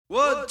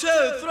1, 2,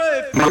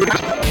 3, 4.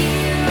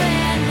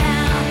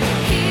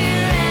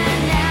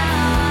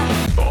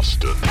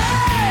 Boston.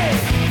 Hey!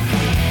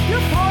 You're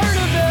part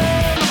of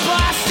it!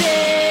 Boston!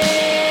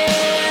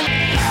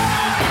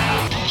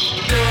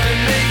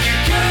 Gonna make you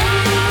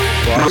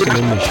good!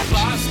 Boston Emissions.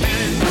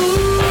 Boston!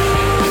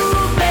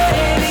 Ooh,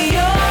 baby,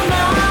 you're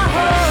my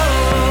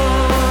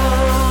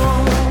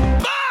home!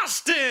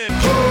 Boston!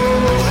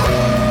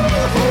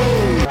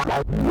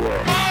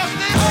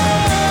 Boston!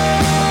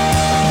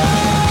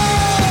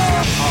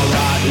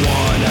 Alright,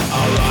 one,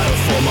 alright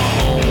for my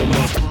home.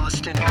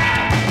 Boston.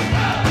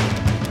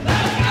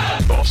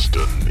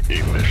 Boston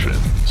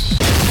Emissions.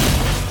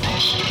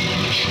 Boston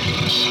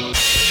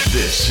Emissions.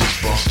 This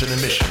is Boston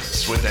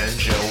Emissions with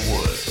Angel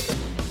Wood.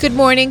 Good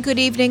morning, good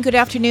evening, good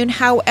afternoon,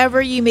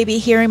 however you may be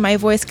hearing my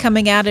voice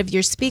coming out of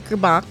your speaker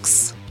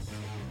box.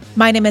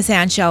 My name is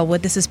Angel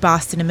Wood. This is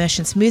Boston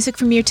Emissions, music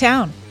from your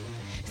town.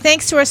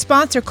 Thanks to our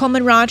sponsor,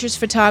 Coleman Rogers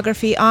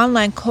Photography,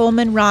 online,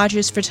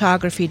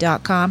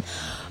 ColemanRogersPhotography.com.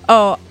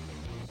 Oh,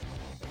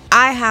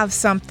 I have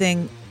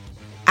something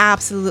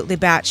absolutely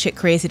batshit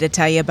crazy to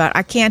tell you about.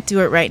 I can't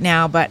do it right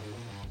now, but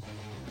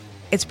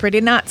it's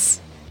pretty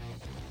nuts.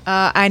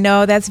 I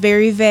know that's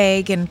very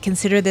vague, and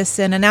consider this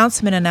an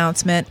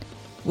announcement,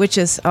 which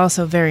is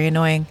also very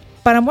annoying.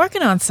 But I'm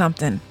working on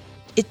something.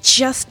 It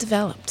just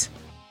developed.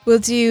 We'll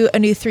do a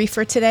new 3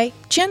 for today.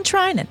 Jen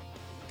Trinan.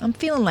 I'm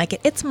feeling like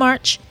it. It's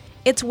March.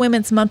 It's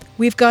Women's Month.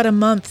 We've got a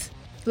month.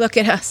 Look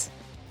at us.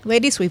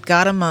 Ladies, we've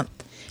got a month.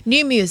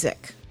 New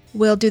music.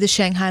 We'll do the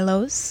Shanghai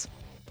Lows.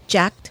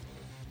 Jacked.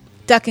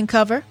 Duck and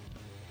Cover.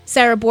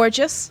 Sarah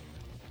Borges.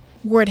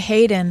 Ward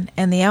Hayden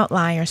and the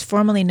Outliers,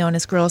 formerly known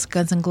as Girls,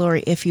 Guns, and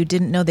Glory. If you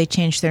didn't know, they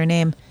changed their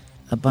name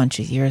a bunch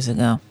of years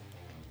ago.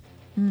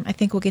 I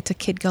think we'll get to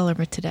Kid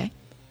Gulliver today.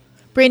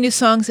 Brand new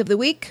songs of the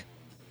week.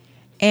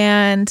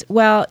 And,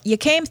 well, you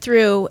came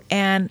through,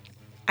 and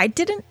I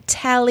didn't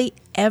tally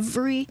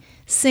every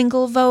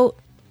single vote,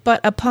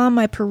 but upon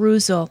my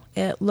perusal,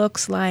 it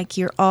looks like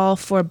you're all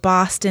for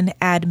Boston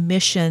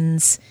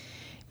Admissions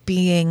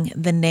being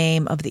the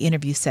name of the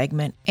interview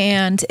segment.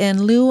 And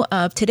in lieu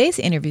of today's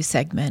interview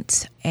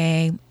segment,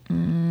 a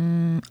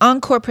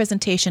encore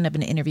presentation of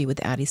an interview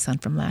with Addie's son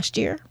from last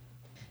year.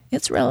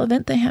 It's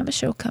relevant. They have a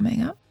show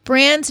coming up.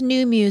 Brand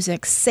new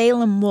music,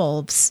 Salem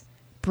Wolves,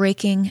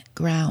 Breaking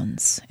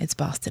Grounds. It's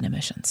Boston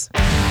Emissions.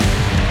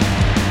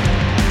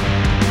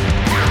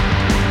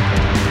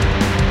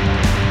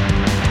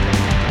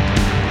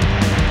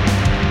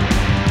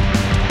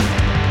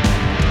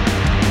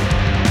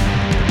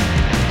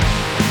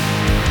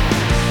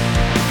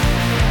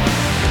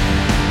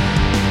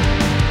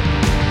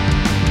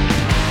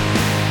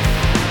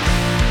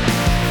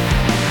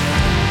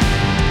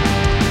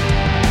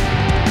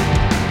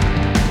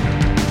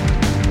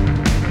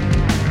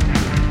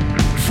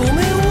 Fool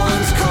me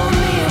once, call me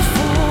a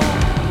fool.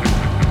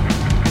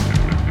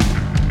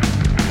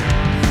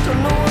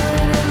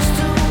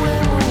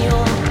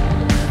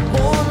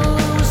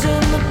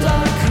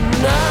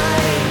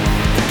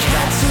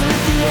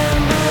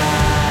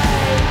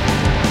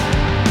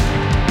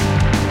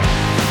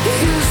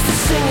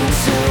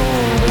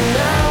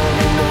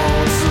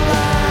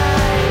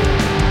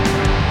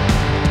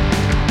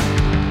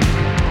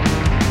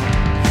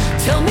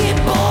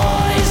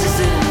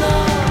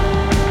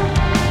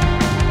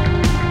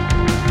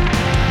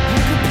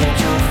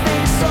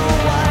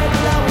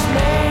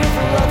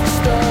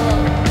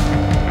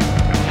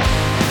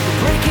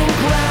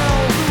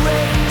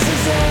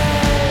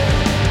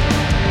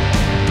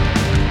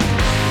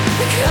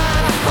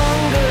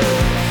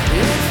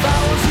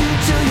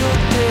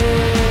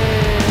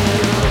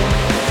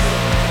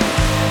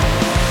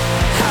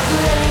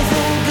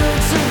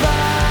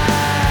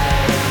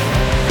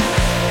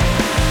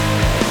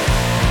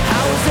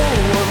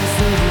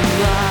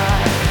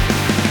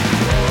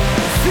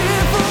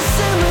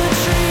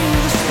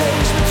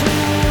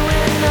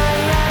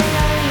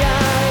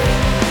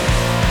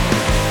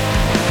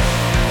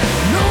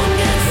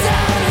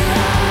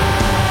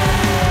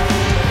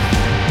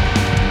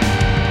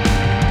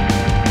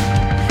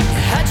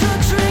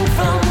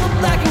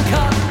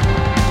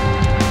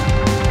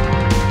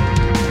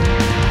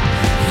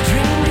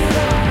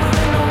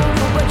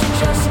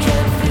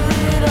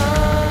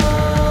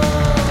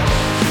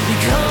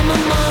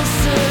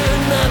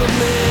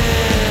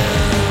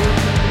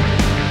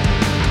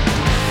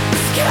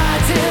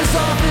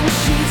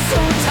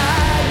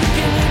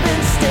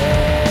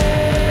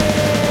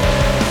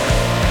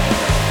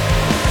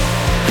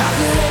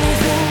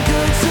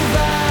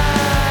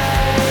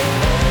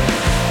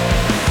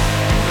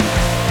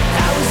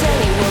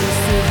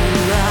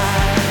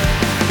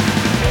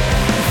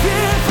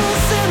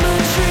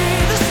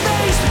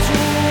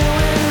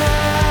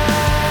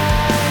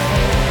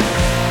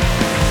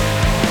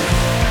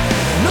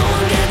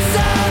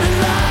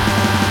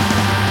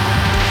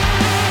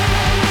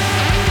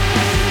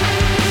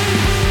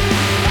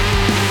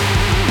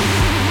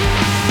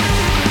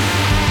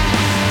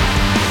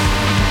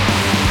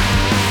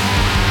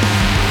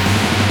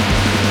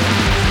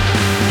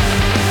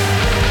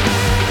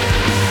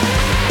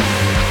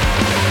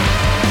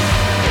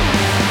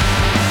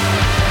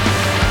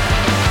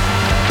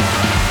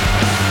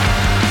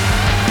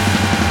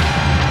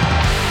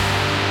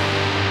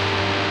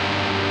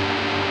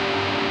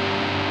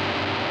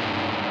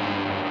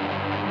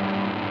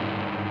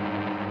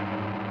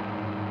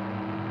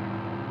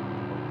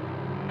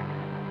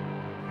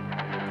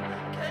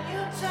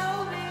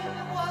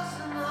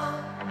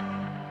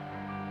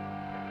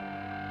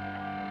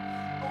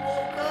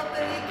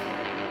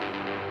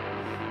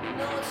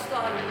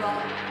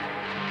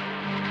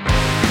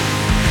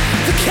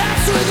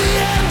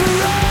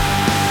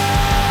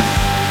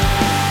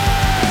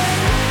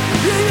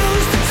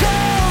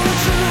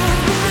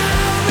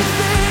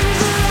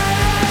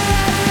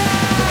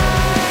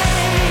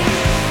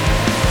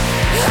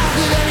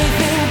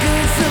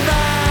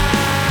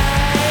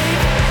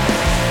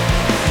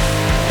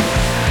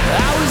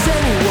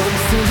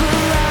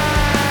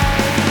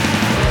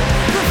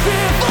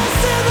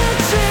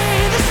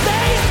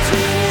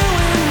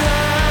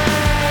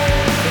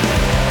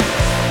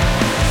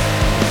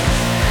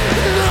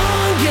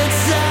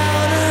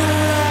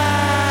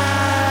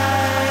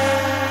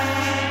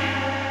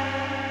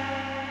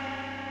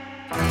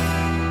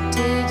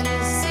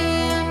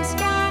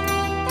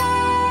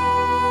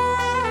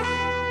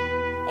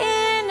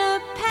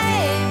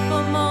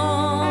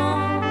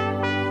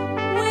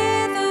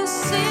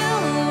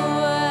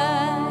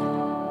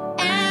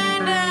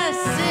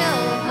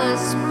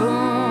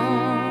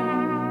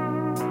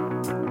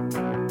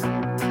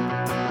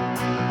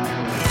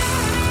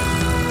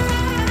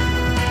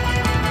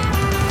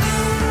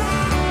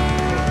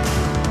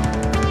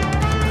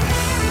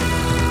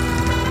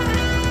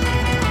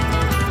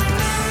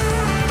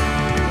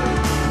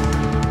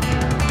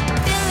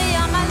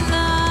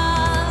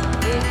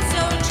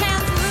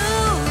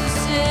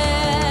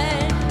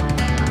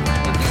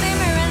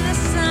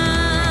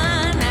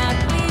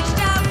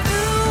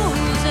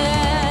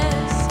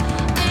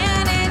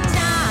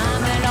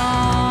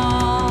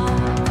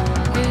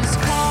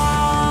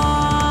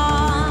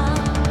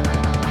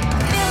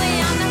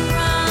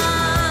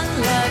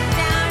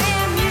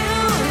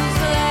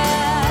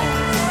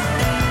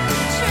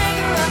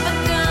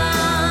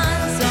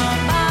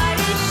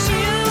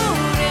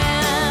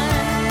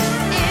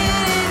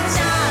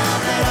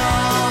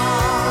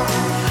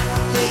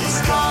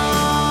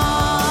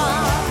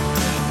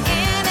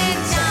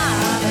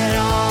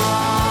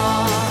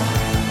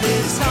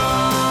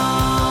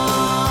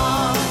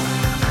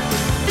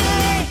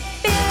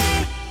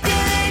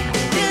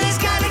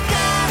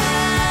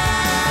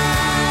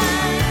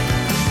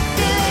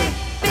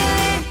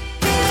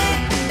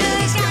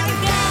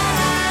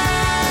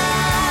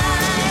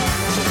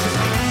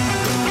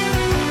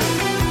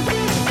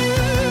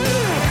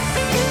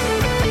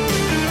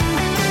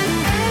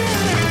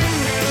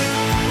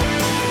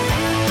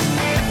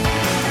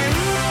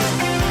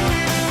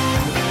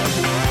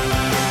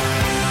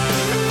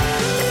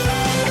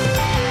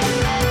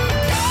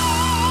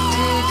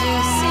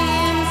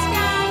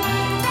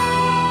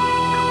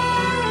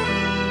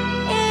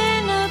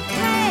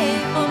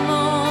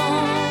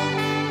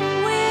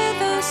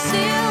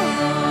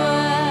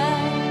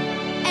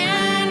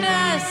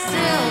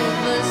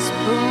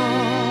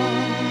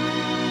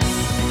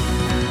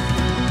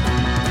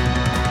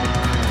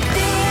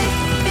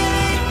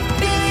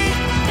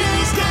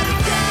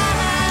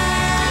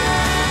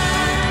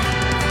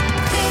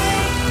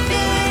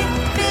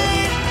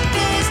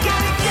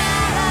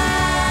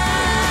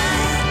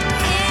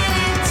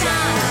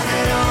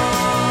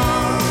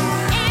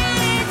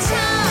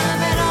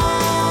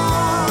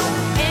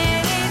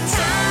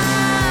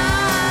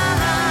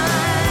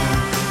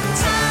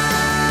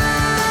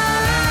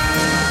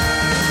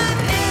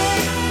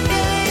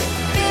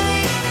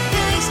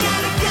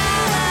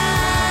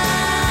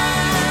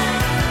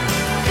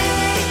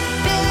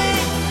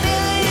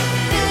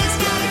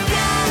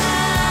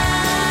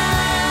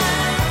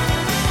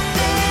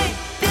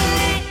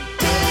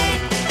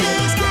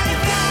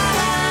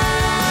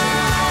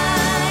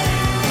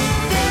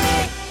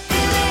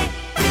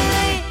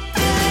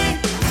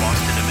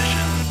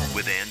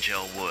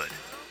 Wood.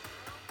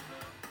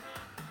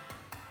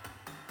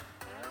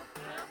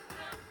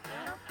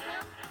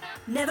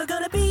 Never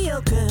gonna be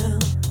your girl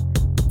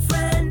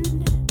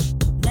friend.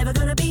 Never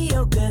gonna be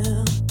your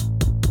girl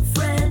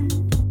friend.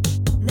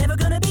 Never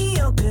gonna be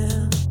your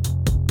girl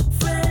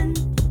friend.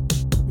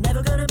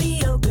 Never gonna be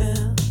your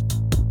girl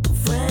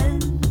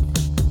friend.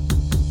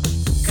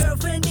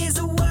 Girlfriend is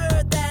a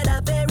word that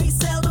I very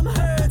seldom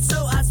heard,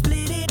 so I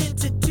split it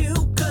into two,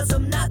 'cause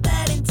I'm not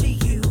that into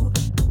you.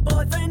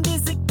 Boyfriend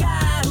is a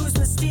guy who's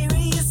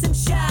mysterious and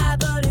shy,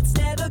 but it's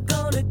never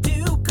gonna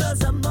do,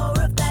 'cause I'm more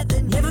of that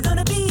than you. Never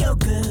gonna be your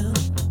girl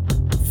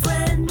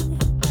friend.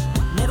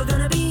 Never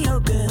gonna be your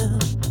girl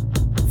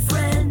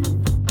friend.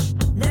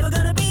 Never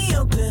gonna be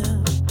your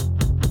girl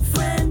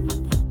friend.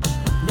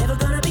 Never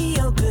gonna be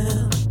your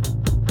girl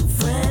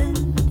friend.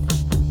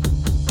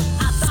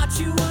 I thought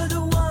you were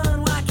the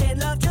one. Why can't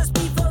love just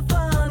be for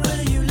fun?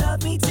 Will you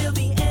love me till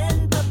the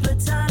end, but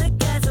platonic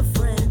as a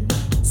friend?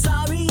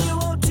 Sorry you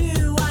won't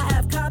do. I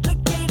have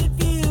complicated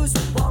views.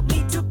 Want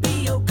me to be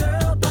your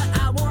girl, but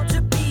I want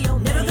to be your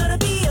man. Never gonna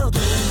be your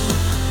girl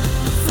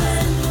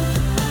friend.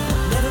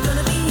 Never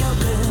gonna be your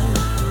girl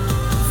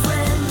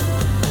friend.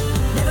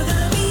 Never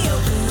gonna be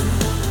your girl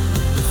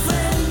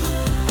friend.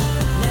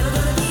 Never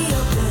gonna be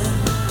your girl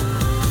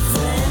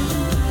friend.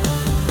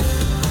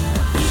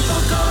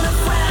 People gonna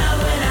frown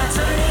when I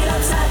turn it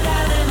upside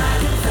down and I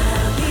can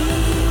find me.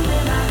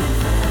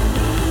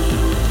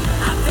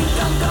 I think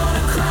I'm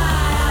gonna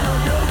cry. I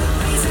don't know the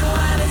reason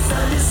why.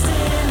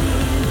 Misunderstanding.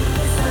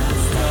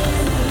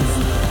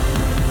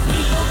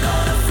 People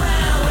gonna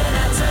frown when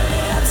I turn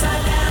it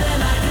upside down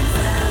and I can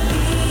find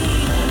me.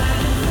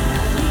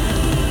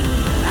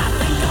 I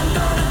think I'm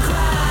gonna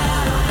cry.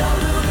 I don't know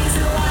the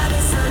reason why.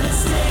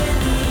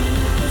 Misunderstanding.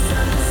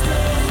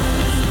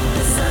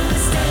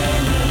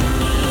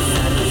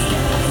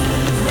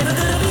 Never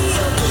gonna be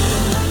your girl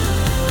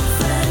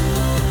friend.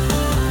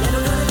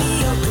 Never gonna be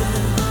your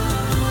girl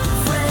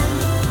friend.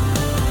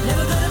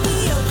 Never gonna be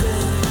your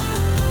girl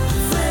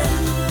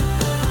friend.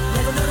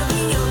 Never gonna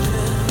be your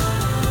girl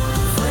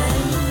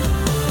friend.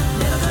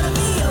 Never gonna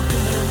be your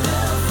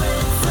girl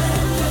friend.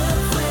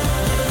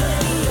 Never gonna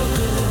be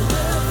your girl friend.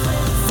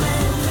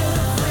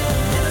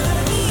 Never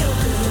gonna be your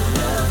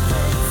girl friend. Never gonna be your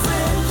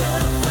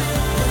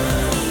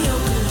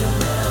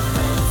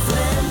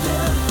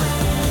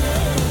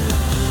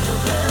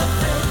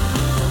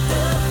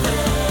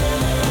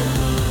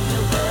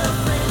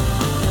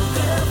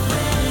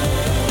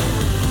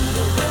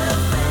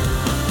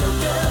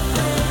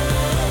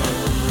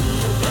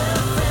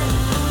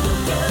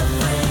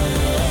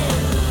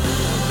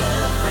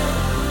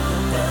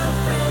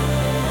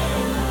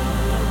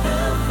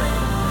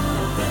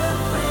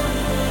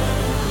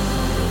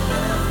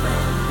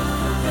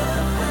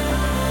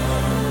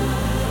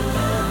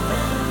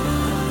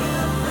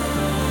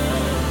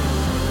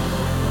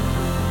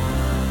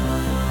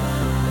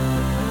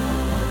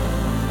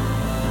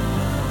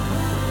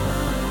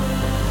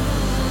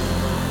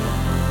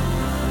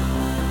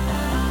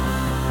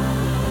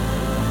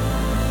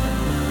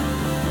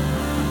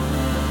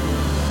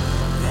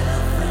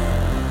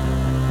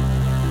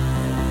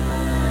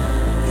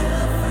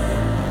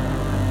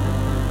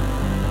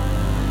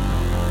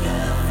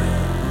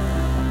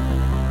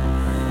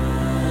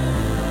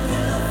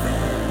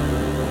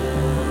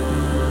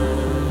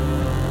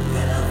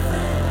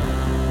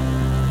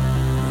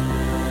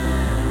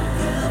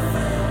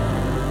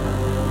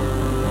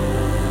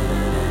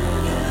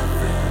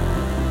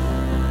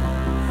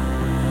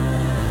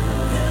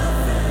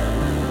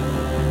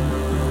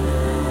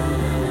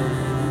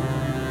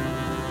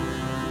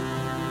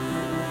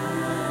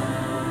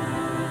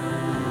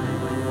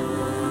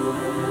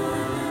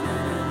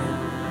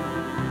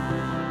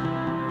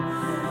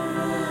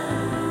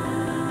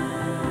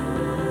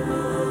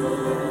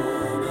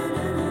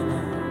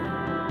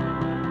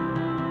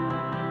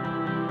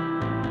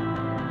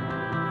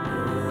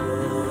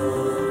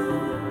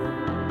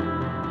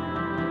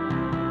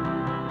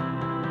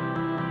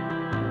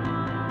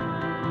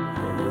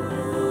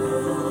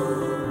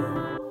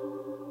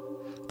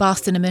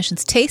Boston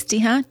Emissions. Tasty,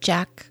 huh,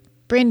 Jack?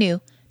 Brand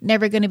new.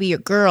 Never gonna be your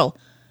girl,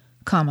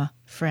 comma,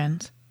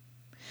 friend.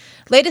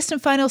 Latest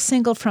and final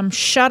single from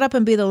Shut Up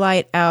and Be the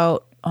Light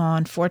out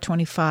on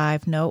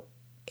 4/25. No,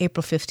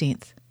 April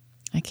 15th.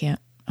 I can't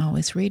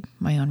always read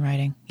my own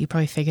writing. You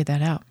probably figured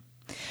that out.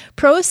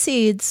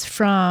 Proceeds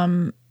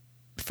from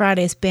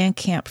Friday's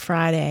Bandcamp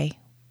Friday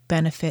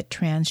benefit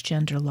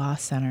Transgender Law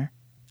Center.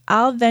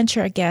 I'll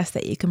venture a guess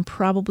that you can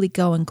probably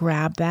go and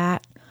grab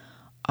that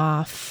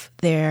off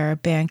their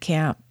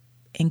Bandcamp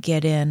and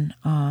get in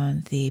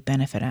on the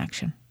benefit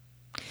action.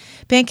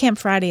 Bandcamp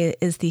Friday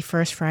is the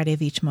first Friday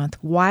of each month,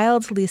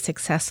 wildly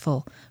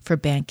successful for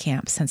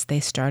Bandcamp since they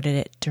started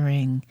it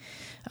during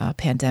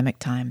pandemic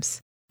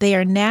times. They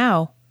are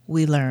now,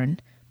 we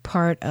learn,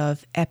 part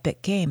of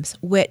Epic Games,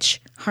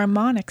 which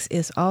Harmonix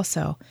is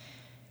also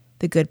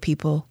the good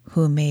people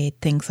who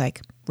made things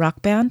like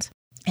Rock Band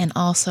and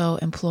also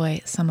employ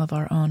some of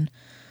our own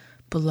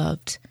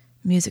beloved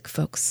music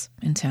folks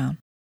in town.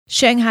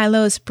 Shanghai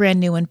Lo's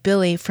brand new and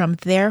Billy from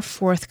their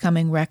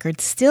forthcoming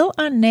record, still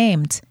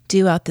unnamed,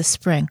 due out this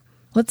spring.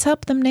 Let's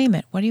help them name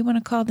it. What do you want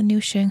to call the new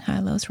Shanghai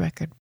Lo's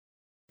record?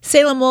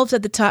 Salem Wolves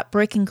at the top,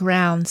 breaking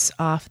grounds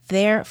off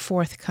their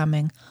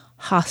forthcoming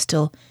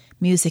Hostile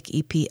music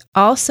EP,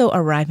 also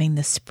arriving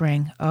this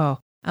spring. Oh,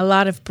 a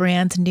lot of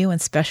brand new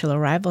and special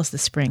arrivals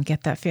this spring.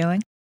 Get that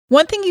feeling?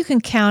 One thing you can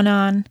count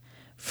on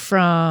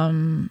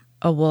from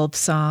a Wolves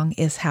song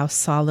is how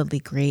solidly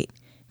great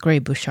Gray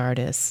Bouchard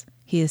is.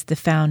 He is the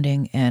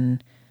founding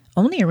and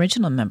only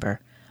original member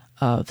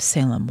of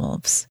Salem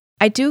Wolves.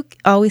 I do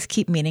always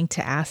keep meaning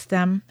to ask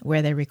them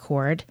where they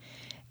record,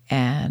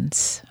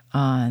 and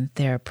on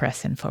their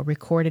press info,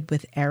 recorded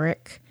with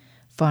Eric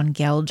von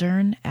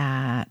Geldern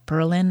at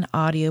Berlin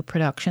Audio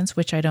Productions,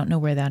 which I don't know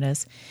where that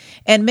is,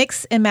 and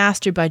mixed and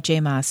mastered by J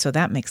Maz, so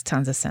that makes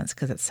tons of sense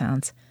because it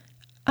sounds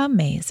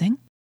amazing.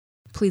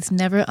 Please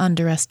never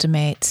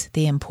underestimate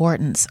the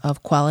importance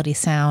of quality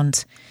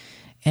sound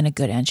and a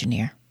good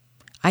engineer.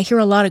 I hear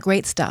a lot of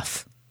great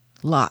stuff,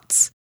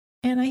 lots,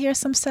 and I hear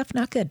some stuff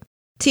not good.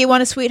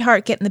 Tijuana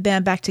Sweetheart getting the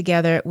band back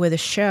together with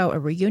a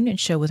reunion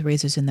show with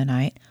Razors in the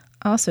Night,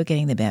 also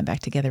getting the band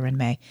back together in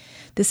May.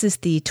 This is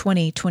the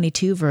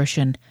 2022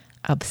 version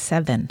of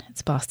 7.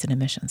 It's Boston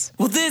Emissions.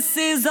 Well, this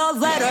is a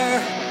letter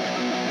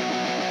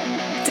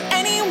to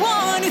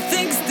anyone who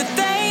thinks that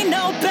they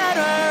know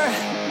better.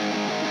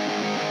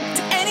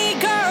 To any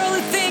girl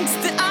who thinks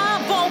that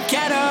I won't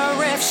get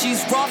her if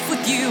she's rough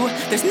with you.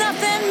 There's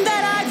nothing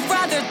that I'd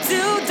rather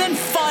do than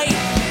fight.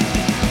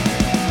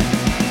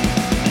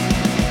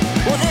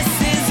 Well, this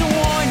is a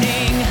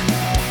warning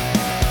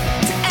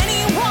to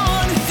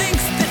anyone who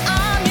thinks that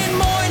I'm in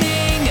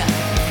mourning.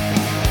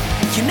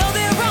 You know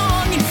they're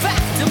wrong, in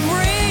fact I'm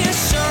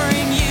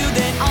reassuring you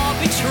that I'll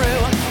be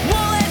true.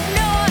 Won't let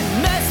no one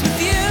mess with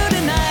you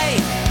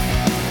tonight.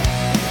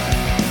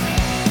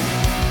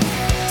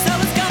 So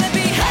it's gonna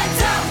be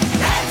heads up,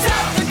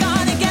 they're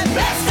gonna get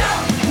messed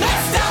up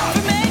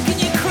for making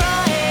you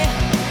cry.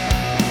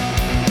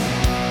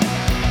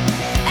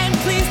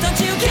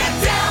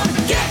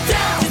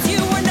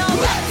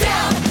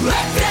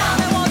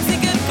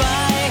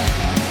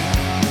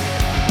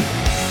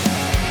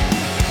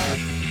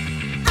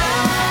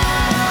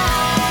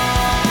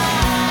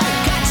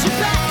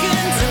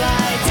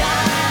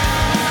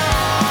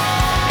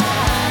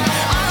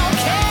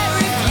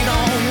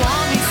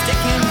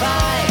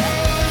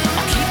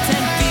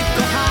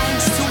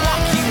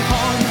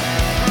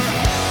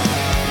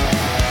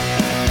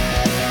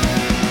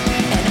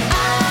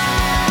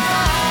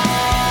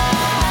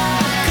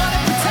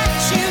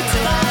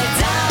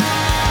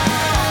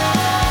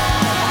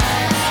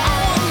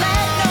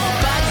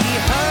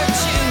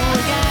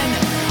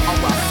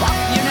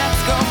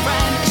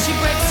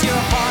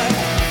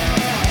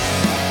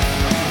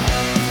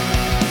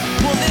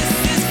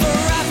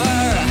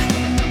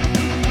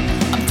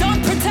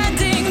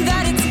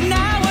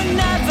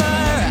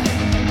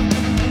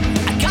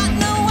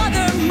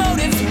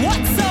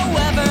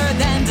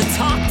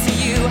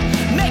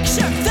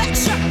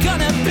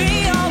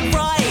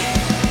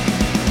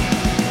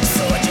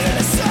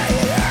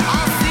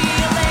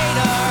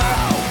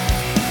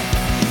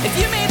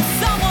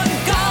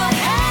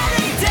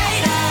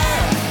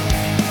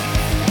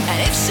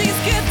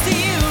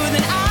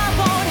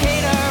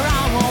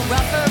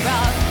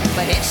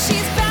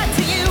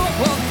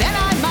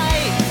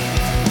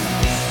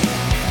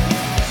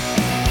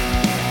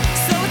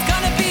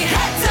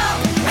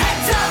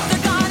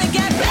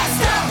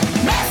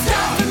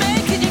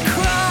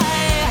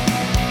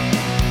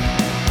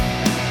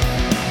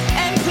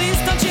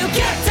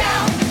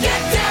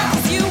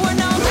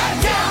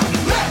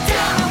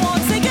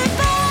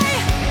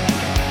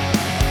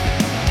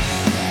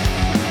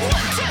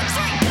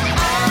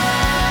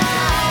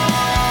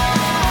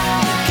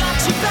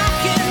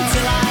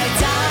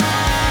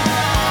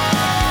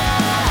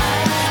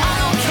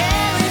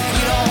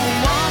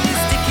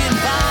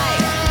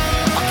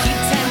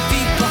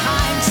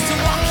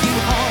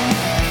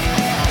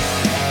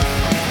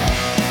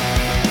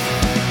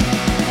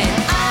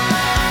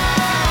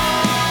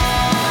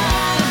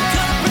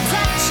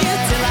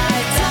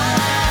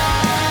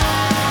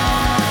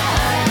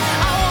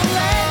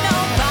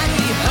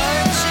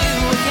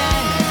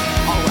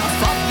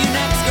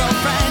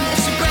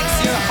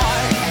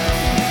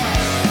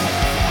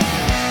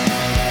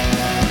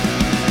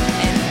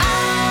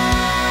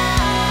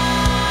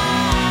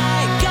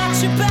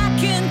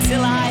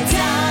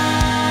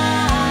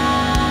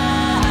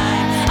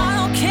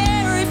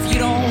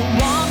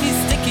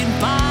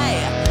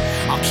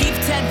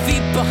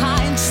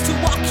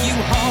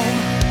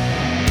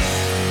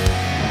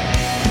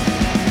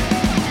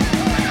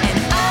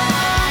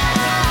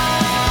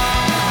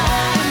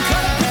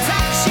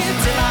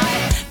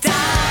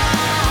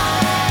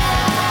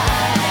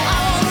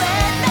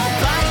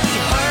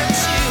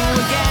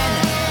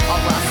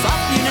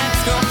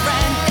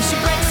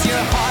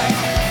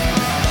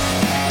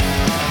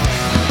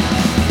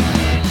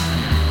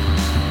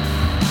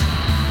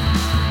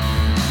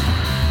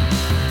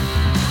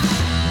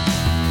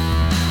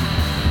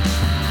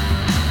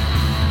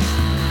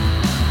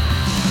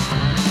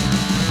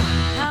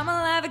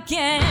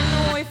 again,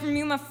 away from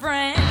you, my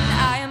friend.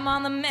 I am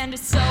on the mend,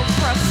 it's so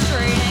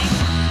frustrating.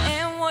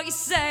 And what you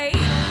say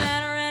don't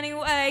matter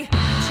anyway.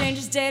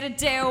 Changes day to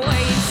day, away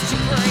it's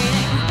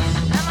degrading.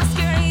 Am I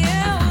scared of you?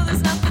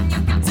 There's nothing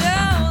you can do.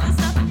 There's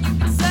nothing you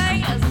can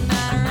say. Doesn't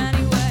matter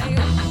anyway.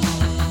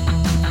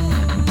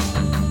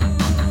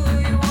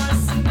 Ooh, you wanna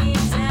see me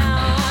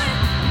down?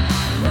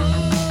 Ooh,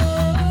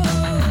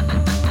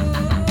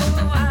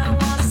 I don't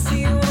wanna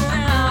see you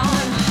around.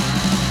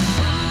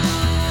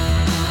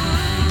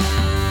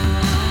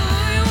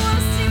 Ooh, you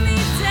wanna see me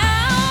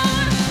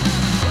down?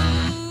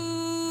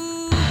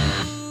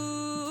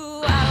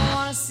 Ooh, I don't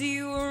wanna see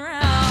you around.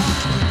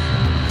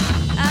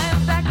 I am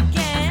back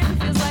again,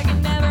 feels like it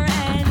never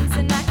ends,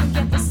 and I can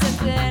get the sense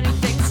that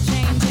anything's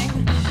changing.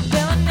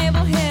 They'll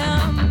enable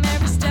him,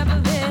 every step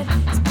of it.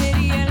 It's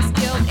pity and it's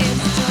guilt,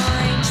 it's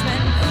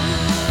derangement.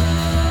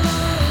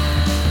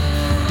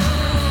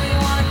 Ooh, you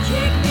wanna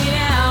kick me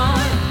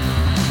down?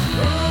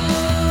 Ooh,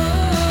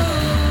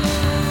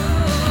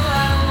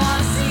 I don't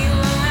wanna see you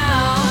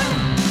around.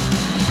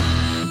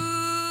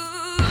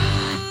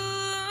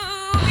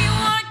 Ooh, you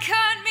wanna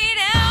cut me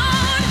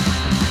down?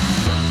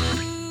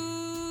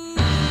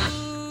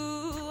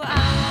 Ooh, I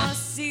don't wanna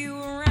see you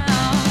around.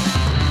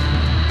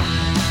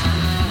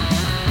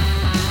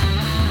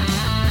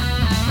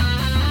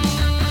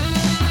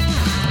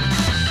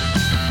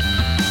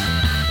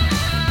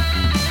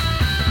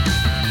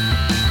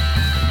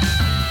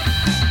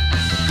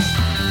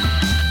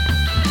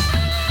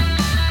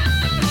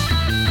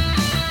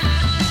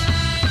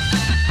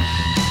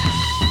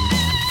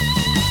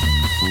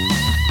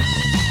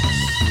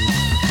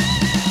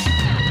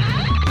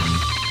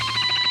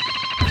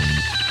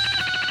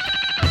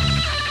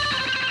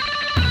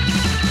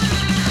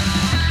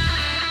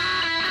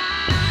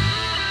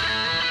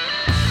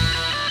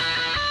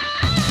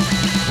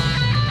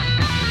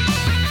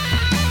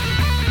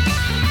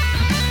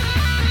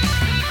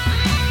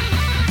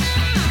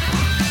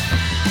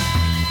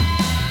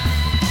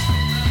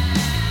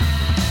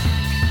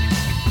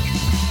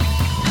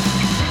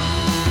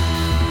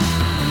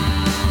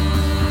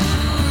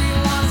 You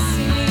wanna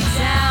see me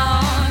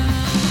down?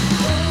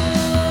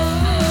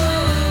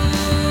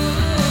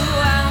 Ooh,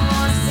 I don't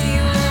wanna see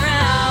you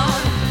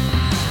around.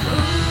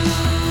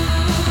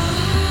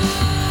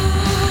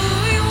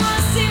 Ooh, you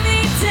wanna see me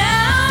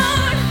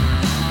down?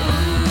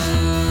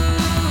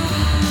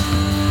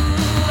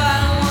 Ooh, I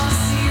don't wanna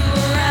see you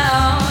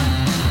around.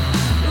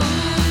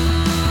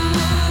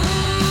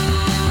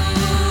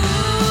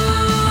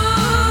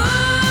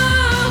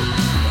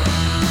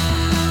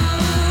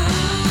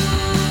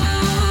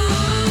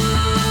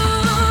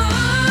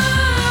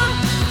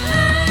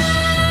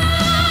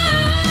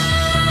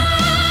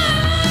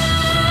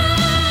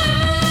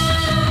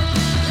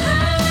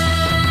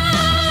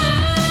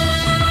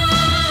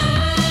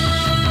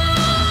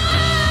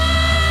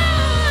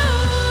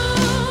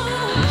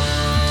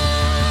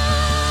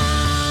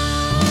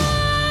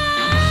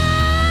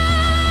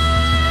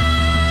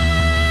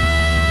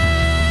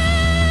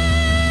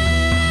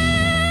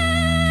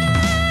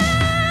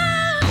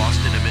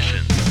 Boston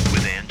Emissions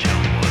with Angel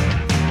Wood.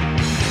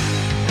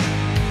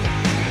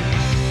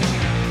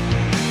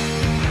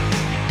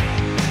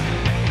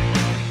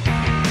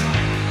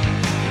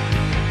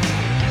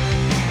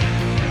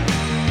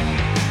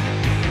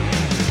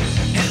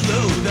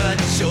 Hello, the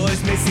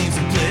choice may seem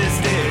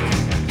simplistic.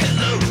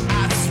 Hello,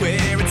 I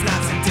swear it's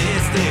not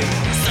sadistic.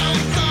 So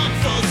long,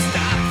 full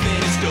stop,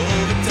 finished,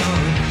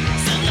 overdone.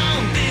 So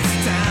long this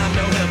time,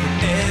 no help from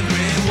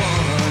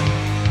everyone.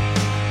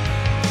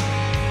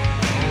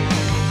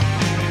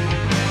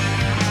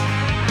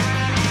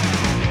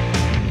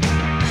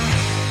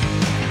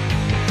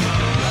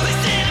 They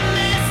said a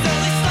mess, so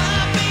they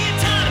sloppy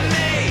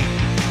autonomy.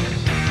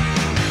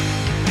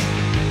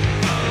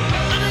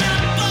 I'm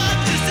not a bug,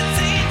 just a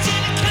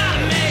teaching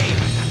economy.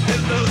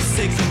 Hello,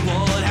 6 and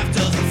 1.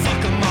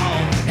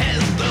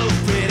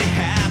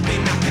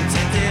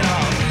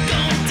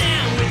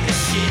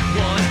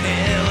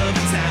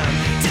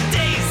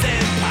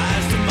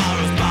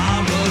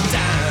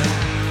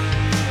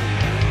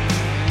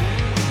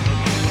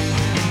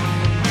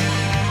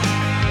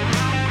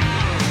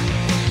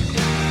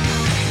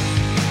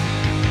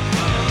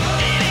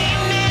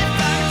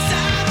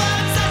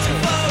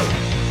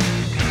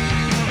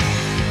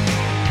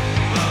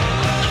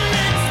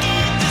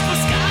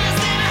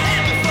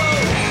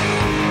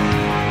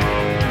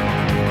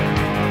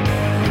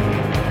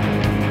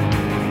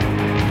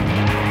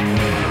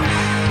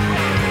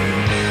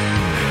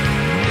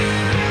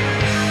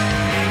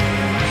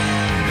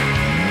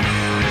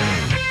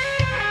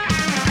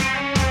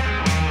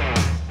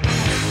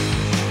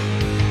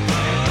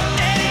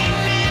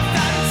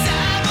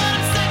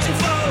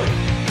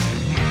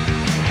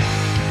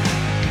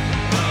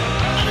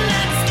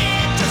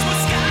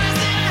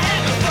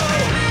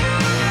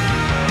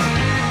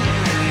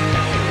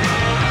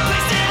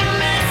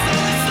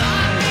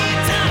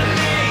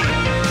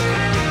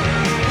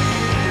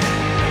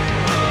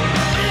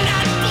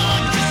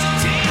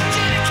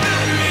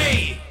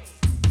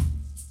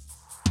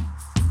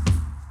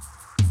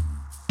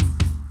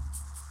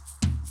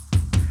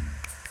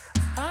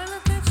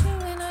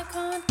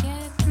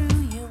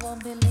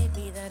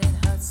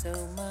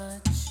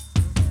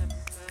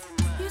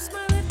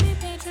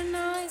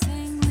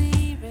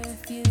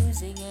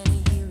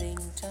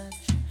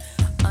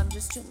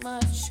 just too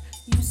much.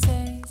 You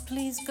say,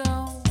 please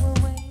go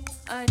away.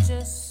 I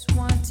just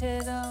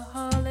wanted a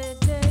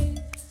holiday.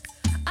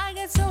 I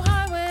get so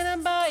high when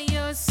I'm by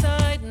your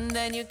side, and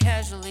then you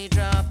casually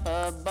drop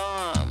a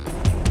bomb.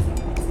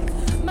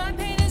 My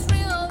pain is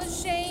real, the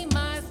shame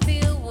I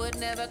feel would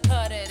never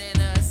cut it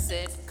in a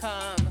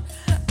sitcom.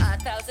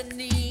 1,000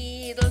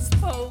 needles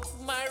poke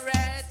my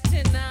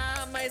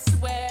retina, my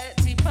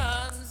sweaty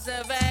palms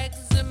of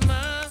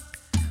eczema.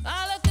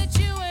 I look at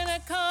you and I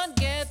can't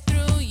get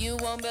through. You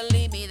won't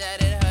believe me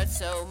that it hurts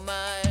so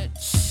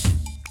much.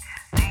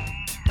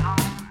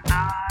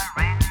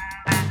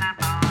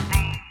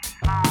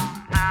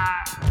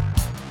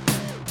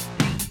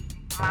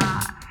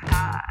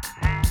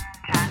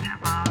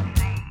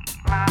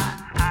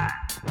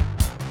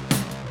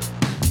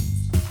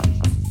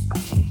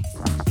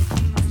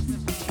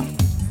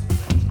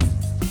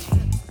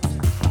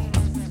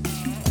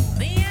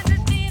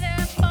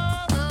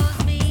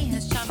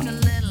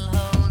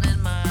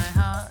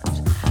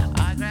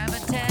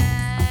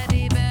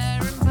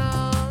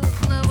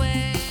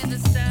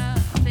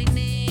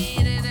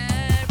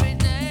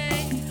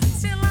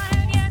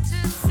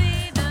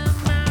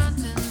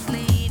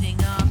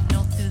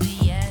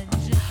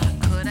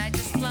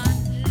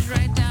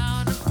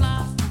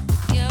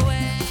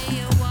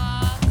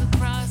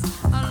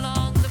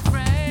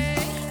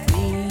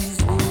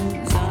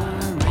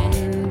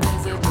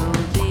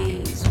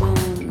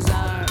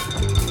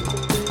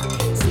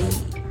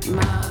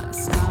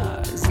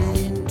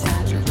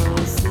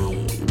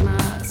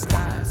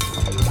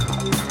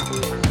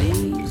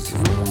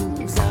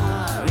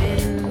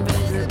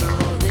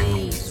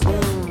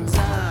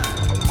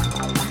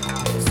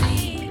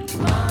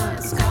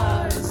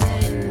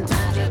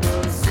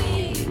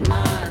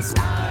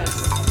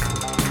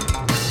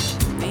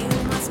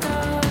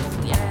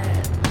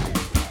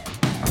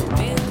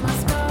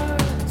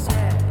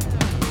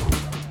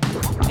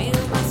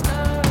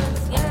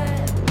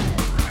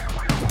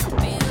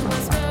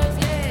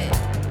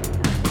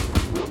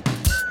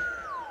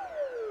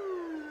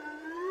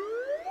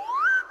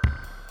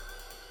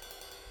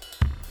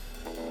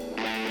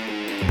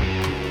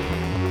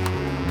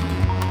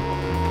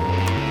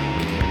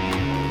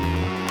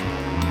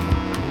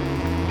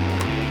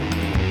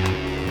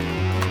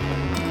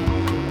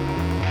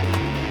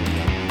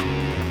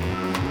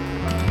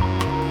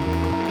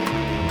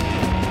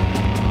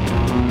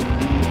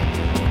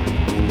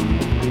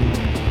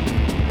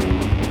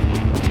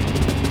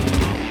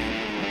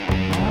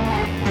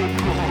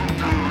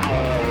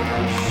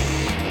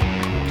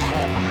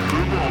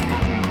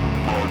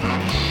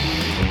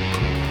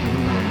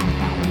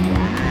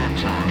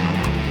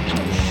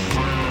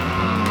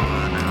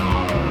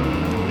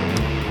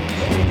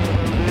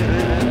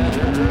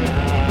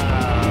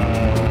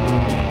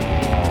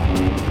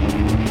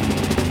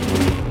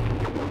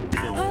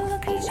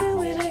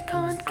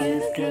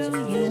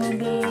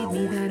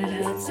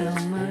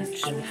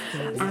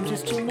 I'm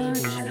just too much.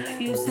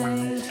 You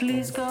say,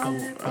 please go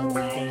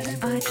away.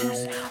 I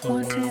just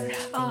wanted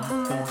a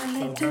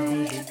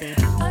holiday.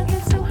 I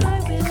get so high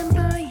when I'm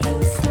by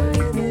your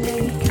side.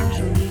 Then you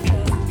casually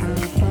drop a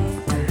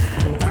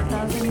bomb.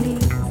 1,000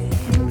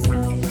 needles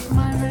poke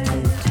my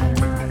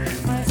retina.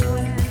 My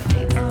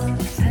sweaty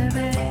palms have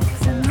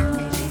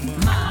eczema.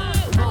 My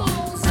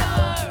wounds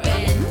are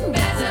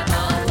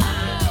invisible.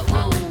 My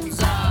wounds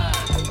are.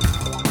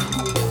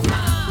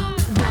 My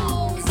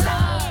wounds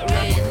are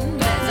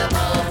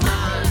invisible.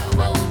 My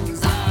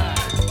wounds are.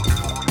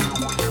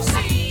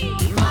 See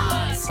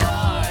my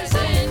scars,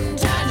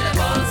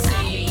 intangible.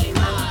 See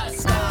my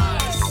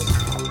scars.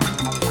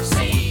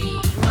 See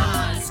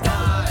my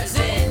scars,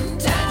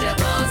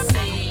 intangible.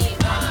 See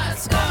my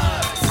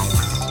scars.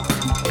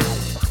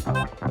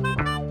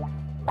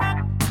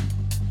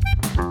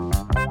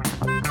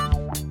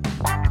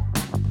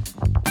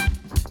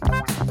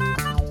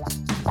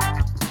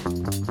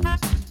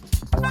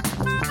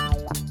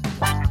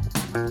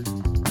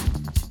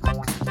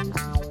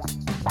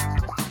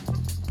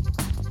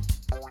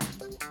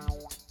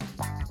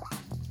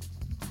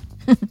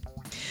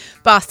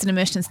 Boston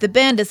Emissions. The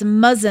band is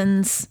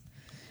Muzzins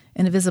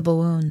Invisible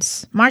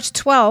Wounds. March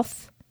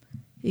 12th,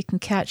 you can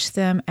catch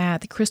them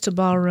at the Crystal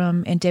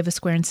Ballroom in Davis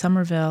Square in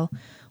Somerville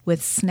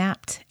with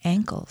Snapped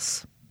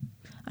Ankles.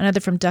 Another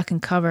from Duck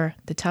and Cover,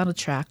 the title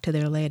track to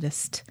their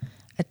latest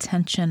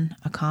Attention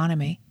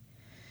Economy.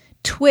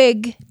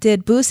 Twig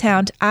did Booze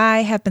Hound.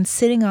 I have been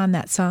sitting on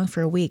that song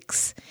for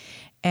weeks,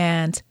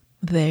 and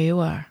there you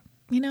are.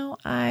 You know,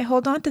 I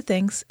hold on to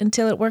things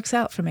until it works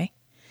out for me.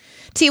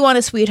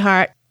 Tijuana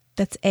Sweetheart,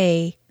 that's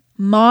a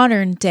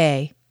modern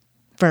day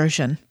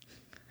version,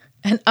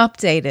 an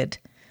updated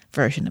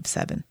version of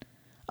 7,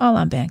 all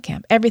on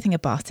Bandcamp. Everything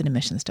at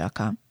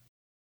bostonemissions.com.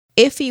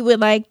 If you would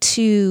like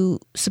to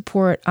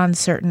support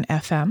Uncertain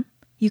FM,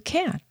 you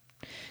can.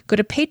 Go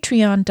to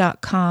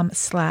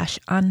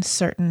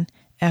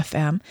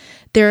patreon.com/uncertainfm.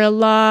 There are a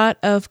lot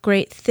of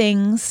great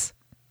things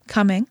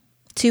coming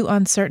to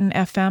Uncertain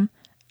FM.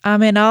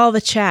 I'm in all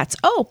the chats.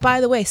 Oh, by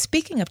the way,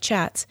 speaking of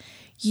chats,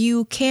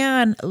 you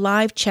can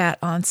live chat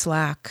on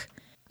Slack.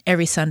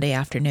 every Sunday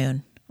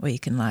afternoon, where you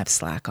can live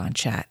Slack on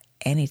chat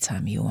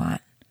anytime you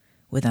want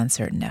with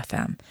Uncertain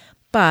FM.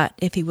 But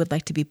if you would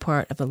like to be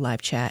part of the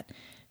live chat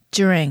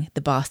during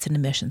the Boston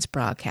Emissions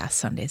broadcast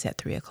Sundays at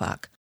 3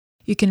 o'clock,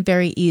 you can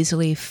very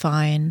easily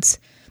find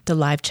the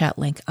live chat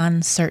link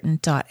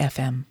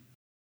uncertain.fm.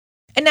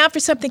 And now for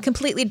something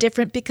completely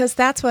different, because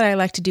that's what I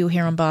like to do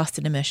here on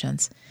Boston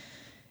Emissions.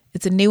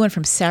 It's a new one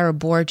from Sarah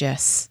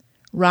Borges,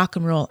 Rock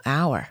and Roll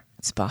Hour.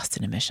 It's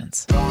Boston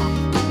Emissions. I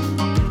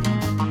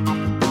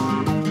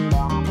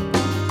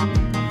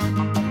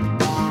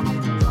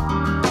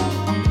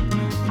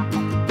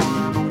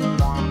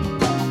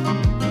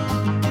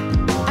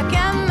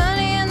got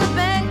money in the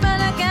bank,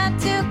 but I got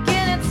to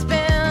get it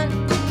spent.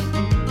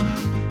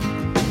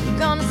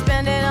 Gonna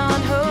spend it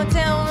on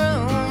hotel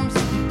rooms,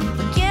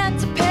 forget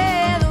to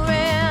pay the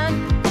rent.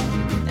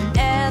 And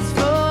as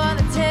for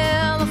the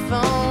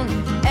telephone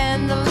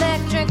and the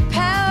electric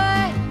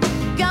power,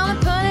 gonna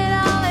put it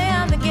all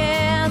in the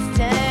gas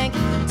tank.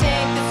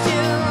 Take us to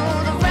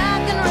the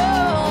rock and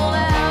roll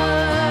hour.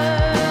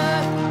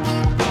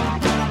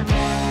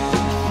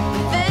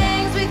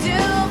 Things we do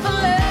for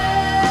love.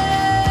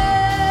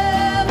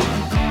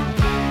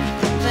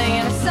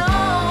 Playing a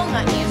song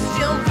my ears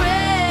still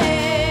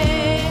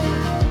ring.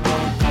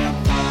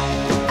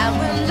 I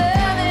will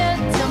love it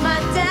till my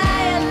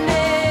dying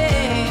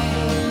day.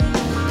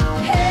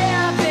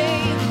 Happy,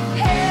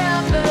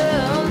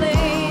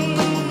 happily,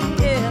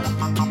 yeah.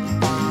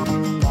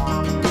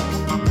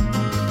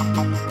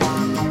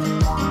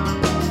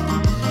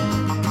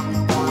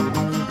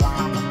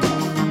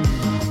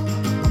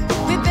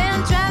 We've been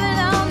driving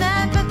all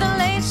night, but the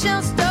late show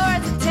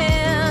starts at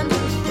 10.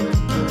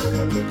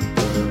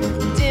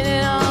 Did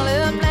it all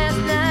up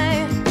last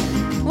night.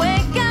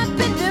 Wake up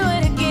and do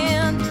it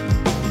again.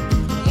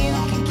 You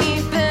can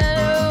keep it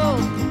all,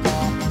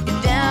 your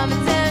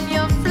diamonds and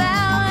your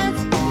flowers.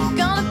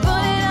 Gonna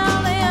put it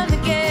all in the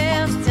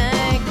gas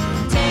tank.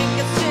 Take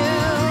us to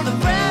the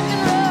rock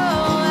and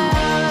roll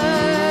hour.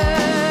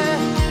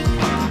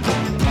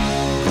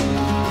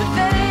 The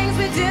things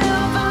we do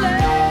for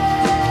love.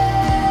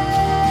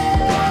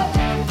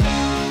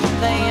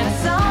 Playing a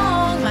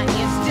song my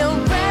ears still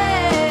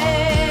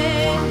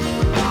ring.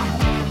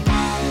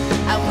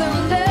 I will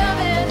love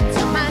it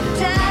till my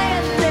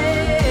dying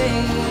day.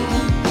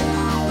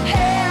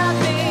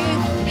 Happy,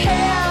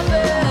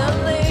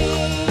 happily.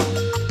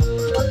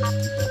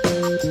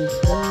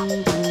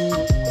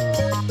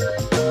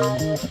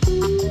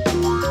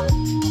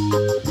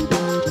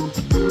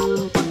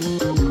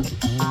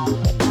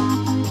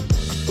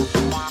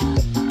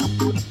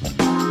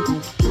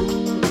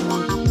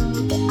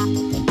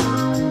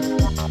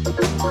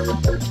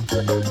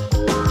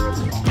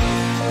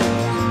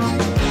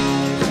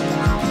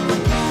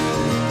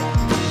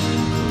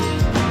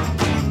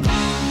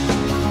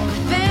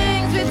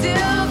 Things we do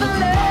for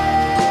love.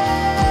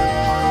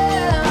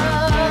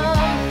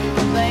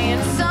 Playing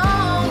a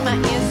song my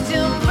ears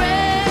still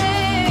ring.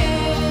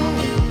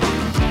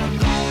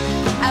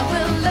 I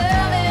will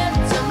love it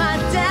till my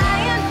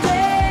dying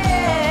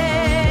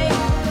day.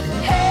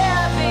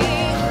 Happy,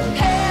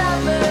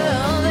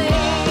 happily.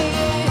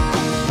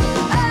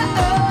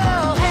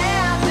 Oh,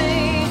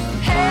 happy,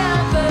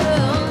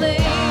 happily.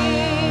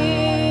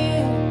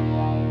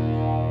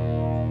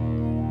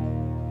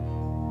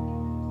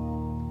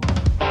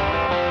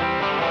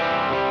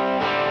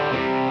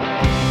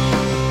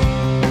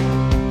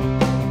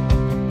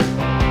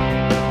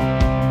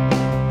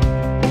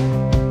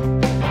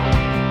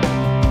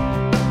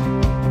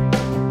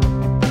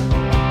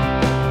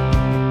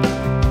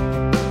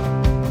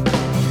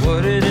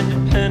 What did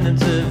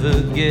independence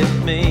ever get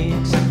me?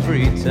 Except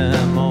free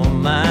time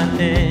on my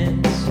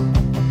hands,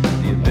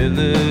 the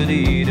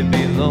ability to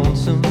be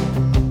lonesome,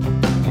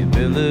 the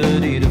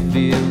ability to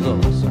feel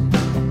lonesome.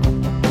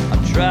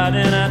 I've tried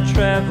and I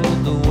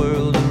traveled the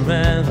world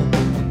around.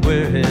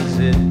 Where has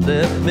it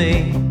left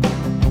me?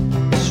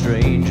 A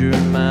stranger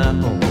in my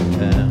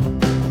hometown,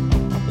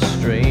 a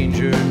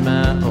stranger in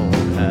my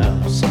own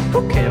house.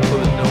 Who can't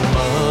put no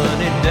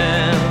money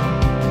down?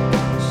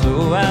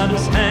 So I'll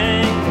just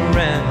hang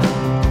around.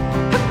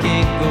 I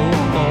can't go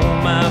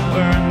home, I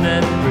burned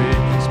that bridge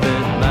and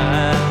spent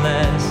my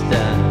last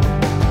dime.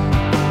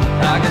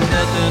 I got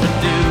nothing to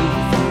do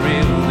for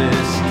real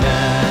this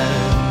time.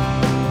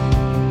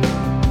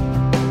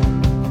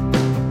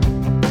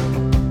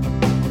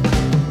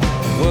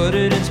 What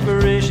did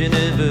inspiration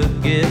ever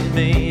get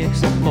me?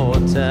 Except more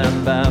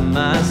time by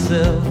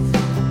myself.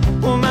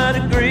 Well, my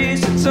degree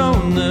sits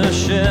on the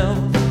shelf,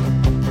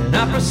 and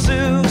I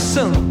pursue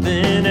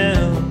something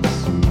else.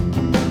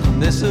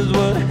 This is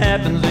what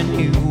happens when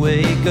you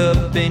wake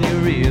up and you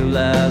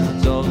realize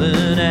it's all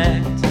an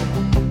act.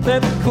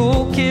 That the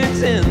cool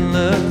kids in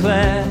the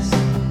class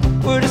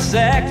were just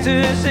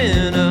actors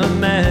in a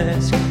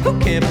mask. Who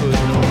can't put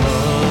no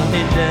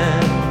money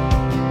down?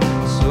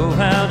 So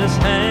I'll just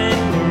hang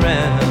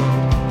around.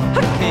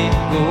 I can't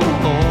go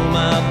home,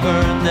 I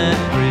burned that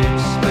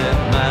bridge, spent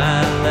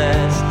my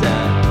last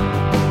dime.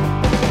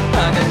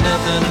 I got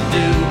nothing to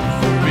do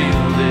for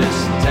real this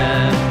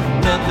time.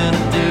 Nothing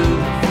to do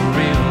for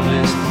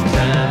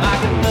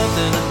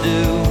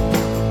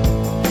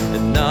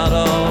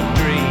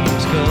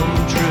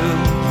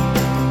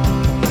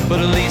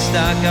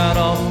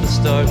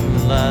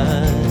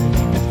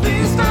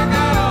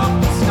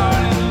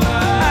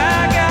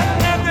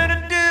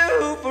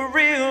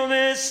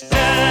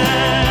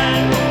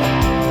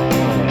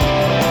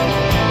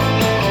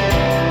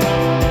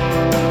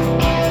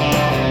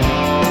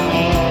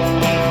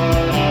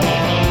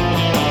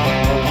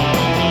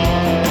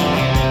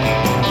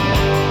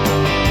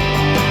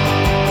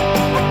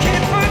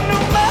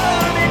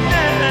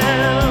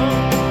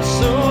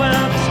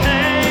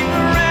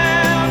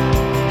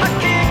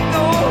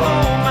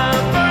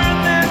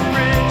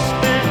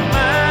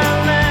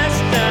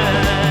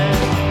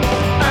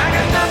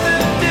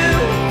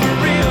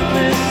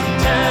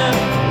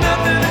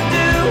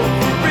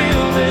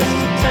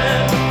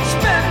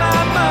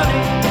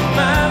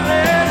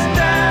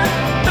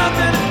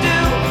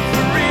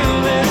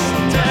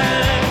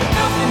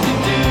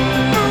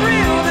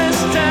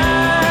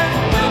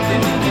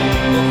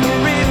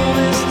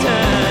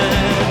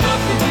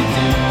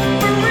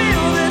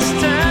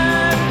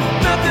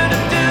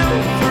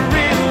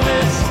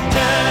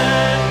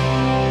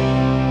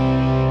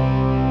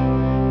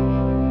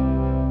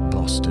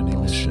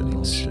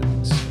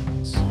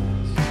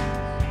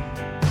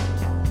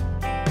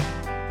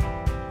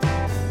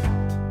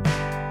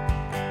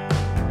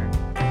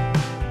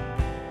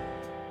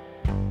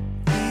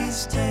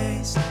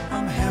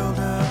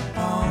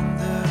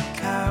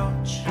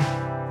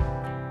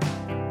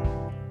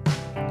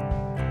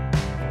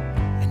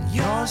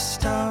are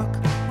stuck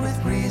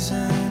with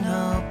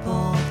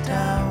reasonable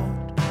doubt.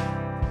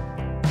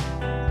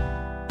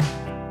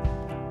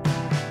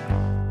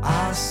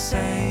 I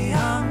say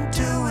I'm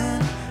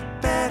doing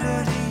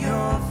better to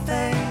your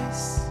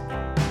face,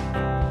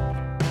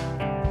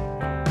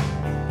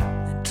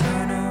 and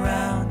turn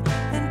around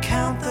and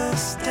count the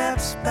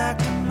steps back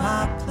to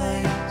my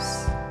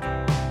place.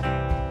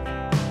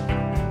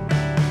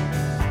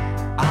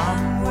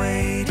 I'm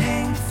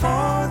waiting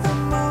for the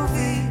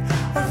movie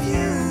of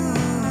you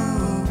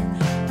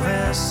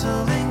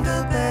wrestling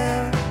the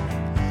bear,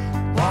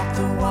 walk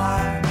the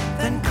wire,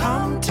 then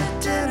come to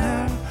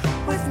dinner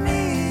with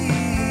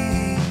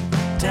me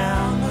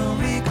down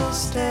the regal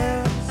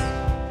stairs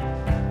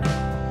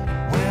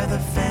where the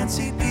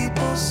fancy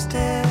people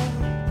stare.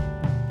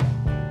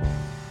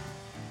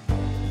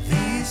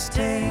 These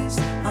days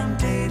I'm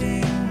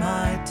dating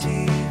my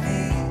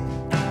TV.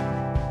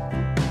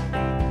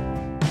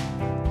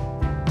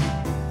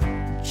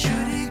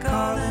 Judy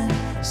Garland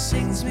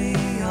sings me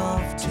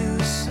off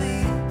to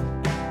sleep.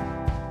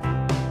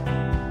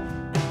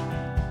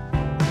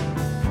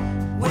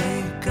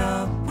 Wake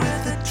up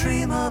with a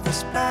dream of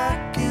us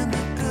back in the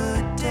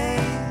good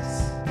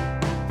days.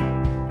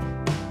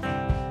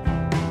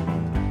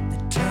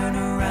 Then turn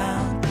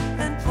around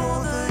and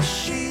pull the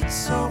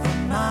sheets over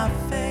my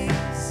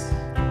face.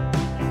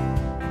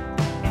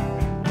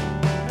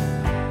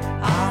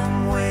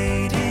 I'm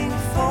waiting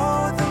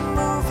for the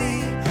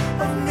movie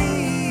of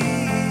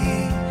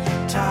me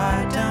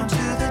tied down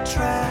to the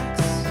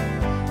tracks.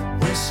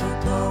 Whistle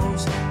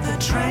blows, the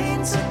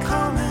trains are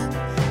coming.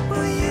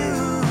 Will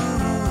you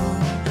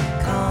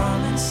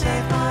come and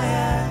save my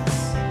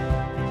ass?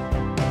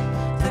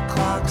 The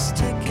clock's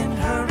ticking,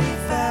 hurry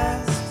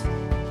fast.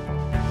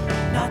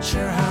 Not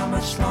sure how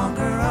much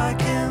longer I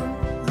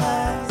can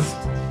last.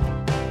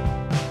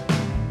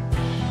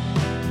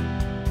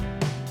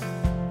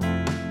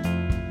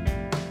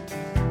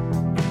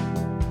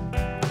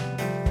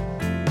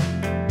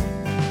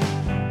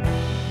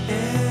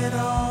 It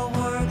all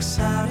works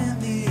out in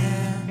the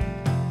end.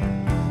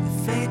 The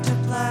fade to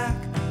black,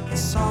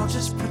 it's all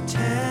just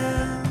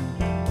pretend.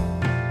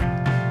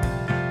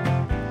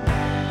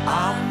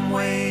 I'm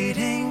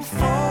waiting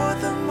for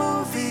the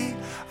movie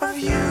of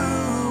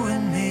you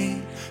and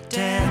me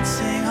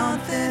dancing on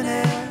thin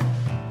air.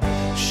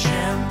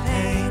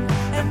 Champagne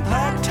and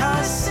black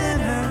tie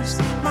sinners,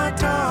 my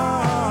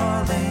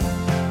darling.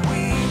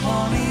 We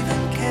won't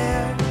even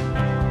care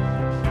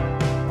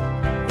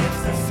if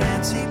the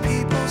fancy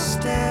people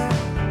stare.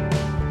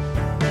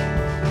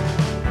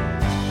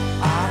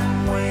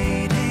 I'm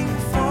waiting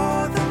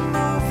for the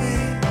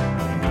movie.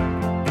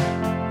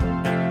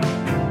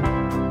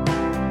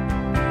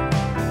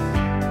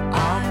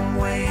 I'm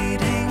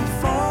waiting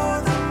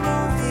for the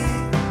movie.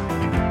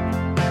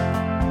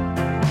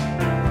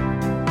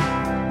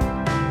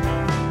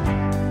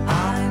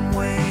 I'm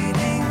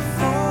waiting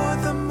for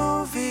the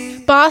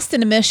movie.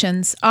 Boston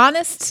Emissions,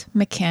 Honest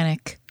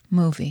Mechanic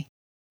movie.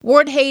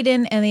 Ward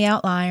Hayden and the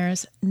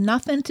Outliers,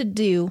 Nothing to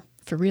Do,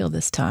 for real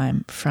this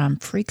time, from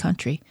Free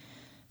Country,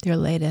 their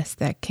latest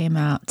that came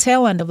out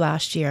tail end of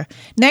last year.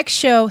 Next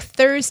show,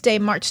 Thursday,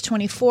 March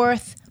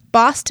 24th,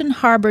 Boston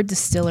Harbor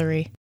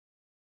Distillery.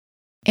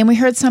 And we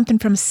heard something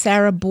from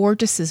Sarah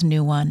Borges'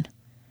 new one,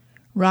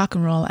 Rock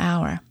and Roll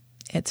Hour.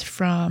 It's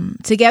from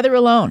Together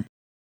Alone.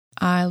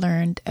 I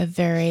learned a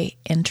very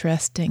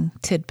interesting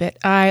tidbit.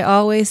 I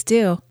always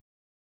do.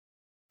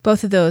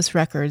 Both of those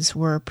records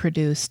were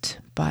produced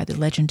by the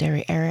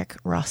legendary Eric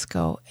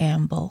Roscoe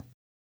Amble.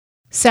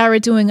 Sarah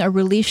doing a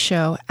release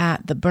show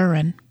at the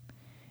Burren,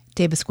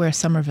 Davis Square,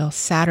 Somerville,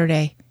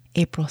 Saturday,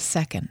 April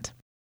 2nd.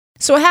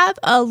 So I have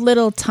a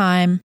little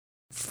time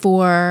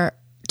for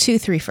 2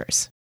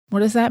 3-fers. What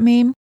does that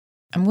mean?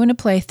 I'm going to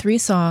play 3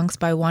 songs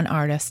by one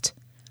artist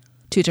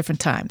 2 different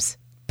times.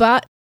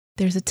 But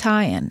there's a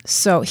tie-in.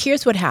 So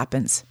here's what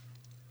happens.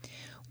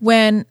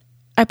 When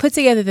I put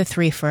together the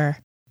 3-fer,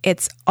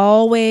 it's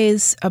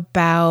always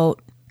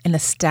about an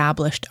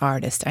established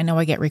artist. I know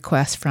I get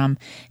requests from,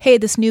 hey,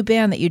 this new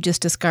band that you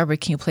just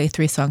discovered, can you play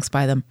 3 songs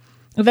by them?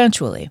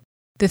 Eventually.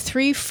 The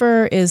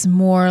 3-fer is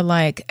more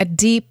like a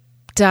deep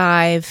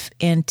dive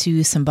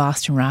into some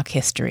Boston rock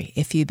history.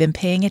 If you've been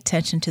paying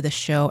attention to the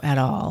show at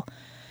all,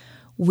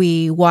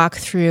 we walk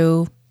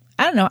through,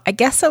 I don't know, I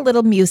guess a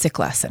little music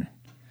lesson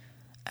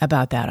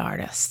about that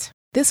artist.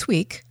 This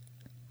week,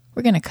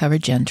 we're going to cover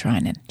Jen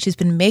Trinan. She's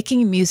been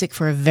making music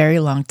for a very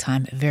long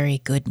time, very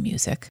good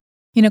music.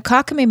 You know,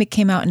 Cockamamie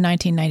came out in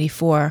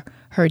 1994,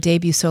 her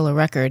debut solo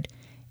record.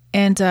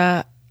 And,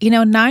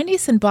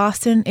 90s in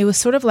Boston, it was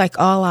sort of like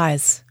all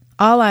eyes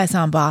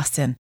on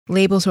Boston.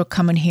 Labels were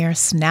coming here,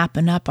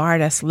 snapping up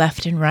artists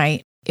left and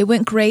right. It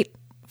went great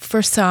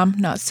for some,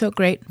 not so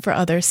great for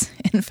others.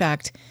 In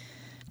fact,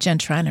 Jen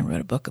Trinan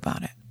wrote a book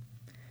about it.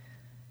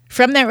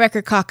 From that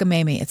record,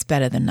 Cockamamie, it's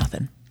better than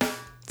nothing.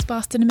 It's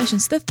Boston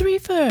Emissions, the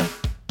 3-fer.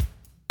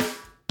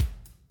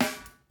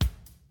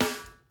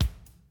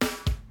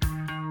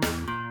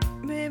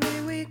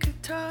 Maybe we could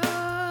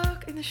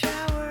in the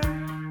shower.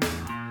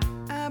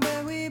 I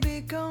bet we'd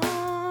be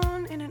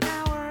gone in an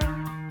hour.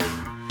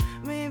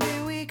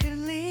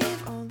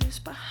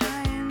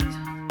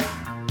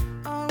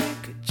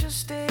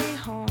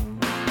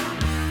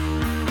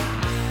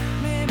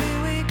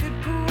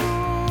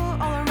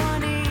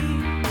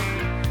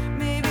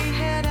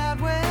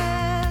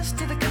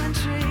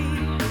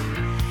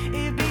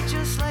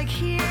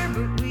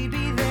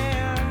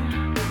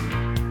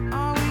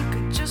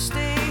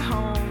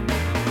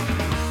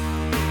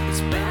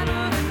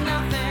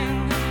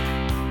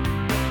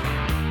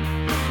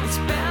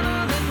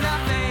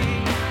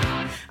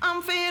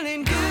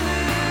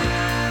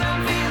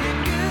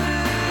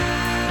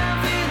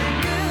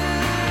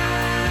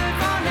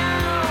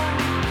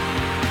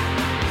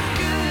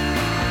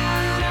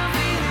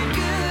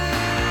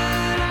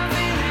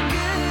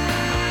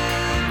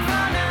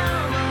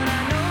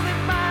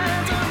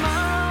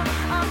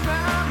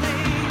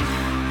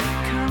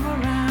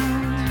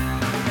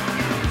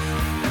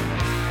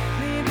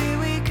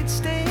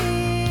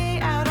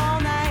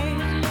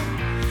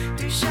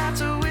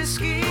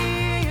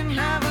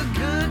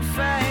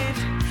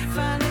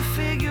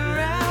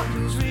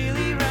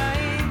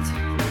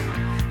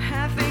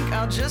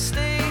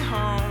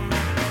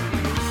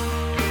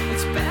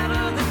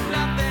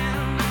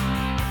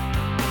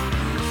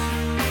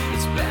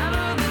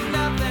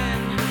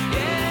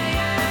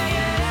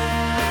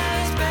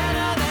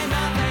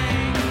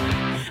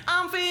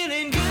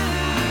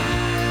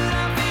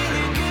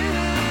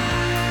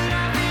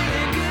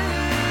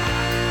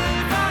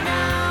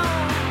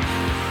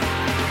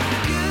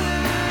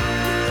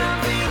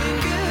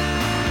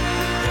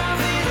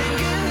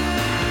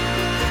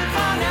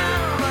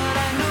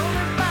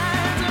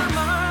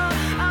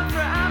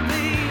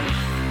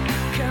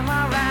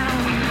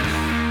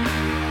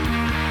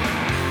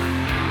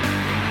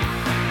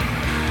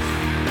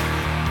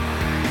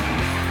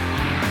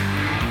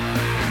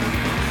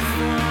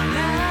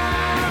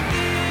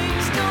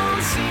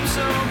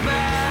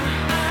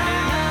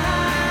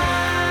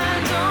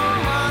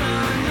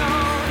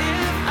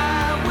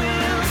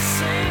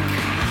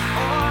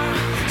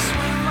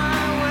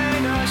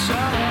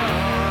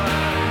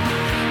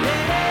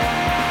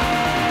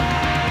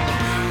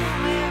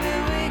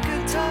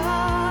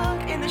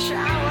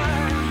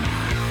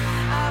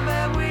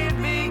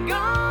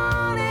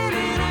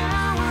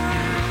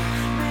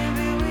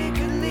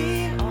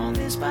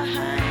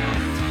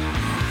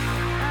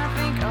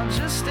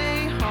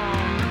 stay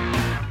home.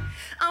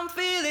 I'm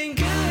feeling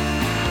good.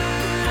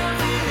 I'm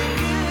feeling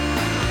good.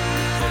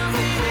 I'm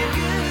feeling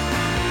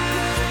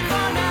good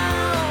for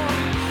now.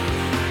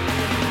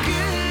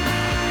 Good.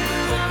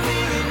 I'm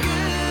feeling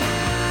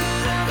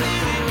good. I'm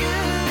feeling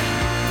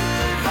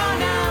good for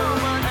now.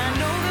 But I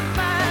know that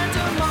by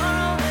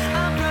tomorrow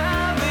I'll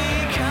probably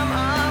come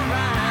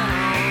around.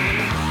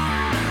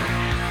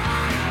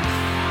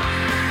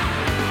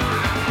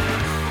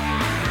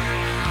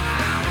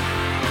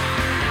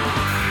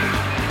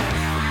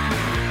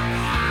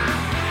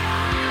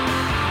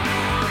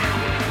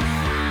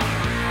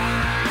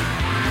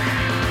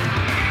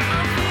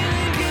 I'm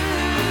feeling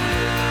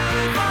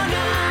good for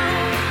now.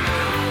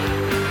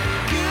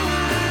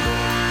 Good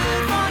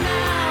for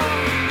now.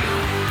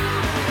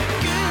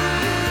 Good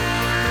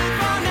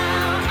for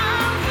now.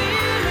 I'm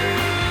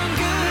feeling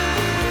good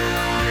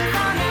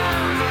for now.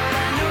 But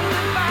I know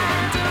that by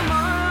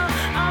tomorrow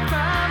I'll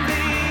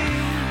probably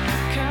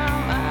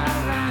come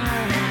around.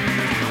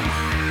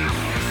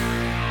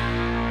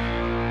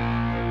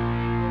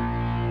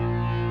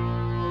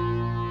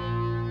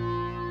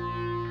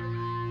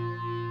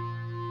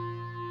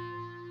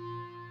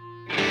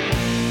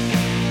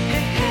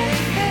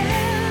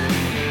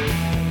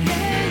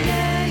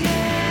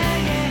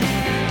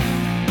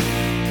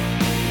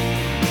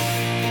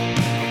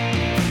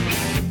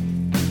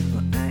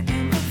 Well, I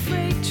am a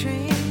freight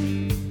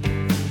train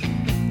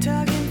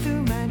tugging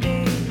through my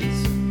days.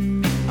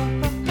 Oh,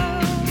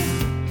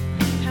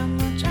 how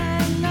much I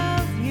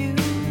love you,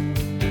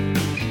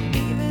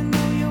 even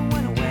though you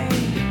went away.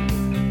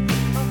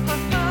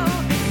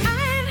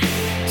 I'd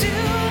do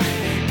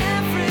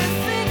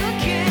everything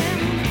again.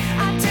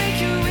 I'd take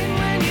you in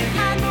when you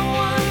had no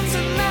one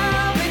to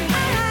love, and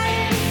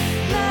I'd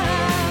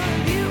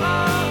love you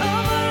all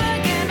over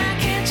again. I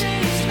can't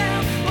change now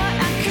what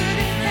I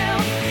couldn't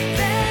help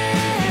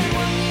then.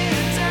 1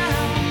 year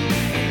down,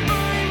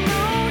 I'm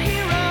no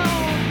hero.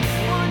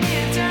 1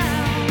 year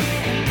down,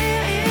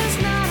 there is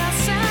not a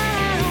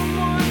sound.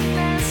 One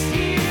less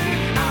year,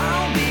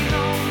 I'll be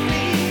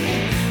lonely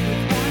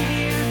with 1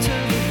 year to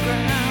the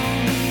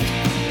ground.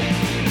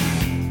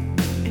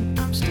 And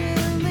I'm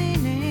still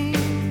leaning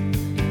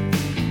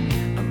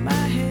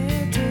my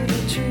head to the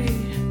tree.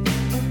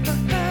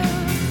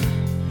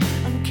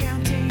 I'm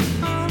counting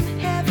on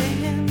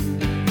heaven.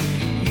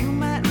 You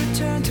might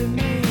return to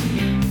me.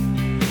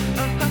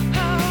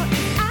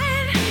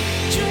 I'd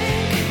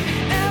drink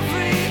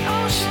every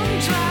ocean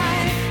dry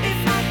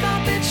if I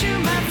thought that you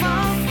might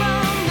fall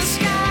from the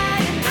sky.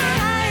 And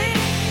I'd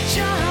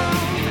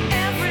jump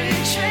every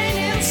train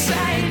in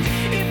sight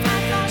if I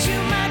thought you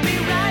might be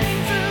riding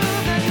through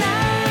the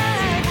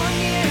night. 1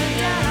 year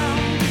down,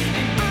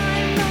 and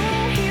I'm no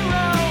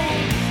hero.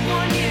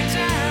 1 year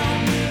down,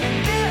 and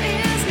there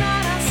is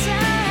not a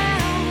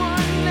sound.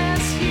 One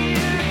less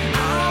year,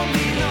 I'll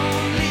be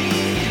lonely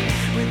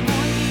with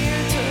 1 year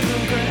to the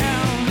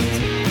ground.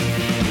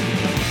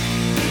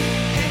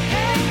 Hey,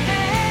 hey,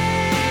 hey,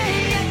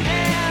 yeah.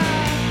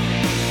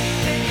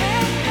 Hey,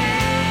 hey, hey,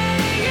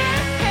 yeah,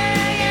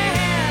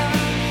 yeah.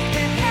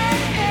 Hey, hey,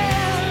 hey,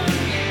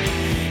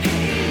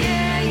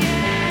 yeah,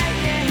 yeah.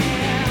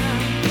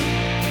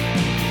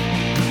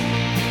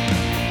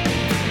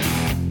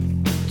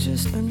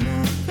 Just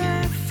another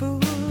fool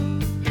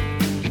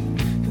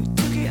who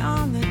took it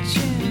on the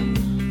chin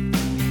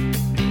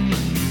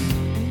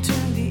and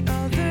turned the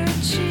other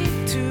cheek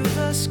to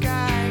the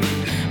sky,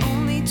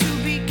 only to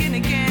begin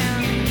again.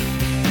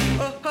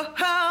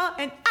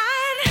 And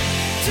I'd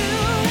do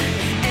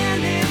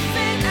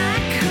anything I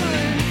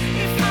could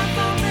if I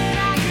thought that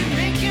I could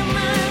make you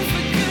mine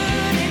for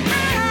good. And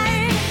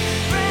I'd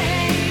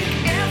break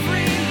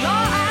every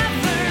law I've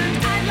learned.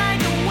 I'd light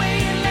the way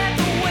and let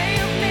the way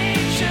of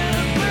nature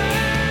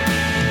burn.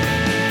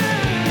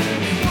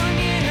 1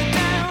 year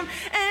down,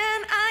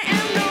 and I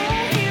am no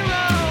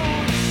hero.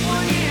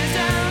 1 year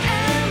down,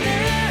 and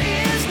there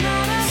is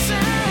not a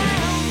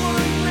sound.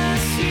 One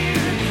less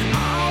year,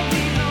 I'll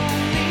be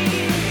lonely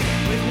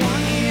with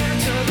 1 year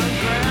to the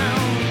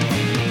ground.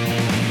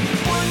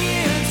 1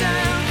 year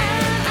down,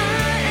 and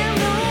I am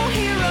no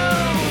hero.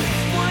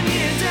 1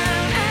 year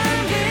down, and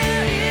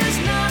there is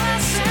not a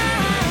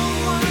sound.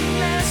 One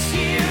less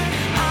year,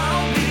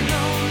 I'll be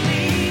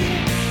lonely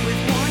with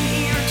 1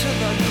 year to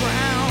the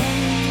ground.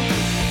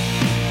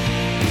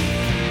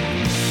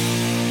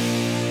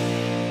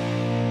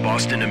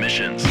 Boston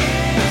Emissions.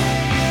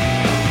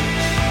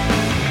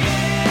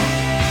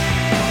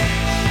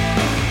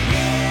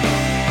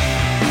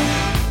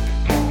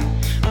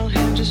 I'll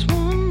have just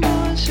one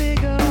more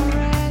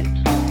cigarette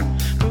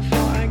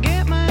before I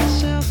get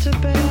myself to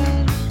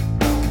bed.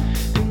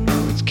 And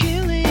though it's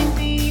killing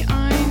me,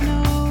 I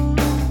know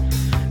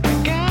I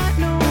got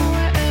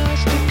nowhere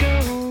else to go.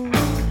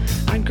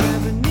 I'd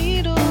grab a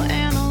needle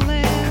and a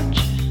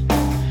ledge,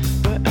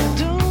 but I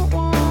don't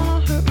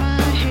want to hurt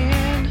my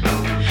head.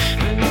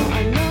 I know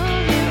I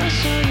love you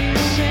so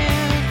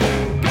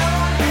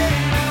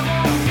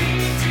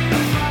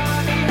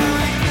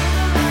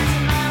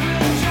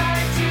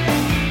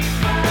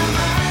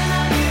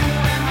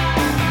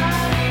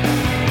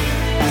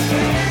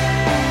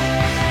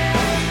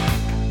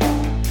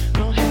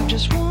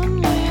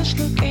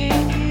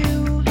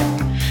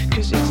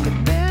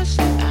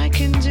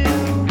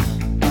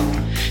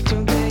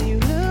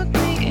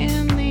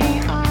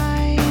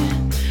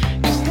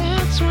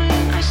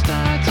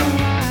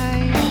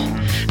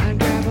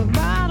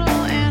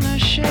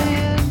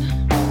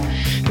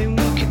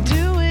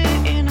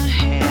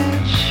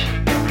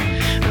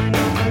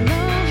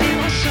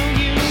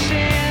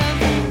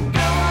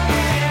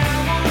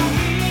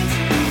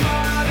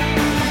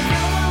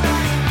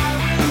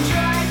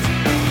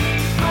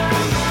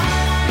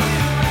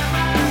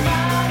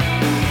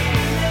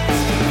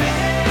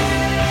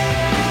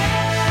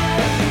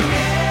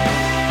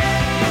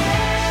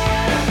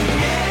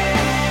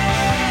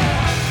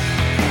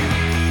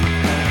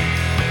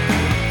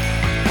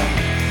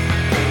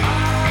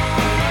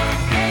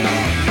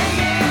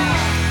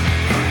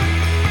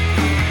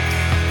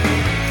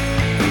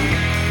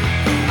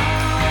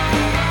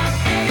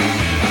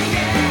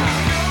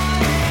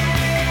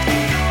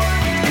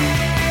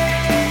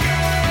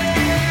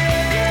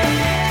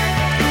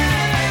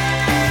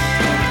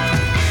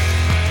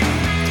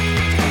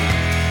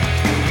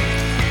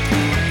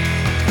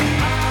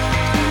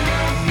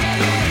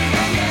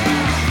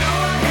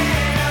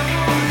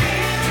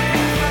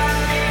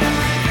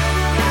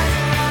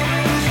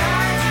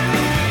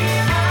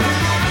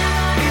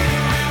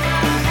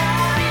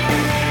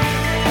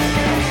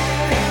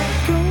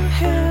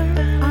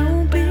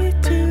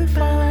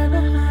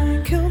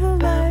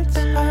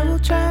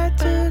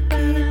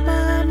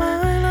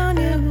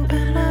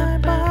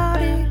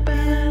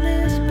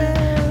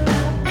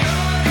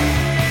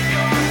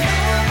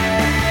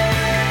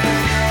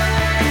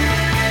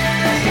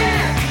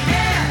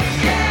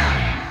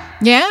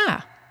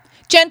Yeah.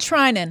 Jen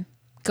Trinan,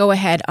 Go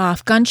Ahead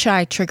off Gun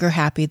Shy, Trigger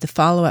Happy. The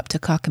follow-up to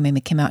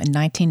Cockamamie came out in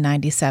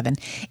 1997.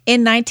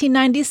 In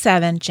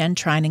 1997, Jen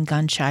Trinan,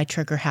 Gun Shy,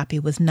 Trigger Happy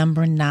was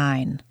number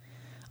 9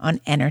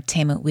 on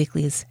Entertainment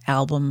Weekly's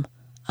Album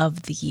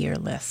of the Year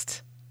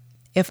list.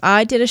 If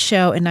I did a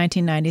show in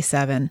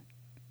 1997,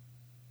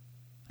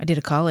 I did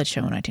a college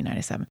show in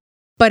 1997,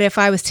 but if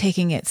I was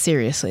taking it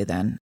seriously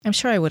then, I'm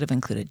sure I would have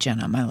included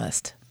Jen on my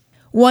list.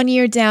 1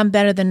 Year Down,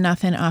 Better Than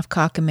Nothing off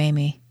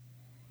Cockamamie.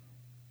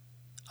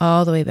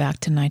 All the way back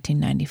to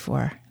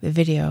 1994. The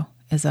video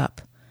is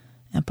up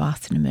at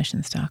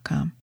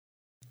bostonemissions.com.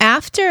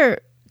 After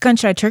Gun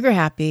Shy Trigger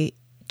Happy,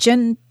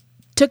 Jen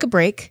took a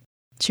break.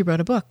 She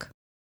wrote a book.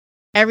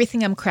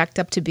 Everything I'm Cracked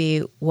Up to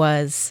Be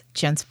was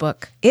Jen's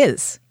book,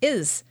 is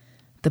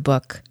the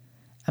book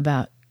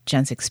about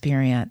Jen's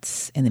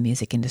experience in the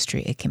music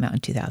industry. It came out in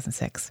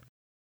 2006.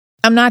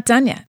 I'm not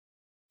done yet.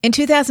 In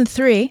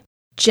 2003,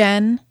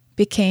 Jen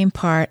became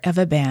part of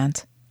a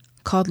band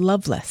called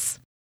Loveless,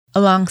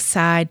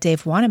 alongside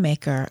Dave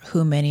Wanamaker,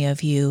 who many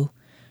of you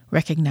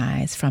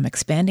recognize from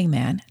Expanding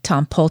Man,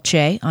 Tom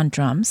Polche on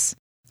drums.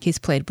 He's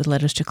played with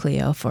Letters to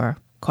Cleo for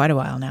quite a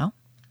while now,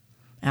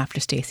 after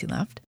Stacy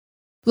left.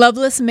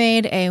 Loveless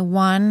made a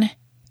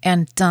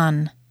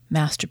one-and-done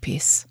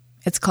masterpiece.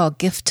 It's called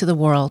Gift to the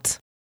World.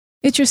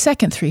 It's your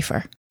second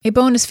 3-fer, a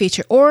bonus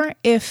feature, or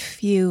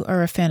if you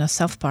are a fan of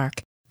South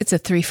Park, it's a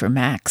 3-for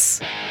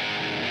max.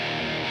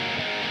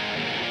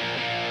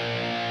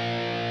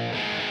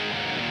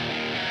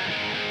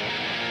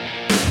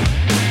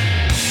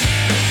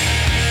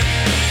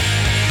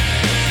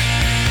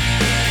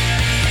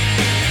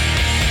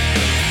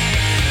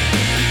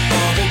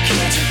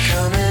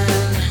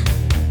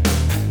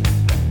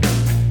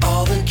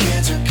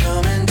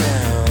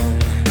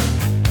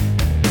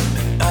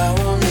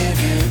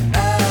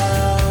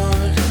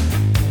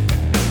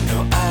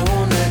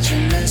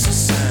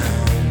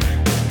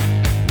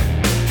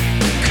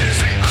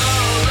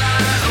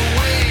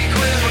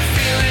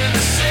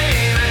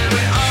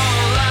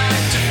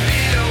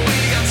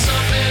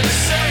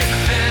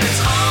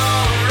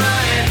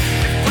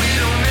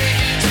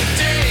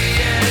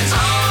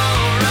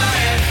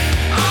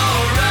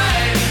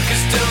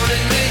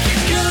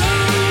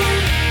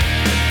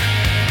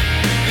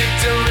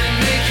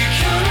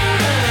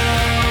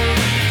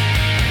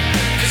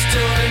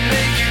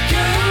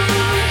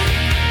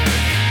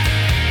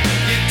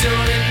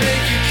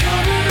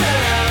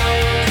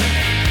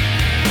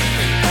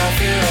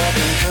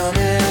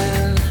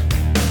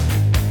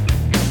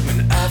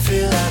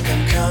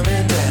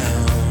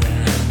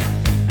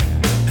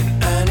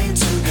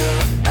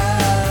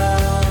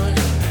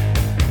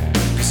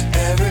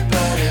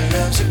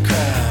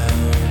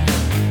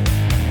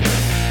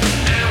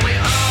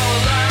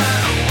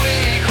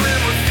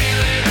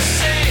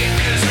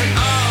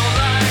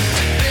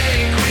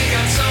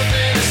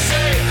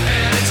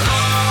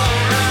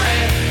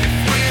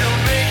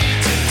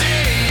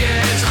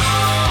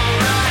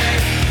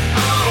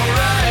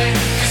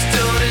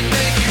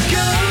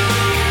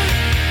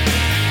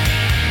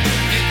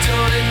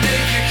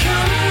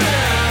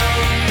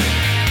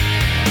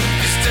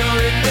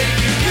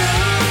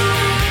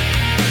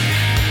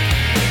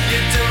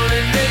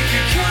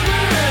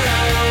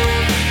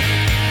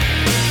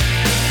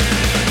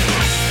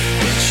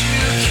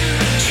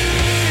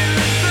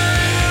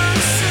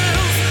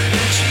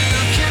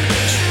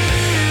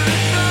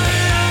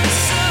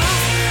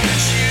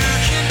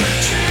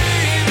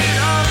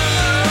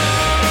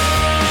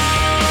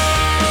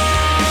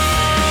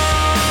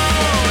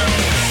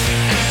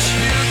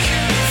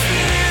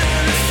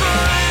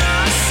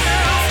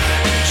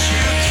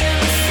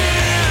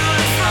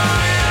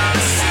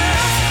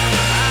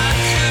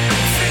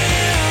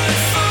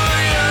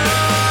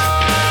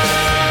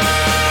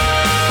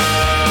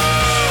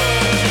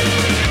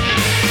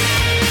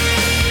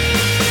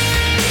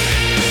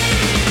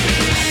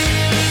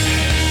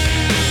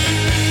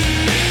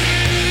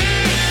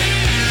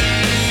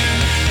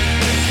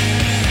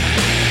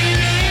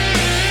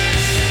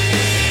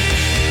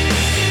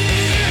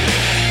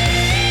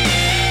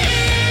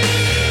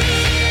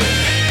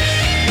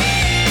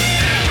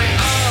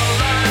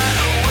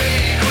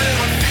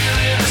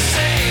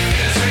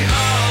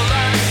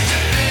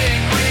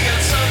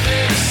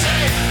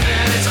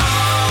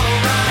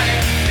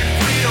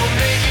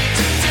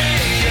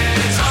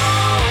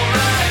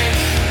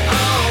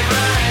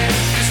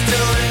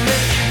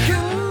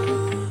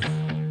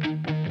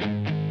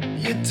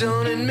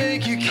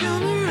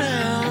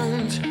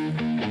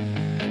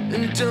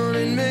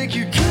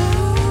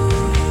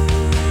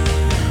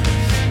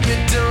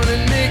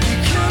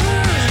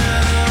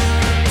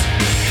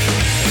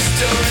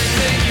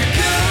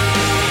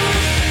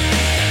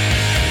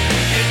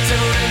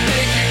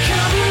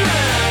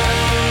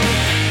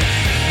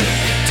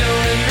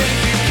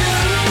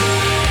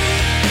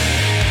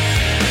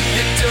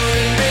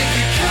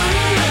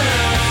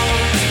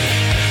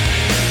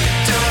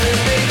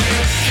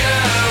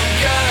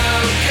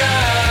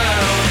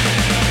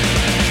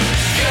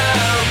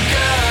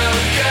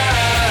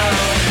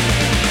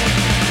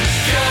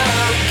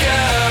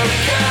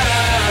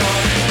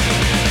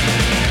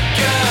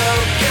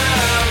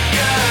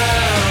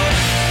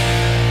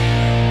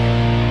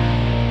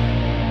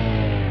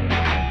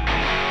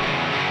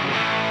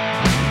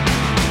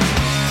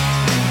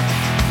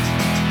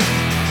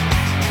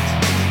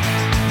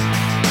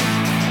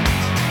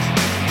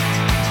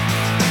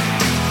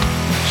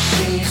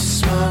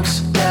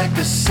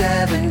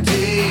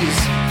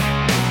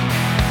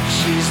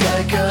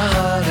 like a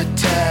heart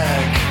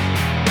attack.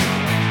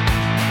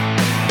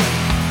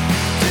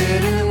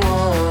 Didn't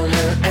want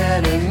her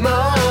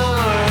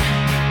anymore.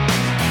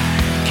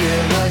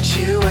 Get what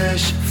you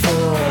wish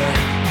for.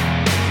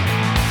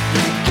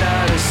 You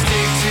gotta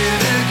stick to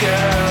the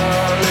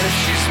girl if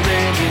she's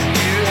making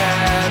you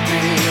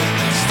happy.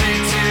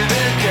 Stick to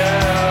the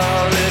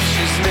girl if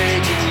she's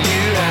making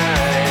you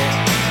high.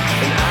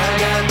 And I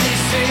got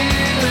these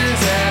feelings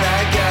that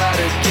I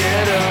gotta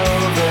get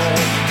over,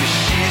 'cause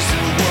she's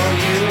the one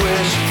you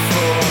wish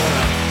for.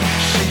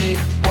 She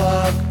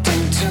walked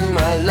into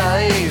my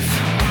life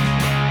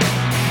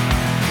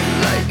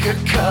like a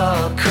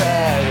car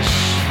crash.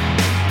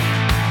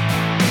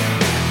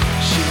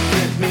 She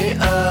lit me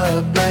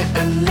up like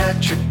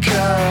electric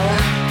car.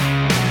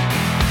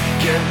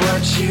 Get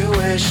what you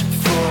wish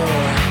for.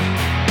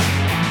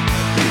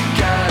 You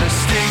gotta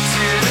stick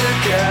to the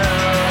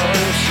girl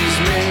if she's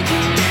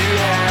making you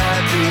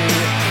happy.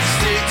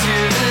 Stick to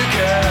the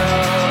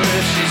girl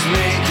if she's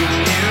making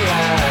you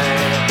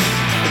high.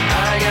 And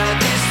I got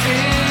these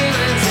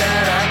feelings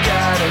that I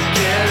gotta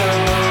get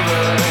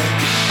over,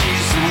 'cause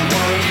she's the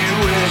one you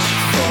wish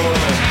for.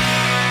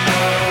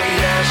 Oh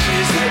yeah,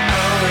 she's the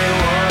only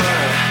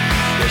one.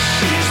 Yeah,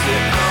 she's the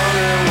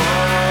only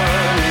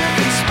one you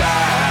can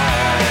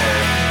spy.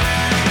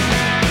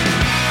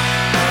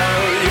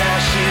 Oh yeah,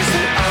 she's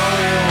the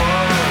only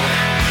one.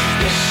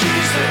 Yeah,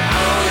 she's the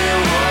only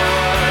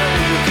one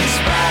you can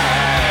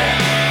spy.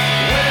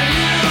 When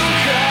you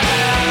cry,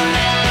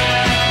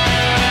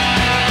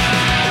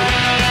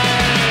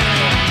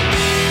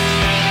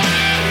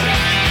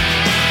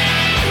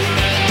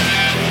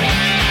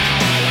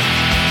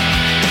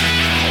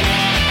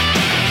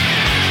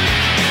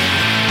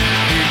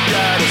 you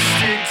gotta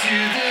stick to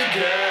the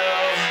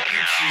girl.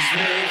 She's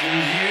making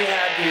you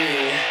happy.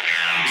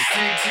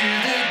 Stick to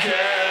the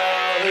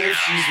girl if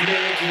she's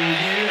making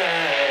you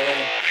high.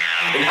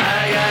 And I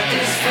got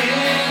these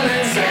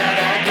feelings that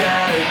I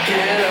gotta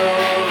get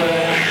over,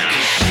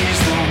 'cause she's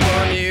the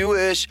one you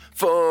wish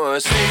for.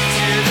 Stick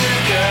to the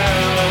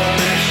girl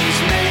if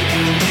she's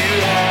making you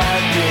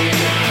happy.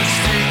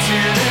 Stick to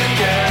the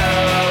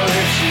girl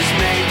if she's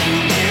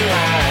making you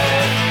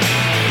high.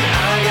 And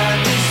I got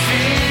these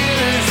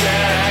feelings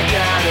that I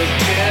gotta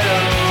get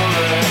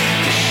over,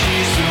 'cause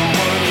she's the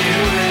one you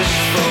wish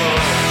for.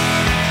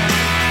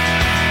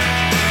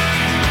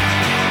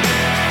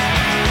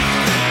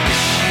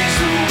 'Cause she's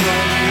the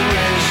one you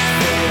wish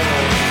for.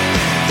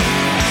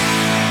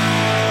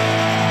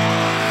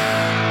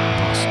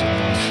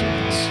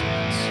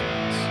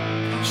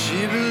 She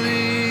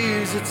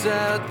believes it's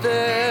out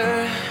there.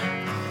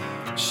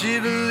 She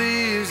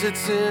believes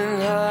it's in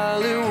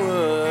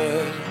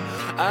Hollywood.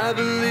 I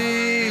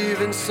believe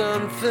in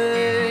some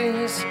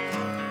things.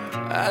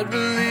 I'd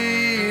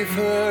believe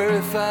her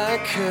if I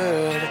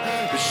could.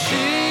 But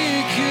she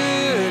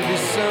could be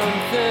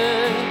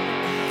something.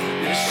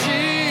 Yeah,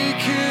 she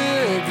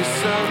could be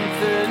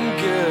something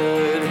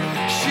good.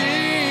 She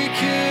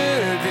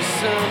could be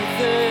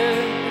something.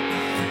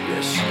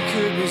 Yeah, she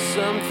could be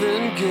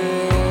something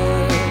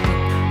good.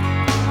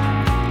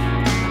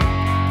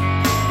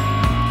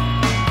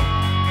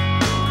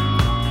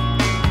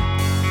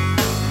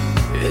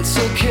 It's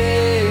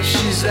okay if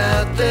she's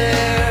out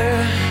there.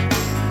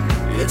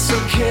 It's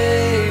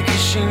okay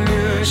 'cause she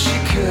knew she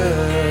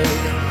could.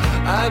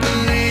 I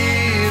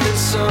believe in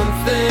some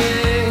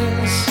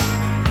things.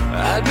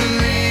 I'd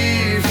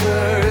believe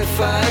her if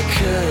I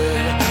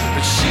could.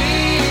 But she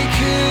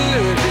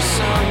could be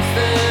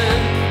something.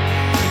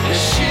 Yeah,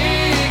 she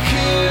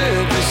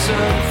could be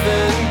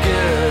something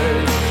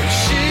good.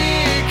 She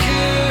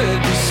could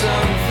be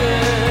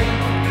something.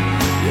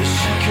 Yeah,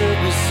 she could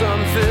be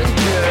something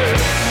good.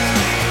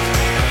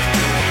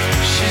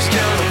 She's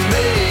gonna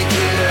make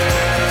it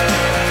out.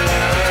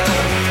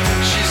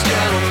 She's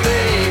gonna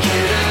make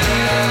it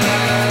out.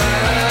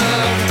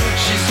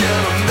 She's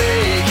gonna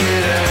make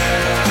it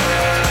out.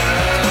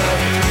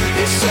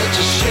 It's such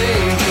a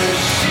shame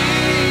 'cause she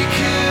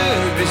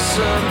could be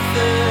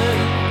something.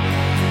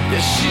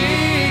 Yeah, she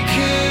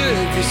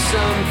could be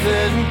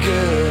something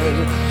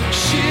good.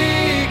 She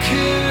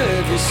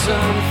could be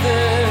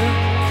something.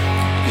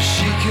 Yeah,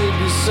 she could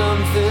be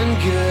something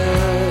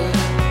good.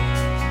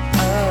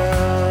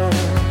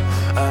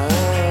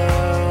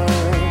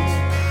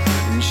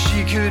 And she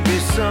could be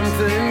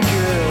something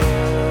good.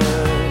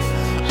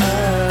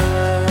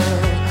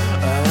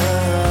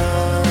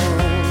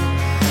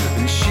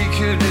 And she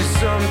could be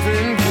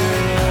something good.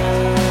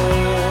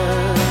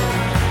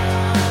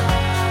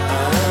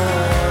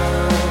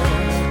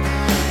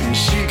 And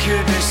she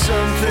could be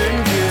something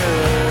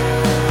good.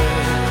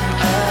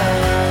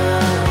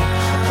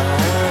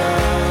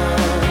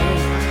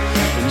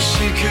 And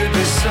she could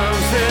be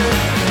something.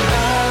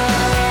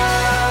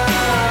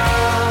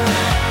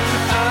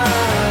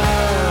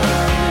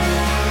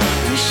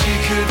 And she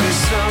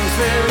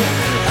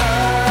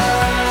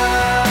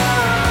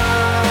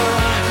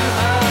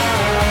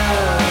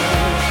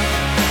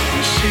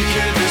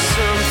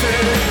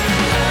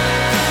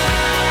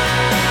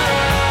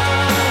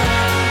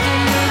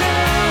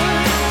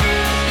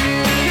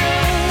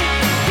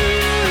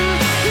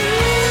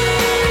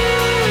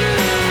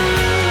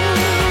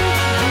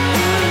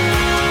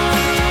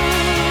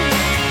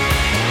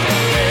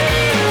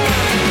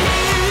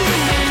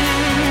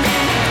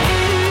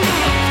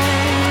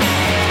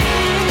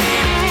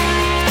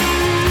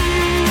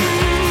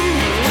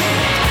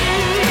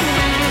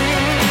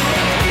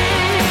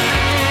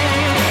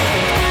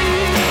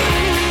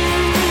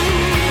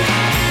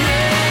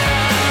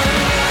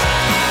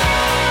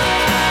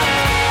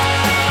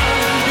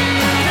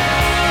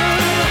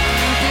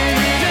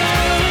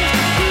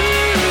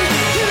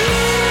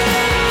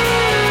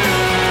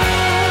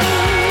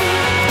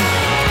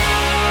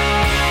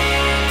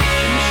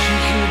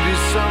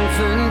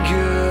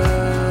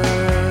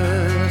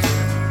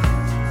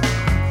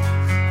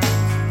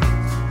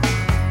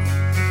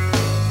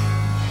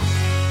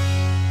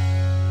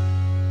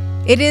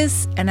It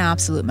is an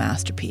absolute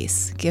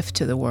masterpiece, Gift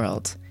to the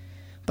World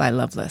by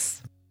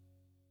Loveless.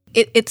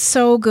 It's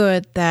so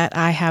good that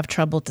I have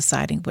trouble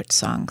deciding which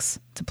songs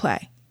to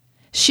play.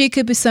 She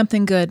Could Be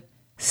Something Good,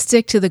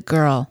 Stick to the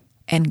Girl,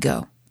 and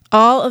Go.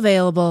 All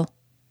available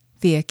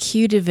via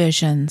Q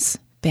Division's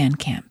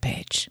Bandcamp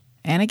page.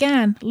 And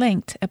again,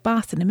 linked at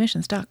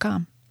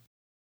bostonemissions.com.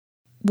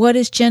 What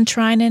is Jen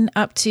Trinan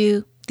up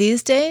to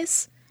these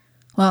days?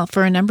 Well,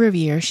 for a number of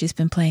years, she's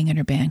been playing in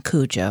her band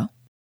Cujo.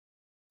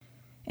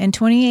 In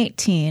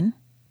 2018,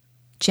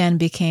 Jen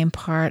became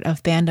part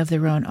of Band of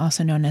Their Own,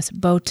 also known as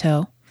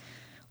Boto,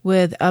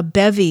 with a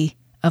bevy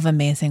of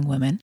amazing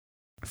women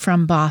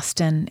from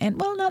Boston, and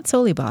well, not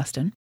solely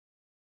Boston.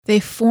 They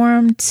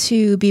formed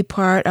to be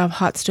part of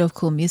Hot Stove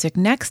Cool Music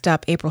next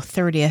up April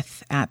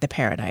 30th at the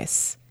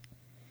Paradise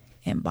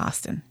in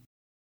Boston.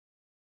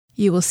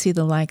 You will see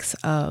the likes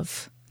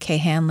of Kay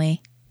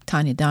Hanley,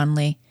 Tanya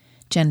Donnelly,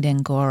 Jen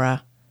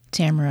Dangora,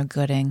 Tamara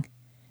Gooding,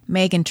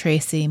 Megan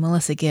Tracy,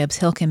 Melissa Gibbs,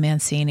 Hilken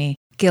Mancini,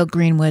 Gail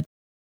Greenwood,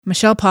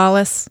 Michelle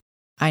Paulus.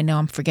 I know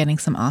I'm forgetting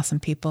some awesome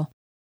people.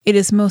 It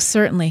is most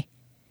certainly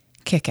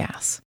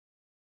kick-ass.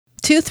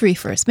 2-3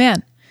 first.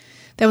 Man,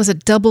 that was a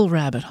double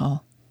rabbit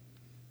hole.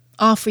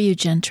 All for you,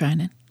 Jen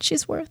Trinan.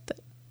 She's worth it.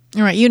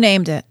 All right, you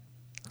named it.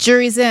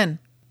 Jury's in.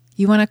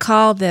 You want to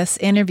call this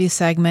interview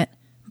segment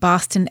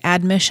Boston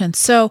Admission.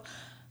 So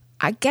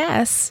I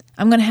guess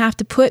I'm going to have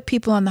to put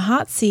people on the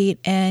hot seat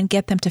and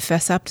get them to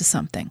fess up to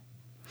something.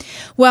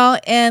 Well,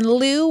 in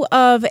lieu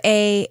of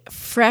a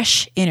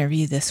fresh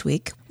interview this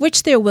week,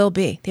 which there will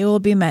be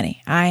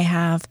many. I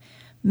have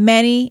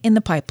many in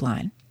the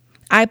pipeline.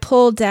 I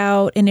pulled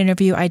out an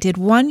interview I did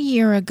 1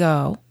 year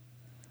ago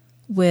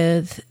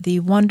with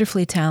the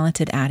wonderfully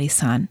talented Addie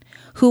Sun,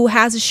 who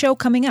has a show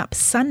coming up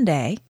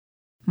Sunday,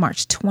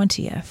 March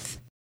 20th,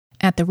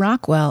 at the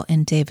Rockwell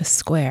in Davis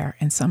Square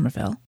in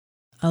Somerville,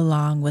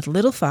 along with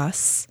Little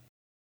Fuss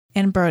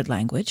and Bird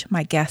Language,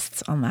 my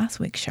guests on last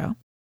week's show.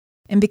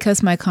 And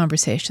because my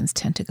conversations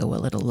tend to go a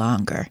little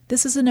longer,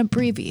 this is an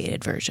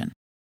abbreviated version.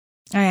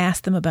 I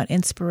asked them about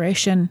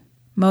inspiration,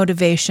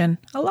 motivation,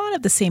 a lot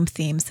of the same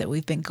themes that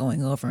we've been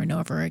going over and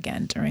over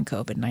again during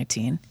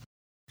COVID-19.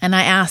 And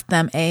I asked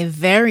them a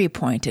very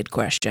pointed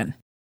question.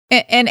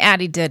 And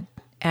Addie did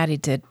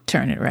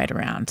turn it right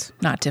around.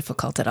 Not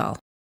difficult at all.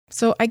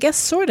 So I guess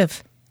sort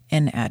of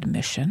an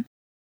admission.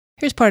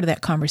 Here's part of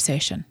that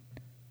conversation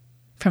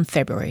from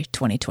February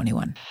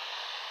 2021.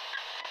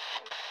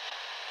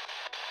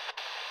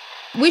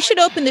 We should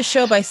open the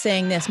show by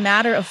saying this,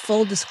 matter of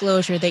full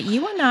disclosure, that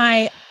you and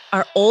I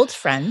are old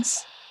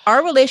friends.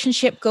 Our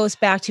relationship goes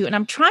back to, and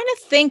I'm trying to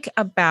think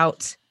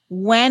about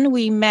when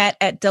we met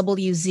at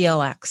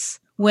WZLX,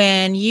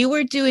 when you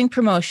were doing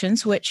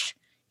promotions, which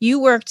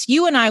you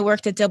and I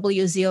worked at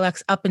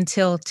WZLX up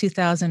until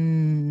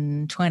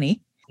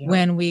 2020,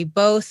 when we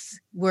both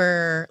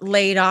were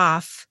laid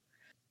off.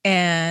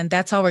 And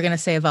that's all we're going to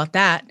say about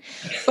that.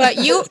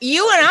 But you and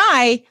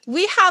I,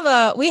 we have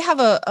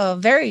a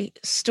very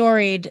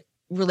storied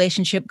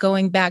relationship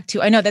going back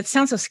to, I know that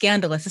sounds so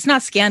scandalous. It's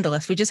not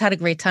scandalous. We just had a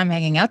great time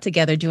hanging out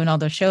together, doing all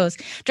those shows,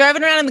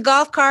 driving around in the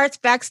golf carts,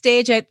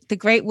 backstage at the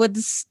Great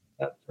Woods.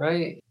 That's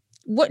right.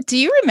 What do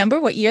you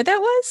remember what year that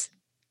was?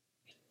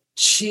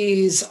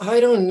 Jeez, I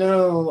don't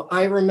know.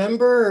 I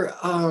remember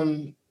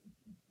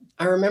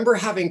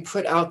having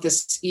put out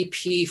this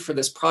EP for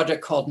this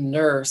project called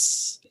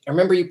Nurse. I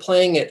remember you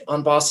playing it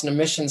on Boston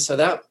Emissions.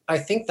 So I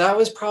think that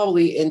was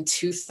probably in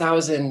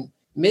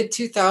mid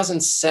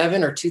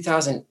 2007 or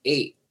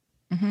 2008.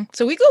 Mm-hmm.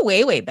 So we go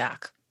way, way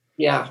back.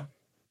 Yeah.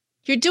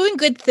 You're doing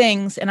good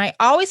things. And I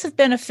always have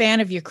been a fan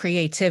of your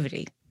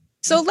creativity.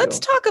 So let's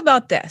talk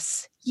about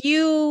this.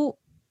 You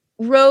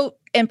wrote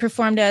and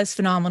performed as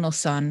Phenomenal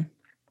Sun,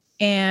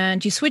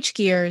 and you switched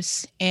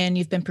gears and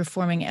you've been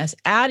performing as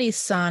Addie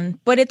Sun,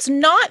 but it's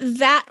not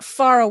that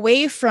far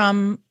away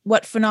from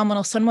what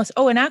Phenomenal Sun was.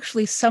 Oh, and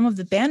actually some of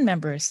the band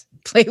members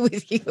play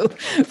with you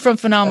from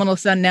Phenomenal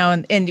Sun now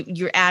in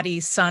your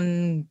Addie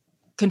Sun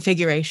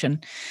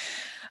configuration.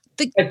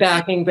 A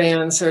backing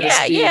band, so to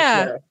speak.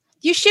 Yeah.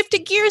 You shifted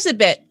gears a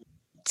bit.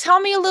 Tell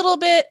me a little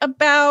bit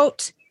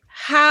about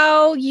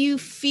how you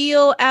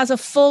feel as a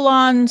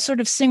full-on sort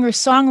of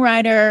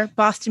singer-songwriter,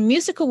 Boston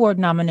Music Award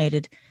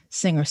nominated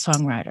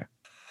singer-songwriter.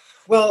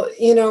 Well,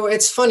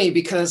 it's funny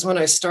because when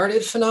I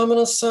started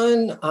Phenomenal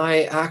Sun,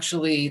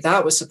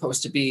 that was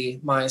supposed to be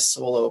my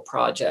solo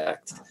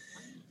project.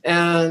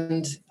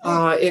 And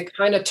it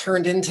kind of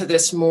turned into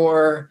this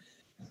more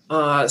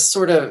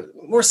sort of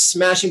more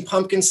Smashing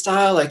Pumpkin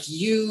style, like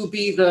you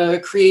be the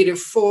creative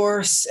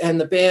force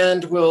and the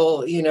band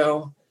will,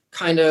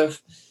 kind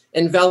of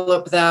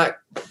envelop that.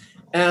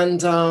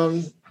 And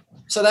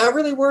so that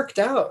really worked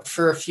out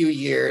for a few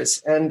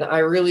years, and I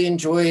really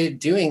enjoyed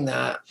doing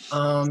that.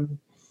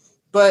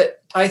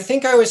 But I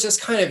think I was just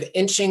kind of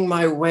inching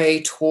my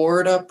way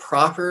toward a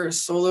proper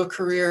solo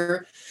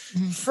career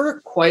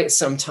for quite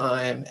some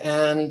time.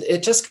 And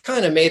it just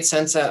kind of made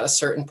sense at a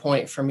certain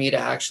point for me to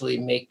actually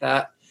make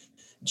that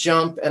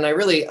jump. And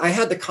I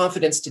had the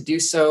confidence to do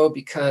so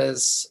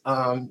because,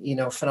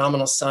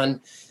 Phenomenal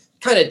Sun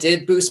kind of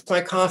did boost my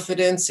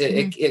confidence.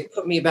 It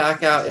put me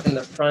back out in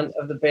the front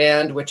of the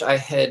band, which I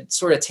had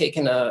sort of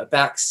taken a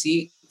back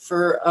seat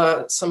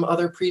for some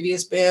other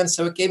previous bands.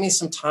 So it gave me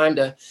some time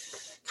to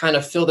kind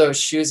of fill those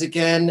shoes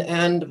again.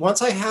 And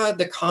once I had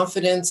the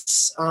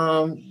confidence,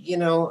 I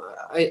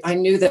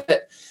knew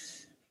that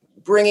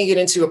bringing it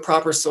into a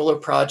proper solo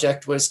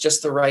project was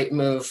just the right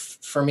move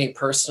for me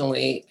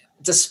personally.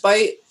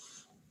 Despite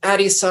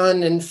Addie's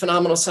Son and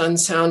Phenomenal Son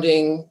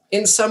sounding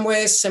in some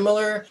ways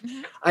similar,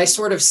 I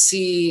sort of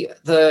see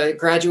the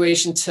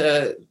graduation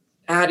to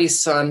Addie's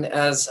Son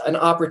as an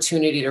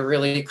opportunity to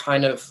really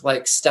kind of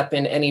like step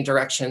in any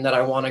direction that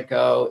I want to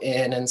go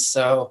in. And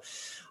so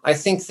I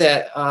think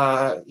that,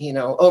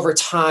 over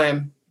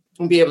time,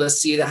 we'll be able to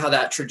see how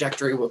that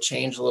trajectory will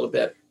change a little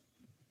bit.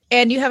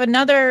 And you have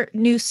another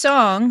new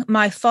song,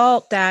 My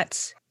Fault,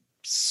 that's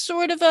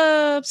sort of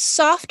a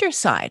softer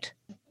side.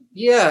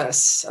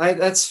 Yes,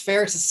 that's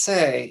fair to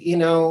say.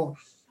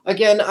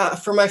 Again,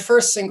 for my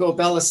first single,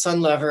 Bella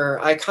Sunlover,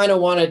 I kind of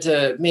wanted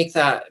to make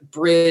that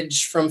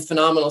bridge from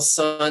Phenomenal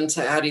Son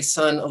to Addie's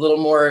Son a little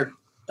more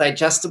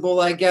digestible,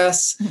 I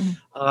guess,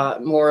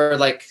 more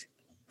like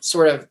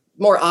sort of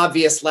more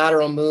obvious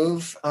lateral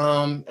move.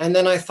 And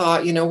then I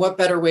thought, what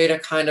better way to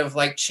kind of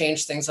like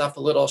change things up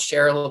a little,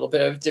 share a little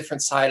bit of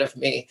different side of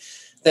me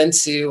than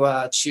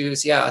to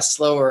choose, a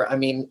slower,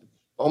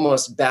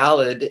 almost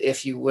ballad,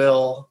 if you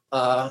will,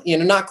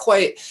 not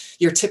quite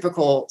your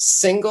typical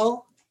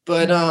single,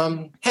 but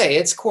hey,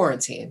 it's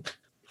quarantine.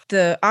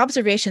 The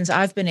observations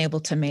I've been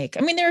able to make,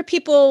 there are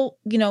people,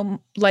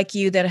 like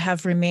you that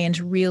have remained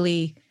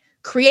really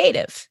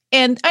creative.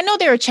 And I know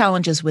there are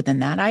challenges within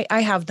that. I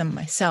have them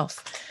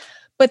myself.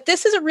 But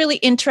this is a really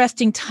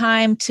interesting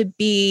time to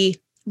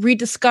be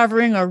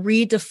rediscovering or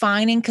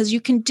redefining, because you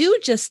can do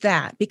just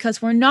that,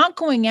 because we're not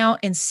going out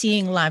and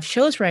seeing live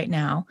shows right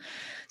now.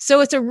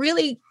 So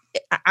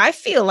I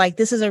feel like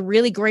this is a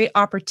really great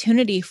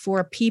opportunity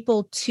for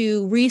people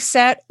to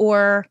reset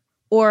or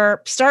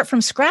start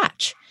from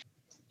scratch.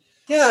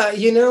 Yeah,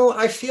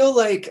 I feel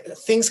like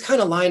things kind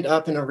of lined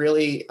up in a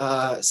really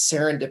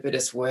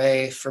serendipitous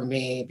way for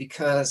me,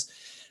 because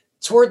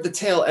toward the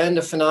tail end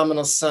of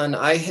Phenomenal Son,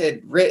 I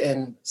had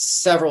written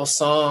several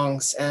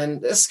songs,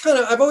 and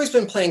I've always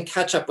been playing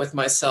catch up with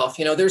myself.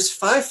 There's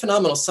 5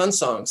 Phenomenal Son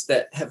songs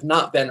that have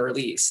not been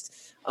released.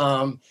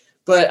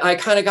 But I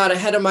kind of got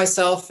ahead of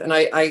myself, and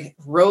I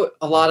wrote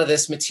a lot of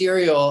this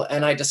material,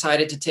 and I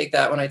decided to take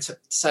that when I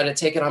decided to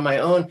take it on my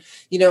own,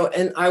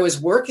 and I was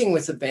working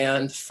with a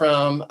band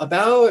from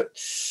about,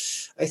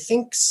 I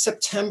think,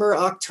 September,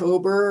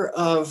 October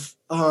of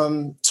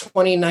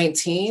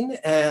 2019.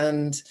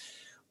 And,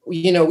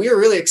 we were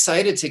really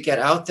excited to get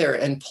out there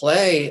and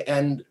play.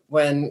 And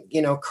when,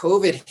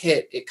 COVID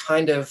hit, it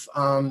kind of,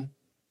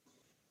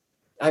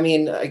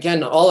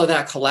 again, all of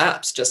that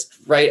collapsed just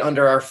right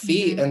under our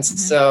feet. And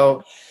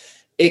so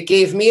it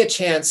gave me a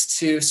chance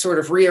to sort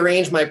of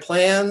rearrange my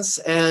plans.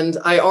 And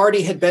I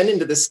already had been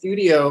into the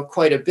studio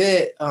quite a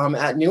bit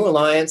at New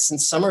Alliance in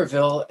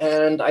Somerville.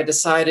 And I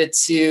decided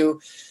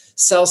to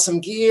sell some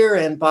gear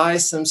and buy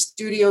some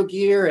studio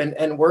gear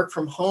and work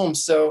from home.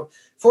 So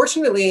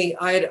fortunately,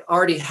 I had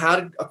already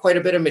had quite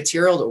a bit of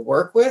material to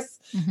work with.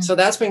 So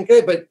that's been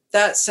good. But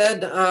that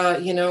said,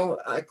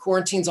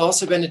 quarantine's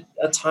also been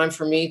a time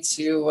for me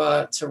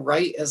to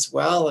write as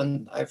well.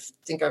 And I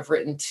think I've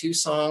written 2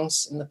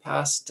 songs in the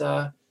past,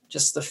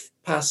 just the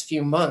past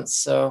few months.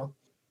 So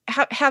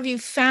have you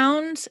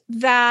found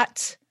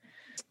that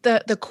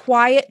the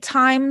quiet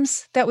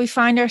times that we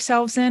find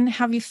ourselves in,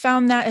 have you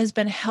found that has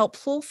been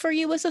helpful for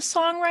you as a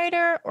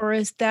songwriter, or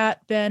has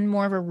that been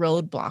more of a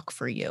roadblock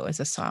for you as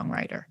a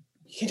songwriter?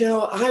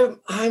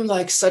 I'm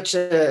like such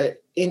a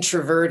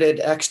introverted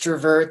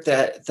extrovert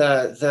that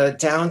the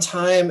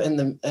downtime and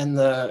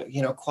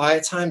the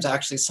quiet time is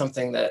actually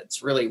something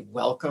that's really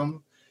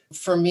welcome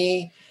for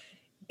me.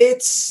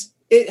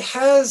 It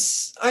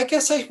has, I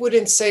guess I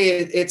wouldn't say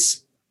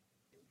it's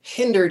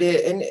hindered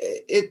it, and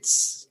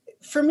it's,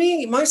 for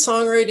me, my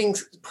songwriting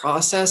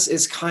process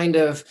is kind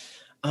of,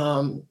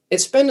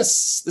 it's been the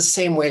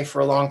same way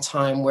for a long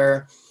time,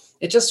 where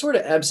it just sort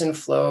of ebbs and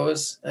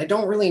flows. I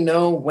don't really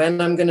know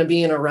when I'm going to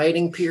be in a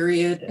writing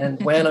period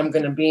and when I'm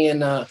going to be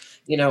in a,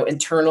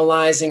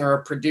 internalizing or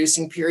a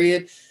producing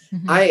period.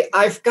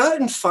 I've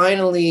gotten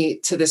finally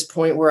to this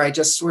point where I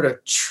just sort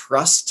of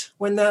trust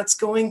when that's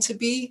going to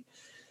be.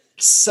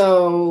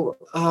 So,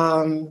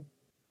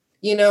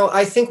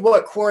 I think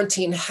what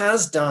quarantine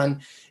has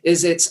done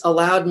is it's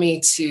allowed me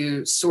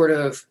to sort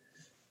of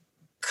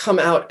come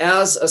out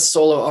as a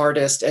solo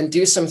artist and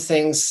do some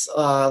things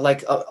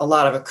like a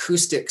lot of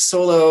acoustic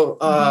solo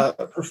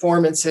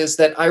performances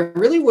that I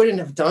really wouldn't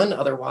have done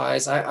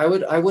otherwise. I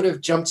would have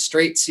jumped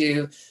straight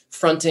to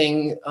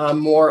fronting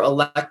more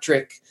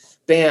electric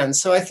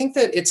bands. So I think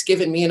that it's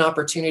given me an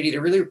opportunity to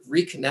really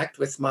reconnect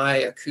with my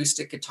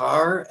acoustic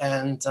guitar,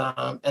 and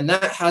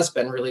that has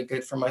been really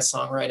good for my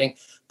songwriting.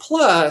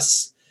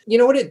 Plus,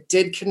 what it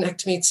did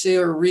connect me to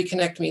or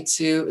reconnect me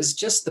to is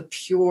just the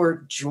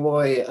pure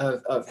joy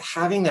of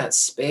having that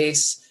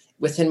space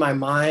within my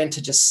mind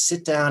to just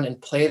sit down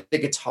and play the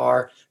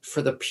guitar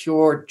for the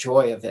pure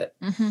joy of it.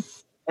 Mm-hmm.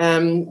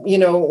 And,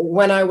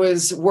 when I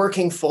was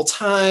working full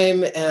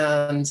time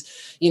and,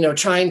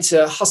 trying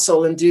to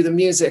hustle and do the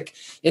music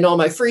in all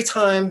my free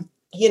time,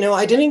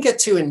 I didn't get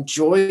to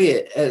enjoy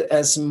it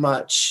as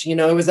much.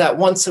 It was that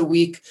once a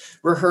week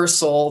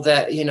rehearsal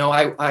that,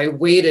 I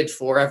waited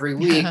for every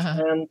week.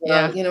 And,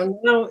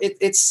 now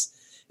it's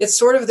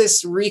sort of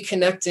this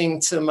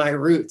reconnecting to my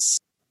roots.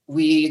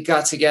 We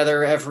got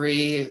together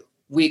every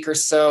week or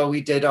so. We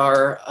did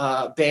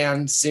our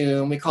band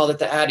Zoom. We called it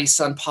the Addie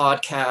Sun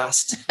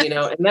Podcast, and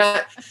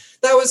that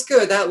was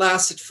good. That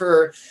lasted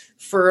for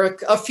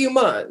a few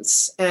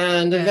months.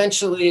 And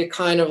eventually it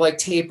kind of like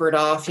tapered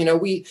off.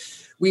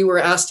 We were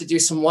asked to do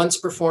some once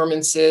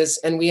performances,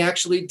 and we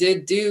actually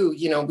did do,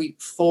 we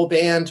full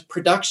band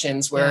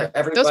productions where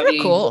everybody. Those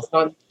were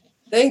cool.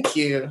 Thank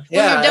you.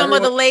 When you're down by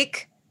the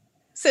lake,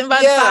 sitting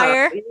by the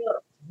fire.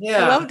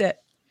 Yeah. I loved it.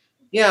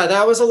 Yeah,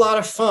 that was a lot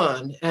of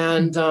fun.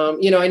 And,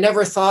 I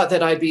never thought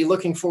that I'd be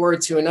looking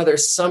forward to another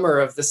summer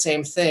of the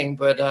same thing,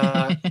 but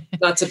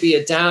not to be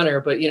a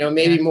downer, but,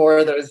 maybe more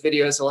of those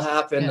videos will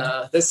happen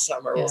this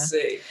summer. We'll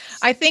see.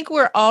 I think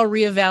we're all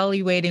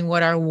reevaluating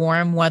what our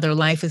warm weather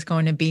life is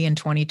going to be in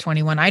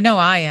 2021. I know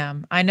I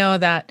am. I know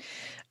that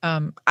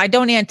I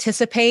don't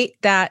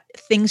anticipate that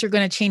things are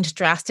going to change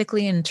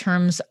drastically in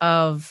terms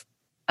of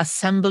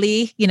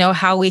assembly,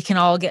 how we can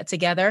all get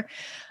together.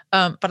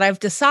 But I've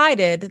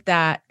decided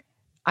that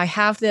I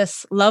have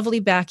this lovely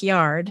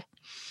backyard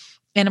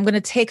and I'm going to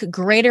take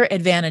greater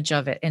advantage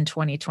of it in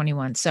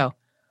 2021. So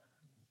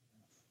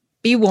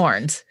be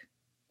warned.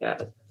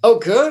 Yeah. Oh,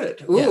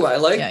 good. Ooh, I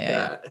like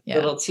that. Yeah.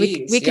 Little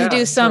tease. We can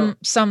do some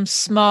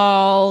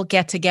small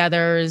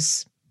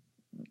get-togethers,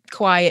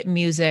 quiet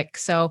music.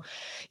 So,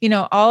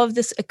 all of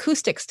this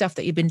acoustic stuff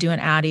that you've been doing,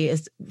 Addie,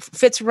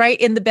 fits right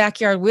in the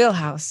backyard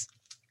wheelhouse.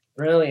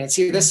 Brilliant.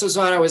 See, this was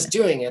what I was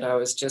doing. I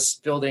was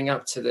just building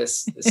up to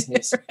this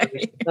new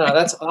situation. No,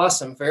 that's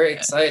awesome. Very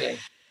exciting.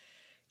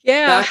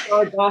 Yeah.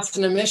 Backyard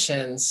Boston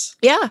Emissions.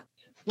 Yeah.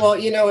 Well,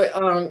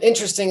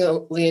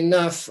 interestingly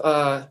enough,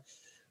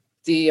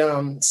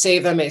 the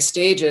Save MA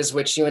Stages,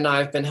 which you and I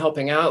have been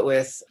helping out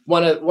with,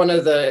 one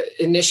of the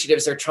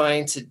initiatives they're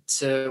trying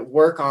to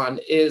work on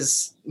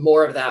is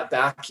more of that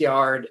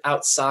backyard,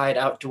 outside,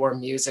 outdoor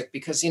music,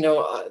 because,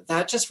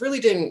 that just really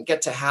didn't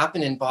get to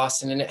happen in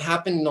Boston, and it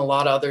happened in a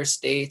lot of other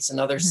states and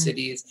other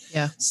cities.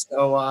 Yeah.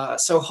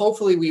 So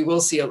hopefully we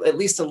will see at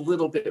least a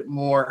little bit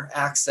more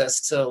access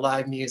to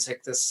live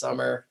music this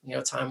summer.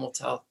 Time will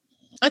tell.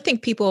 I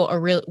think people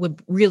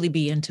would really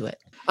be into it.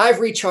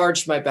 I've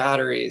recharged my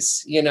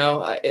batteries.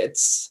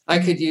 I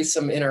could use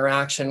some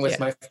interaction with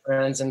my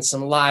friends and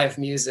some live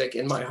music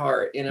in my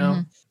heart,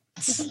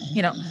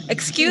 Mm-hmm.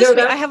 Excuse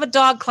me, I have a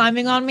dog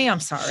climbing on me.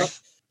 I'm sorry.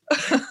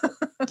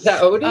 Is that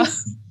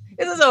Otis?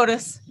 This is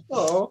Otis.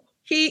 Oh.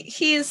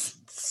 He is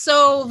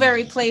so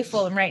very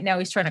playful, and right now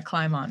he's trying to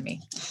climb on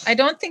me. I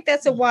don't think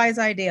that's a wise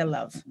idea,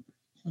 love.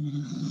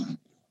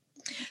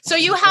 So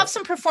you have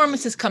some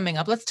performances coming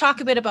up. Let's talk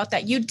a bit about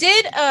that. You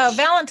did a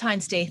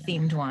Valentine's Day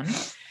themed one.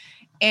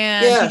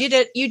 And you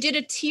did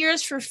a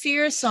Tears for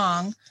Fears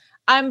song.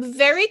 I'm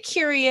very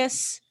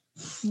curious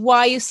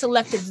why you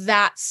selected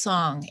that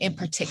song in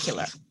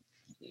particular.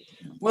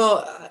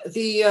 Well,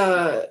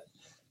 the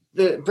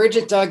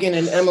Bridget Duggan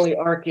and Emily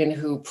Arkin,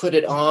 who put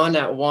it on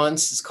at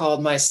once, is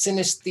called My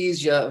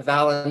Synesthesia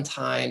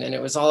Valentine, and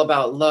it was all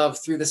about love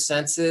through the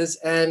senses.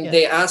 And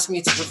they asked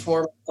me to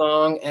perform a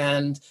song,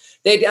 and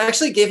they'd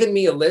actually given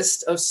me a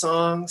list of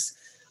songs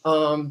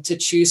to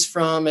choose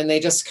from, and they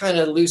just kind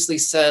of loosely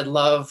said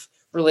love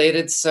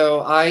related.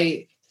 So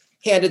I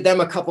handed them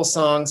a couple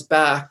songs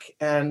back.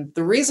 And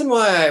the reason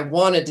why I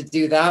wanted to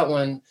do that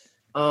one,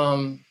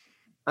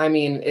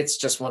 it's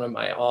just one of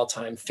my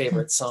all-time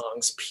favorite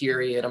songs,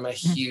 period. I'm a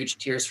huge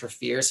Tears for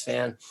Fears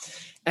fan.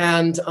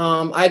 And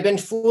I'd been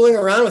fooling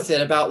around with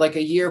it about like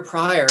a year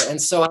prior.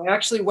 And so I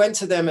actually went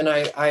to them and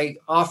I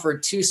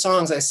offered two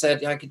songs. I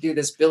said, I could do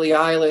this Billie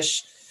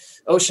Eilish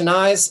Ocean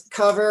Eyes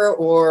cover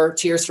or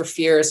Tears for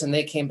Fears. And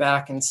they came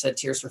back and said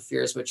Tears for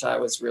Fears, which I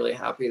was really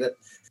happy that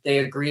they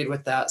agreed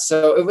with that.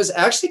 So it was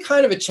actually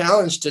kind of a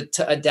challenge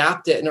to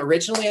adapt it. And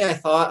originally I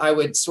thought I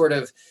would sort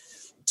of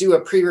do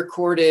a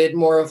pre-recorded,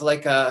 more of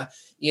like a,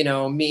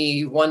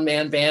 me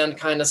one-man band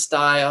kind of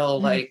style,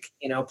 like,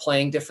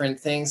 playing different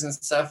things and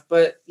stuff.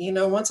 But,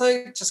 once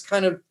I just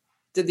kind of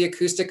did the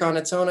acoustic on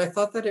its own, I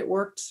thought that it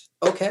worked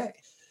okay.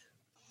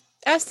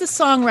 As the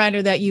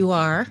songwriter that you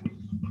are,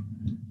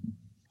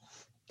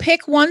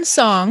 pick one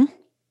song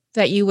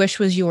that you wish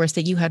was yours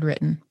that you had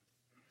written.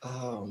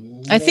 Oh,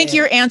 man. I think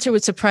your answer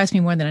would surprise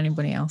me more than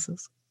anybody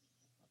else's.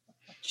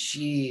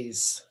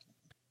 Jeez.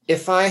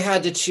 If I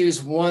had to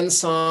choose one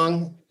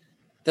song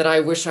that I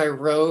wish I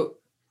wrote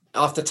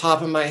off the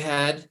top of my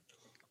head,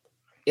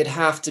 it'd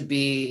have to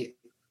be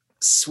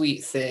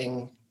Sweet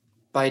Thing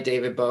by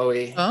David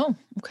Bowie. Oh,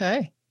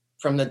 okay.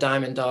 From the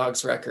Diamond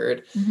Dogs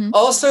record. Mm-hmm.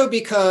 Also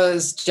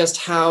because just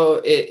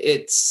how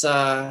it's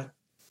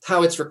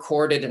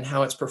recorded and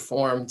how it's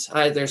performed.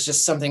 There's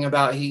just something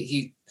about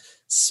he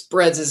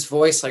spreads his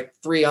voice like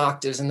 3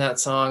 octaves in that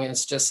song. And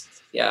it's just,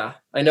 yeah,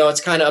 I know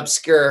it's kind of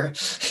obscure.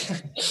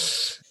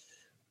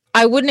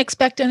 I wouldn't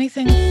expect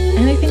anything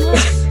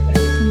less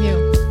from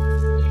you.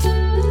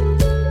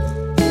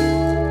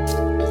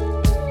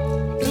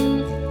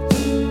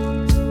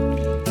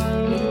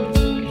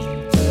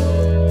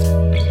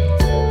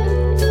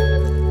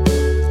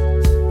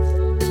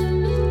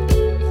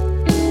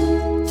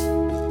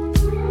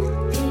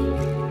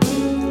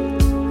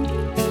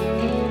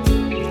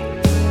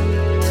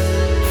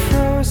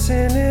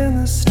 Frozen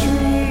in the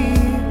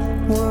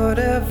street, what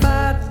have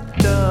I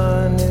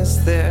done?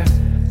 Is there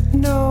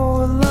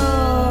no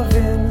love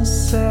in the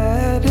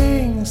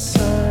setting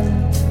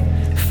sun?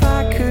 If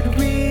I could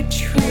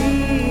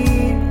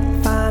retreat,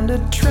 find a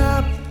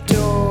trap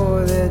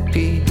door, there'd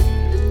be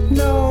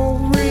no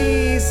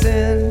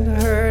reason to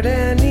hurt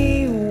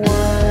anyone.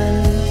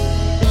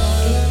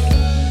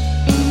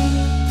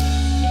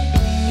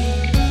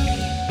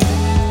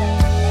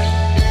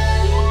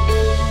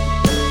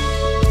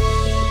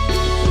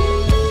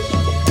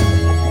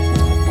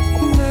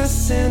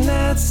 Listen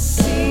at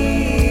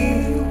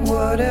sea,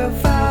 what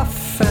have I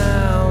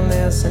found?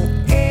 There's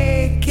an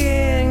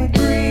aching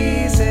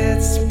breeze,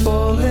 it's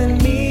pulling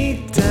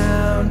me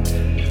down.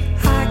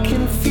 I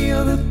can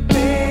feel the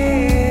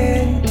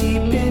pain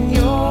deep in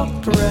your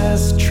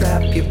breast.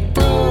 Trap your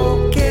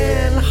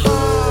broken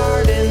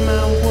heart in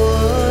my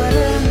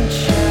wooden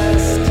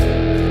chest.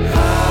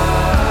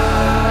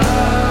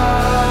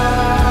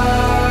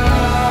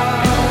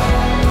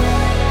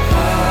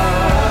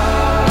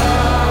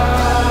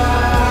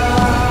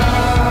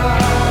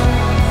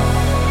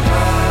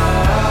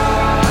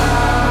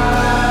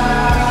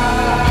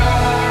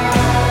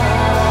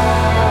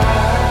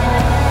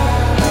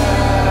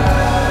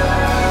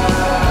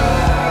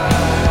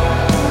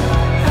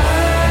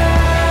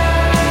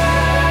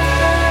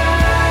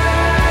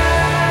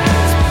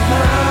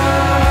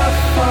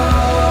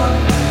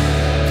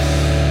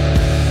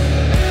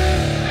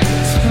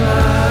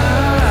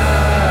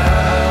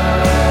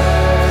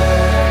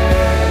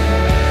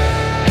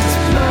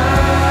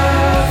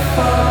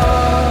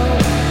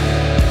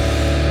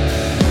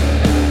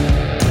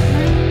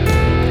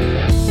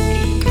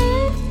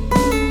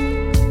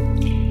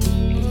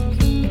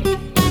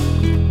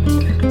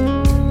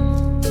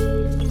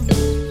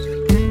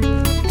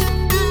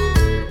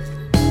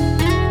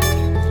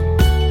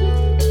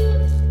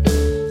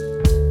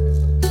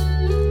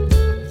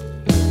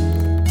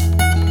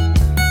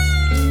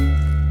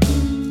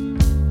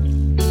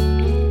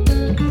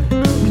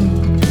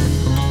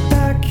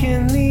 Back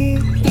in the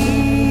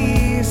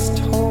east,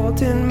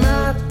 holding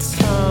my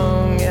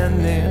tongue,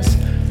 and there's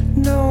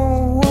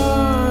no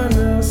one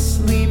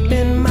asleep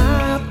in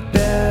my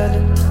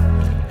bed.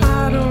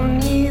 I don't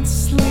need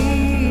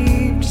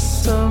sleep,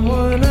 just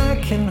someone I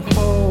can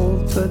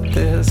hold, but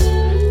there's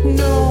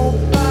nobody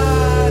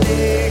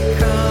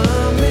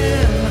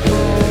coming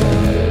home.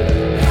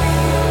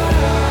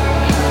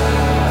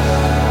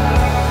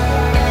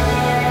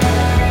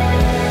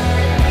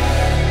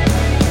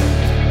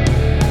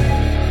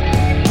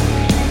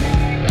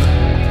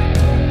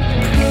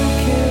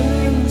 Broken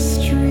in the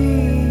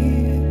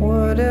street,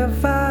 what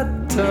have I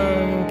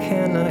done?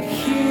 Can I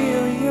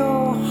heal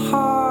your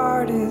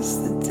heart? Is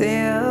the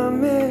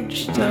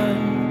damage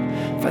done?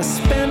 If I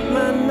spent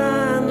my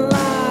 9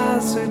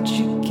 lives, would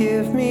you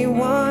give me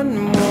one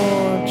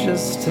more?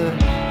 Just a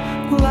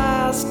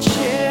last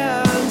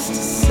chance to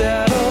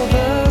settle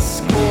the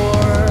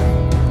score.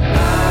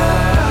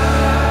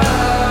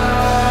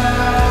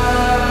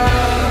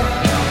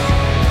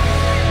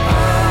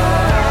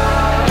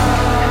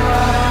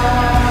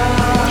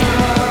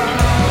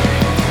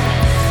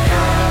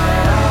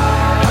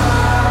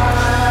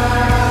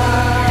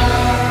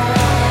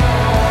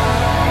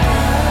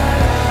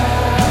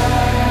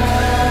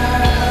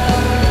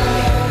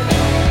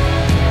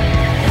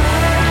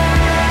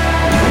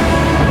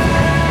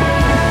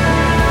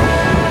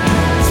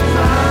 It's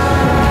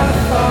my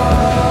fault.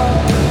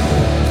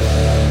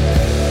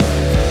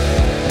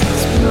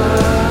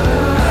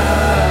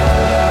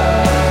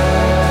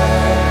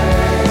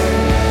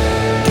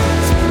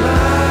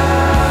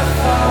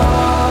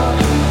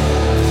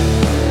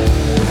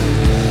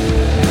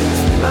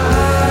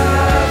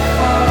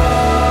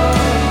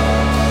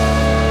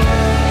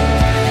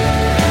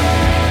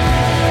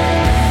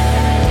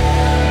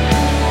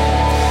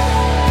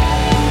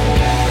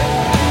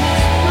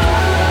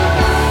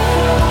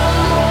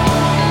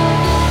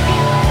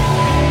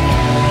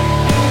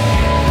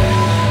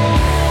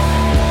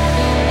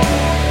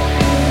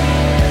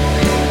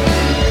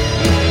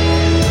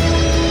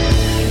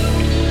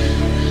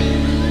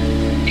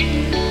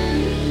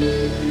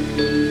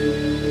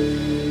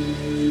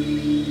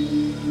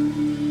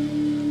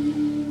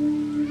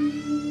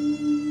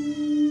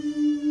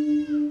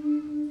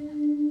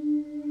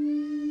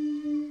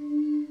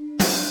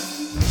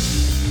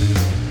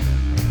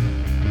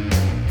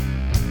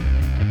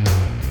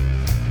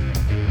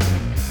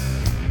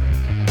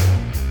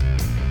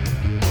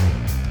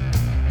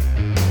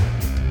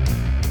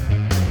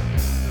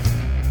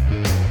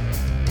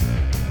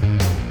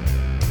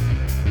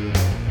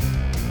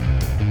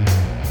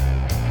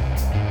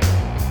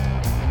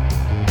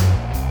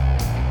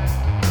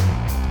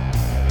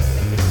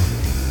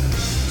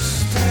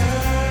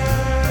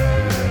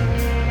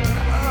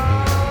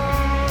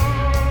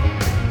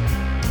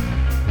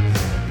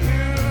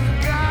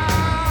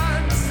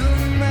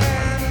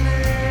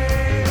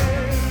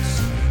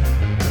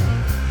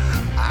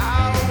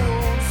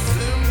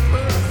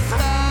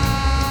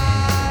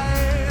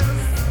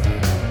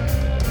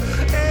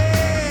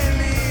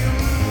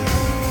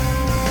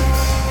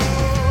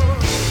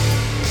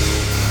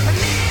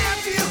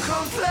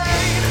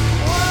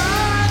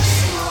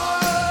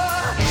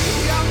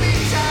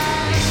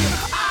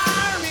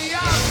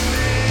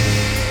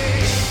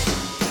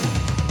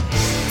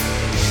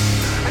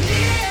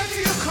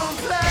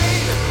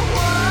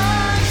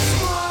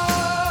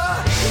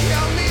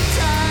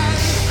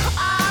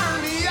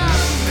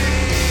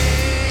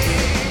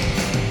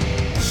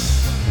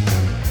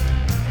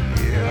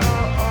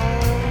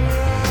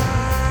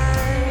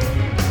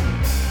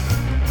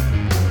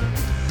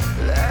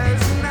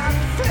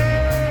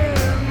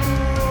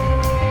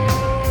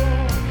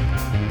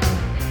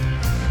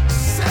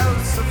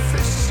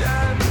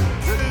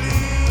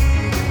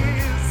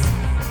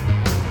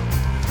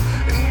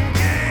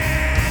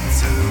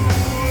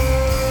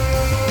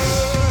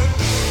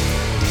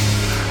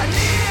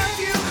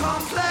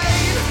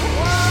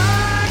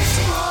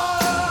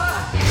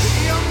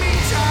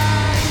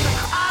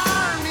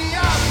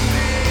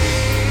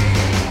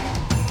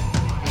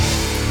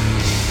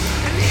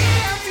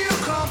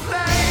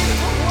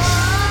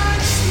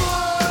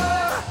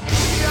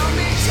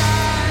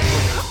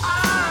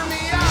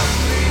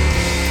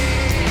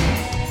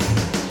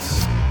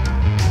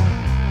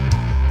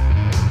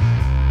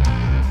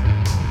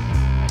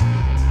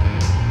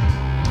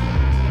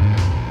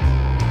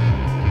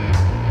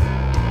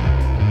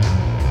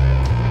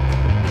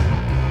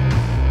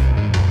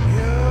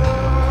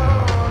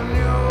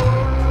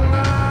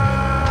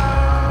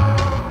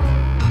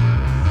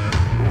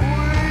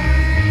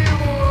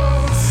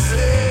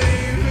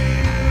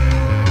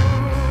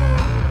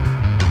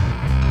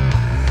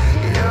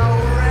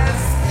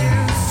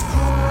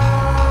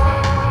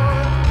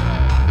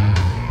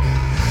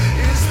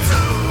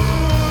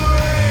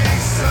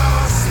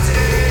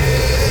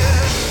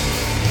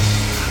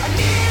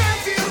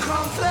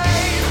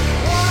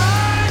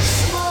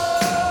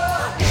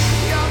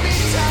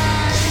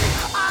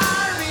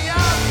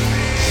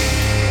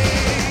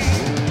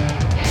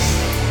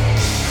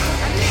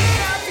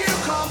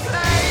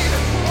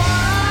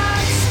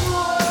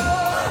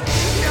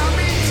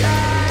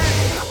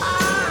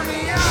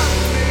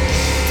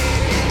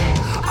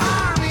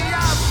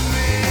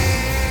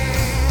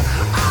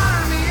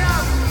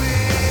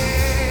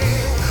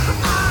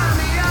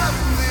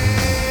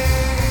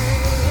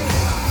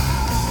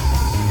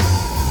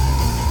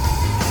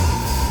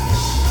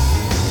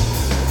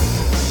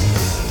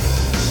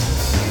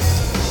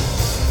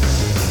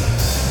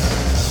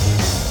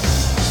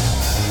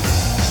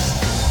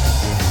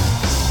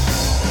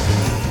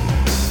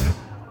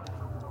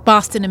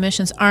 Boston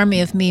Emissions,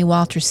 Army of Me,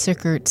 Walter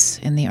Sickert's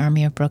in the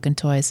Army of Broken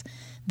Toys,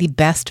 the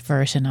best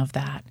version of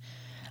that.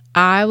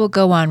 I will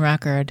go on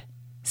record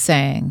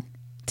saying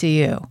to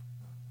you,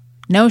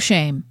 no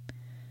shame,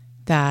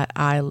 that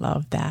I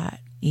love that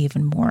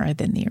even more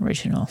than the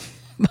original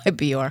by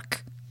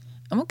Bjork.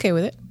 I'm okay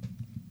with it.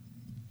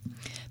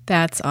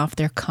 That's off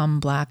their Come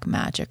Black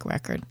Magic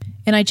record.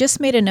 And I just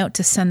made a note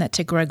to send that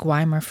to Greg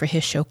Weimer for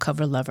his show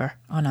Cover Lover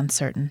on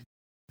Uncertain.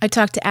 I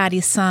talked to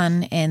Addie's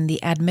son in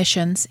the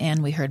Admissions,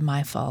 and we heard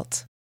My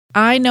Fault.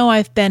 I know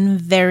I've been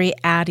very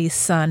Addie's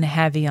son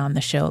heavy on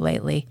the show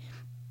lately.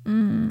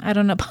 I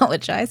don't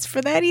apologize for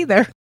that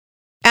either.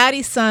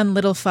 Addie's son,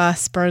 Little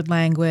Fuss, Bird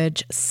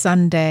Language,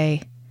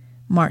 Sunday,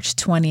 March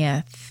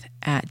 20th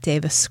at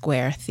Davis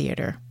Square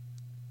Theater.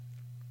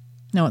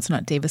 No, it's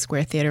not Davis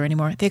Square Theater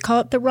anymore. They call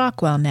it the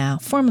Rockwell now,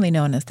 formerly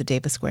known as the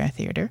Davis Square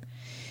Theater,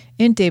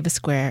 in Davis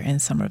Square in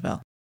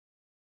Somerville.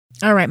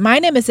 All right, my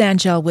name is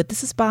Angel Wood.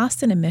 This is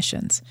Boston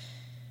Emissions.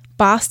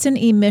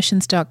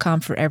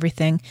 BostonEmissions.com for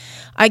everything.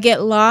 I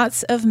get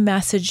lots of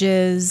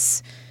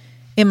messages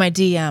in my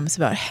DMs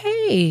about,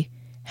 hey,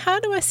 how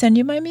do I send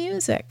you my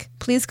music?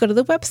 Please go to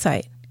the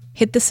website.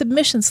 Hit the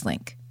submissions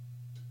link.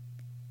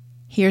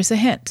 Here's a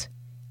hint.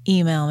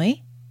 Email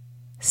me.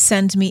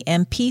 Send me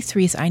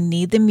MP3s. I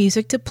need the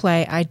music to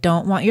play. I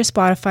don't want your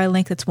Spotify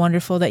link. It's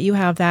wonderful that you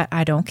have that.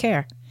 I don't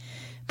care.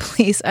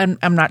 Please, I'm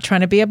not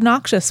trying to be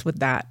obnoxious with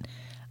that.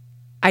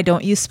 I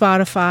don't use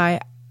Spotify.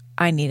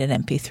 I need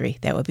an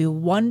MP3. That would be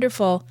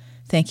wonderful.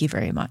 Thank you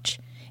very much.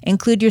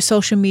 Include your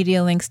social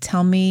media links.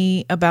 Tell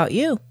me about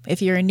you.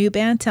 If you're a new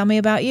band, tell me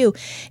about you.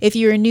 If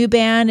you're a new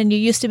band and you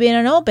used to be in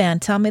an old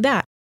band, tell me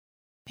that.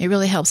 It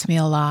really helps me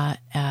a lot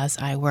as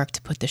I work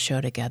to put the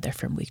show together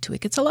from week to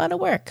week. It's a lot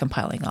of work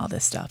compiling all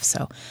this stuff.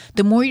 So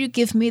the more you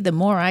give me, the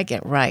more I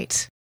get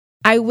right.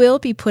 I will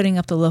be putting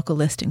up the local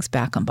listings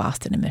back on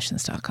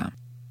BostonEmissions.com.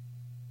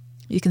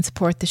 You can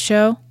support the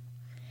show.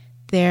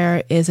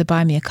 There is a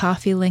Buy Me a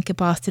Coffee link at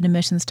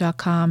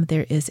BostonEmissions.com.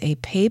 There is a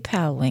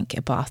PayPal link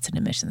at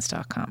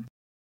BostonEmissions.com.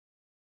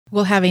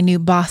 We'll have a new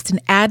Boston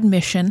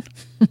Admission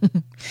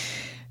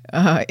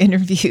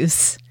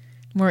interviews.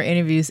 More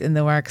interviews in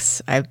the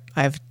works. I've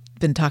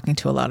been talking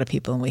to a lot of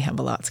people, and we have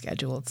a lot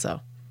scheduled. So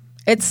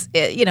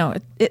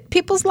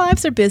people's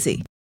lives are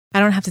busy. I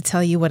don't have to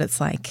tell you what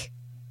it's like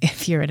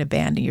if you're in a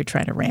band and you're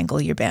trying to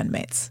wrangle your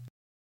bandmates.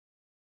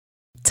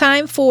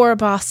 Time for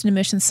Boston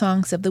Emissions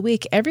Songs of the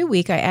Week. Every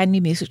week I add new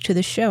music to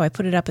the show. I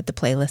put it up at the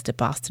playlist at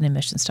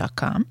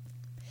BostonEmissions.com.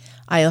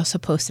 I also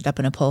post it up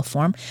in a poll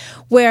form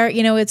where,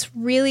 it's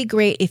really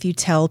great if you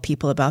tell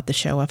people about the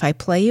show. If I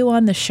play you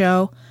on the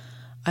show,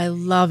 I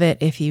love it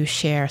if you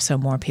share so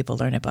more people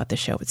learn about the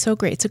show. It's so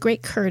great. It's a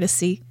great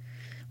courtesy.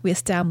 We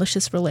establish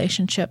this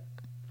relationship.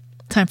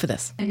 Time for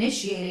this.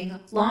 Initiating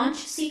launch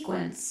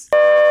sequence.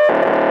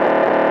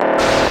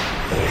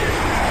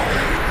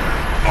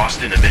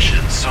 Boston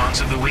Emissions Songs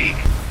of the Week.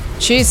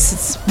 Jeez,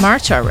 it's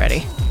March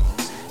already.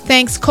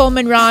 Thanks,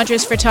 Coleman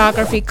Rogers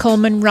Photography,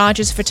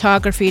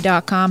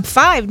 ColemanRogersPhotography.com.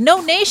 5,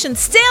 no nation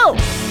still.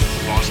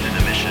 Boston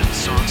Emissions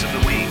Songs of the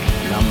Week.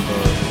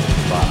 Number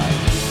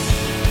 5.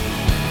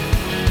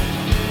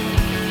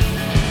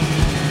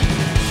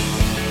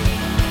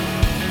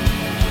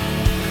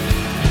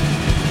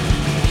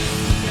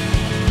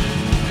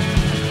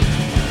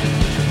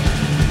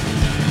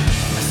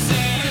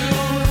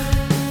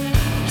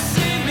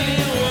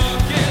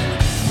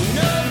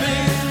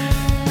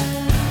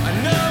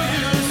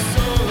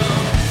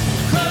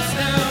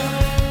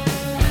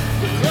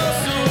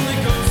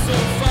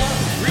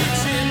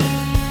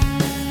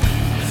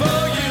 For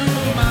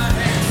you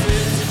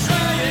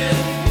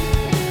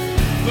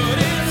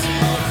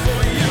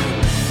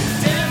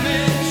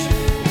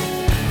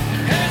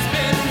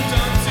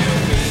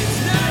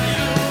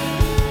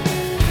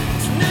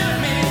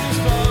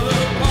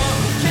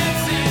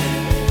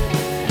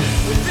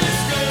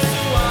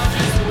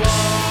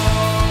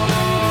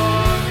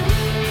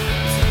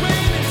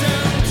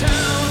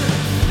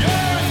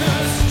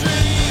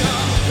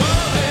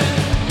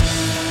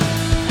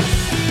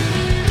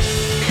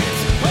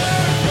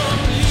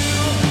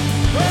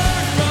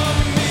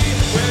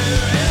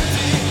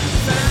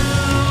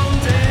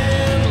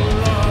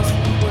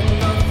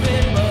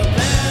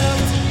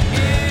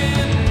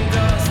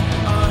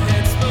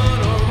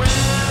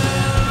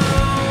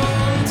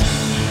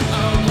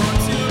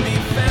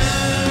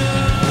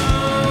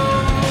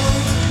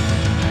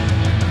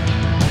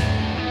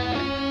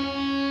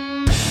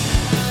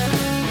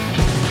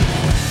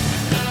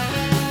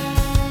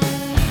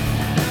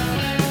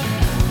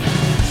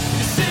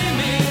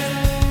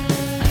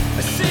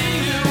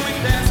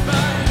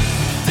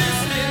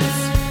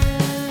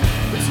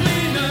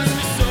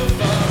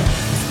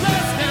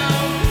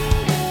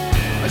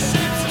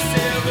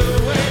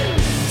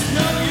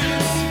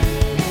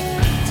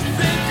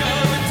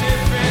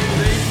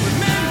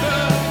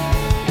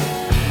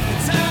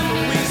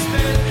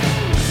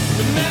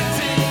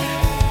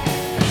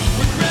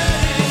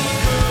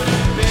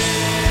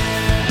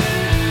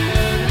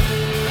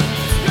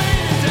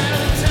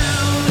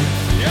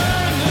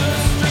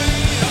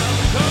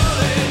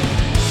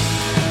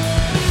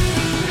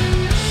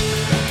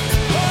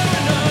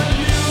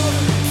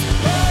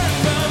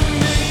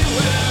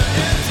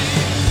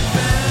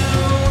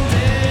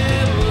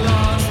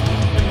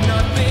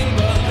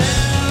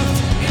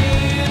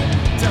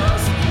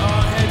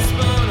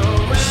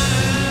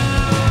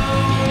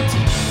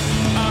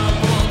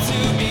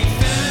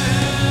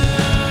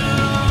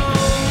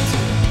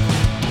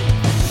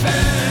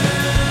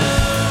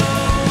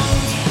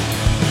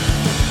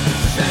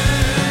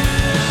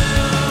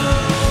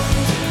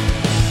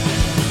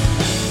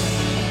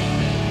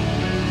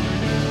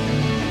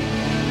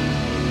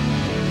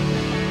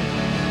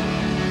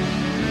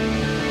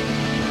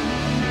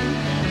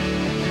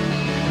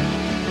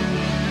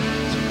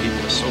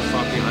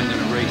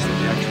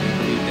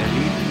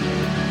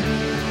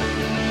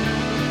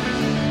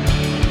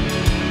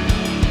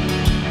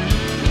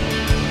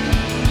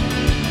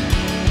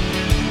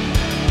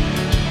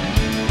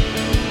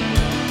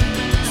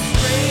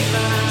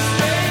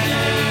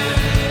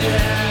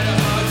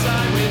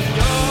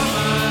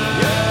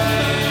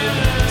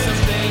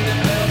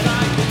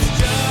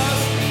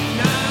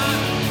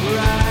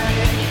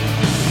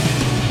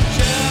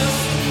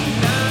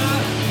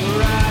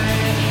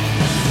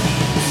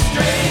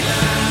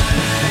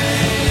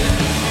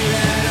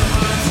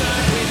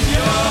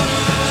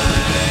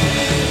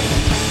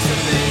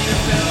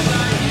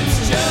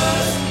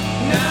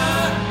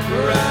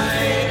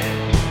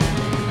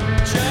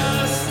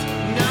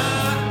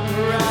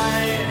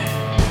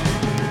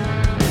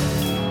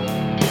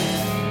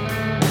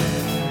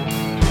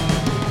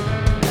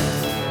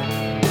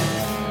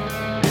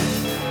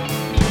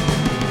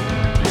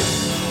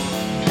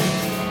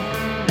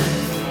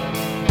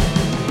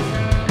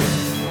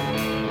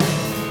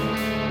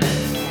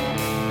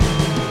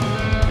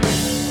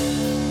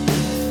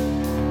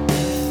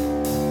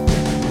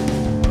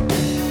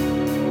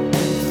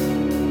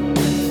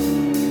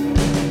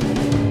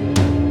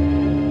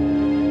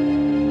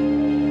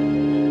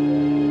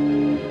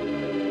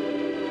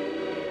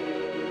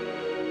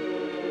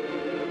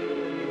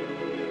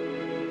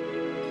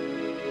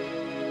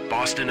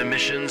Boston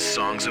Emissions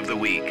Songs of the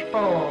Week.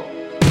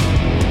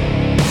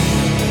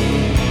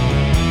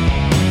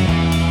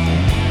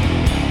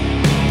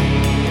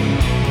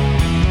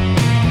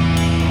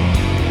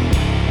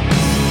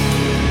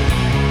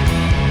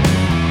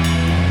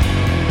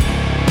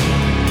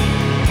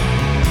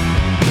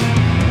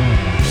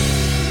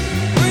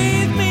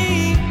 Breathe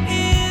me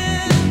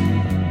in.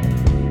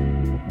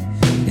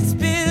 It's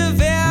been a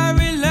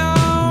very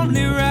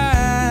lonely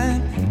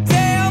ride.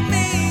 Tell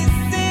me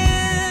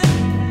sin.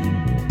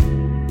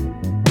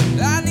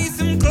 I need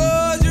some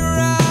closure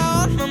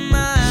on my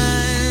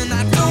mind.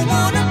 I don't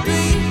wanna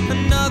be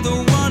another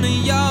one of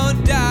your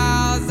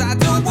dolls. I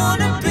don't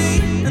wanna be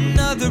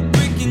another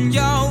brick in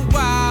your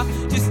wall.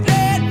 Just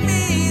let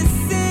me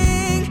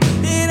sing,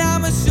 and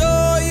I'ma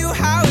show you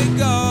how it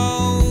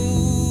goes.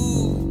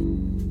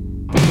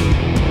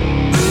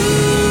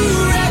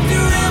 Ooh, wrapped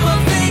around my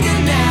finger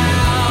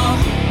now.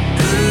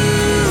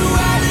 Ooh,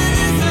 all of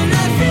this or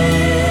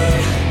nothing.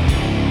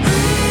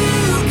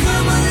 Ooh,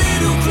 come a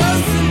little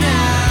closer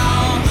now.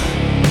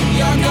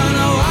 You're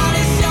gonna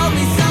wanna show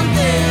me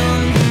something.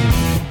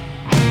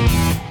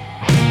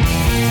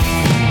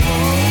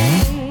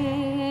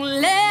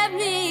 Let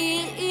me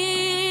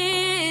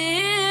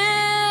in.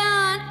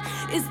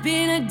 It's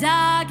been a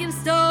dark and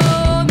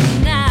stormy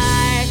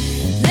night.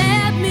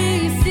 Let me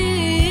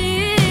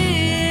see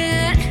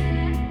it.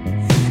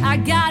 I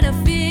gotta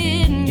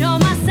fit and you're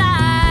my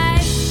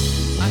side.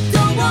 I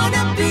don't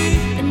wanna be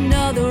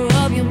another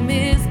of your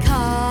missed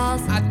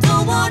calls. I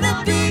don't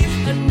wanna be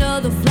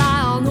another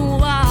fly on the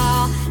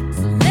wall.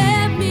 So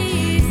let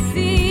me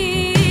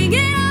sing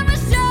and I'ma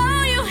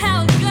show you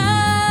how it goes.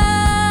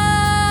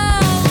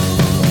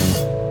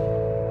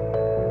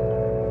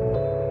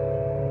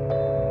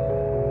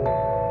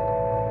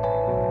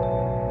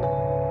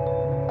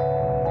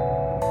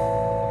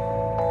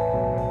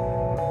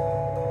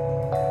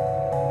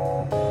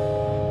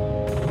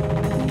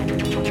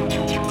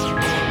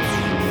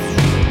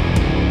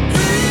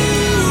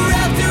 Ooh,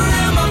 wrapped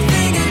around my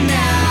finger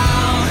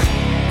now.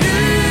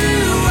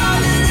 Ooh,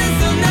 all of this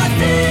or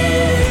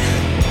nothing.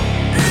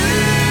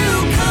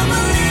 Ooh, come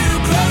a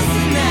little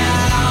closer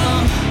now.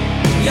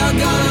 You're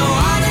gonna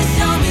wanna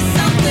show me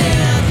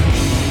something.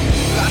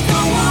 I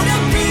don't wanna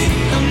be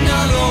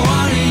another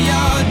one of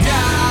your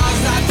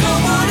dolls. I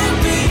don't wanna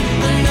be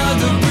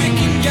another brick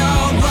in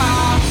your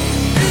wall.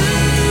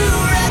 Ooh,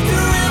 wrapped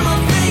around my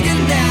finger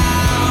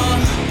now.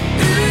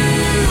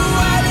 Ooh,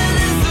 all of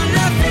this or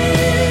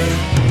nothing.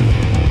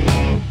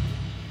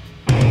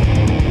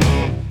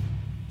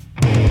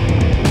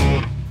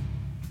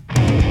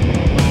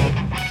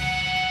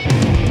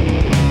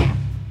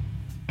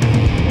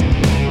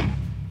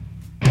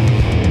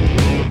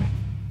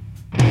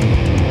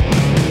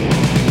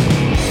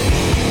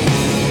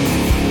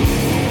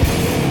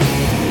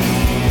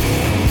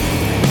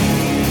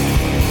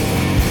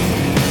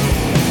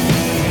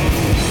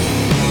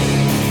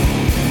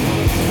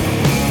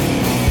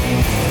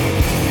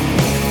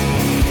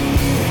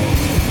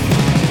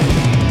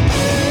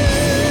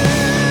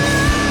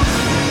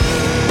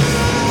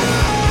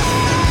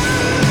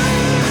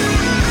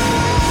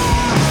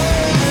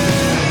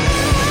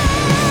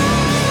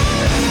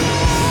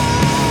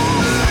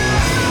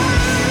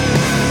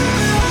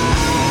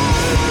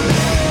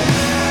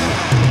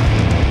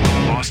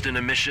 Boston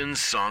Emissions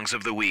Songs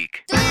of the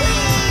Week.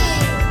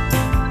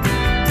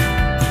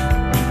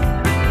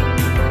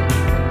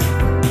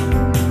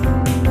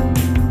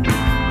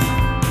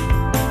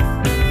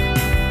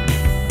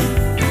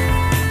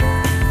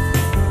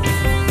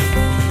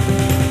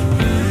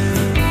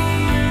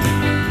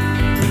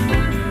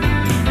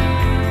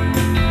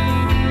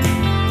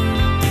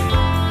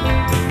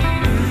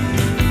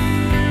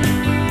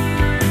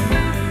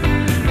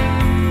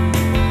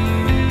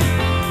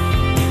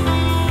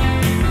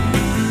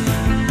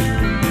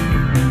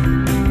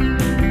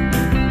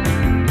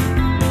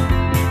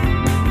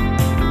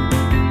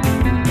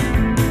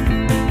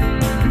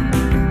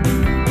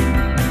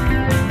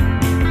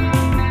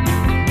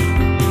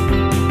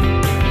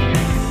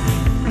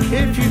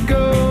 If you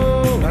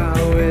go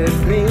out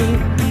with me,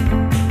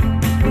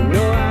 you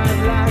know I'd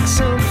like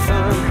some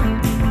fun,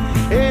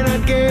 and I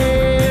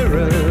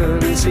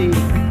guarantee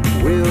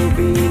we'll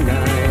be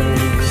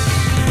nice.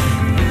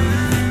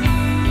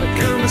 The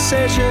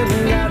conversation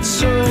got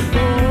so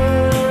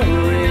boring,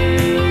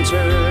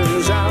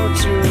 turns out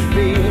to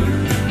be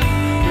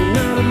you're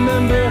not a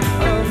member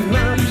of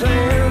my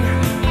plan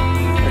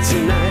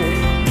tonight.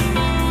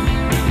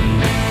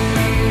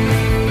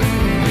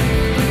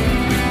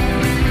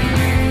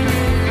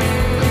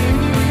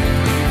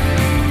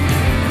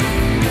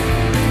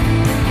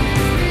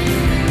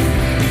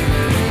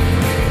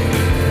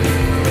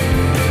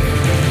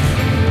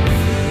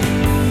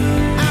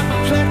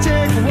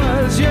 Apoplectic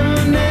was your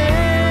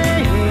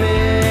name,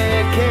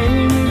 it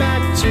came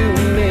back to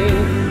me,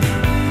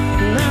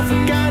 and I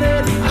forgot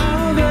it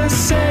all the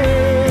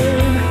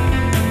same.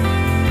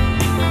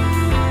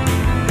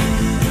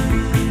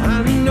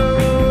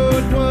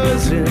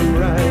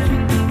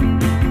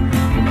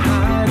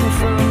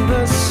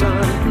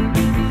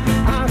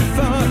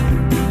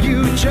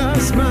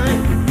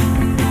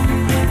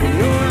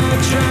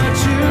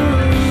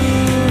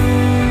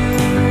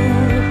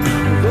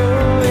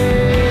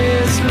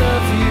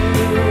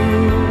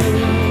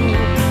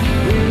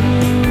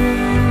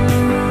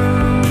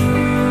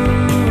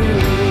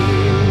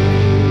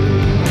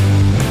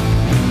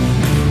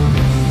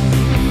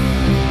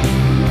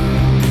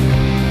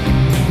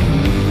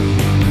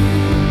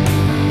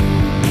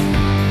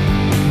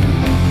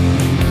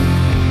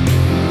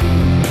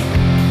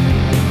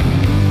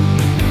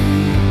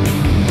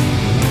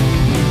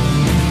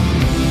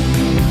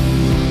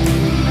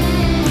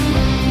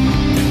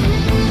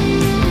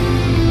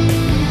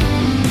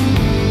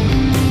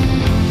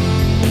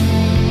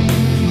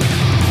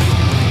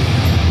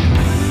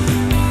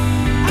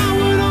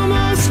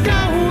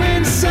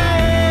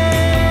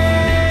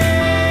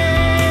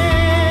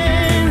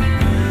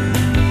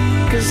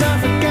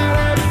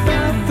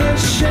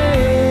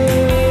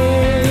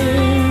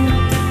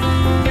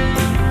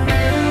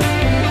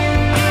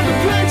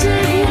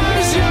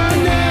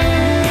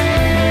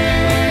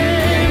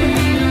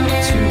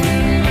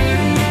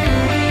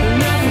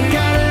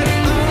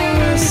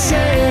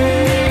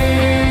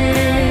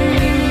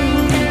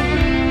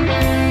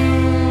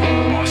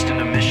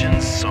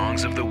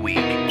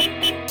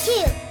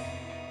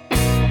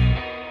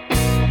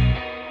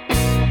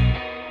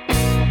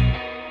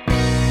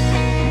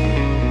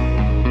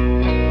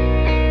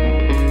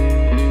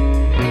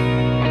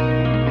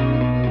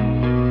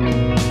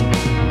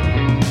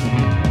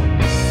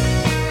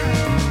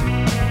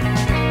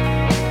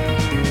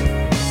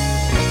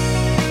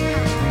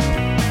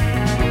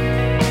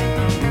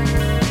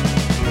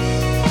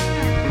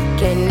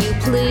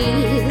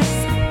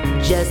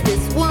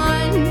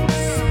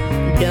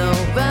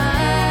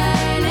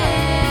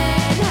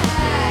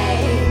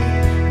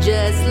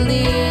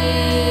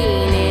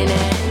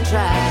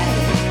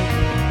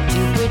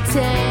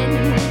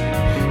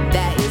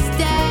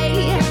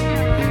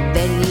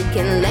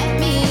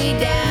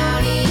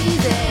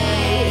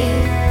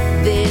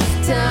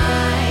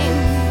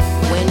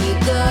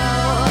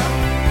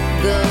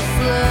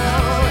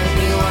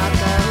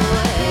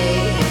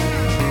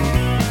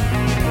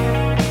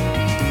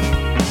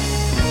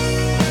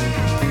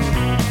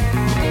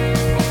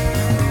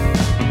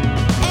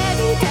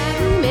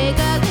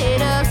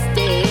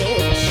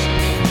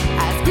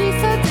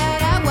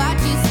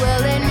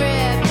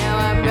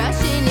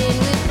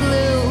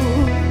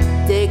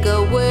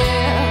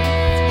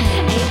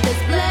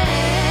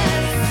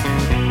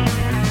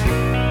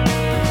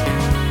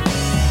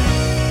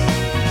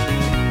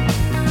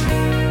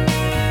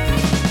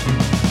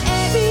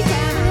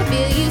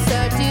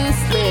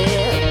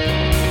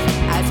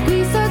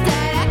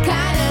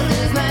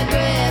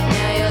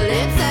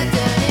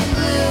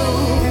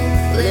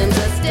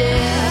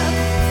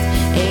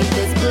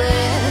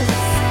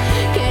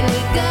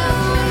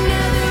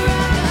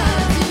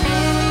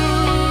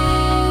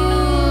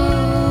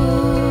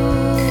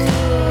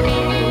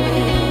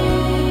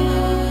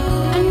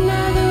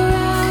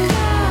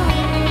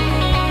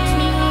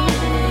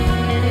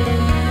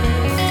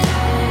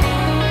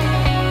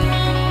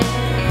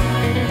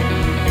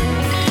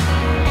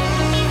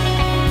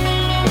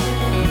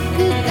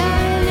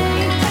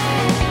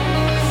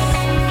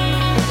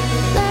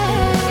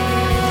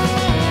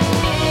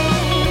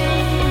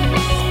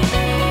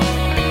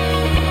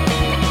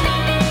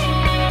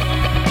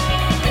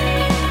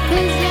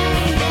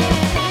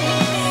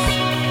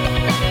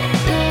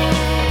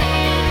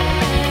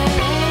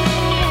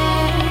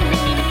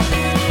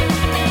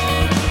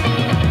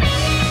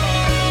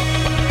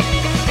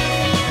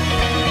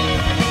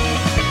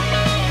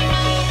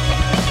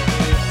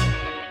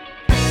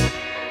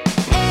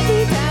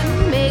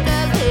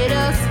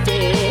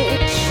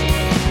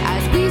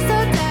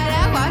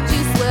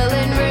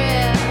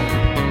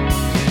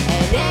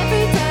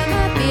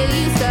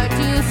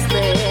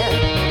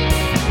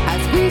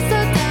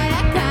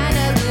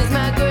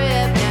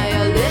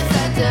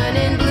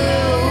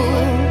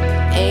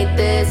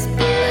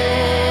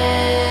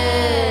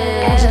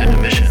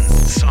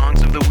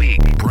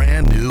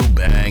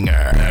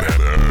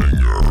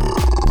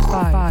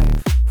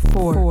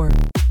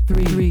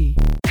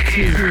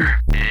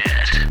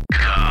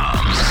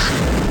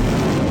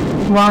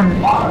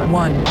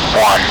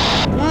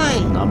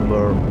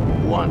 Number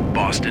 1.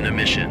 Boston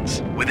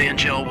Emissions with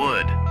Angel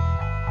Wood.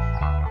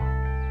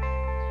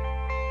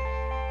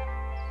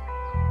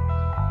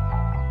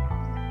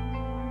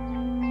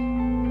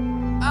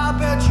 I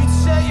bet you'd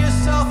set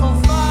yourself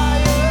on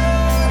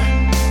fire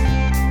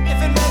if it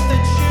meant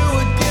that you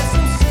would get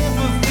some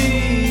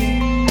sympathy.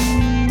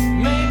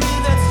 Maybe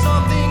that's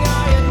something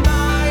I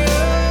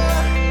admire.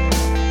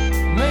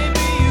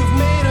 Maybe you've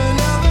made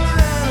another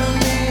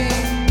enemy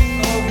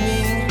of me.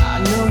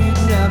 I know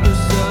you'd never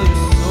sell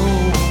your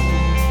soul.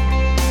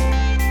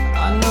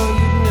 I know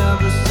you'd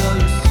never sell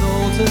your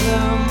soul to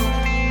them.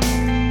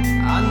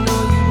 I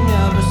know you'd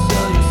never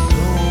sell your soul.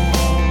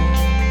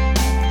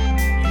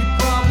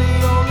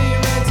 Only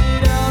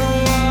rented out a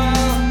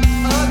while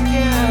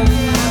again.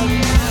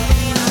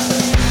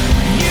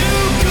 You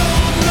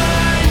gold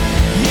mine,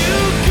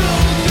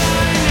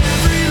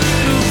 every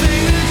little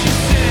thing that you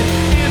said,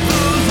 it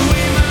blows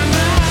away my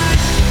mind.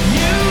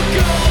 You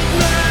gold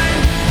mine,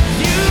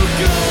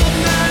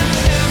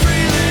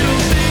 every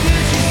little thing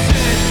that you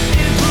said,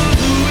 it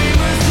blows away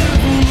my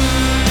simple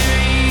mind.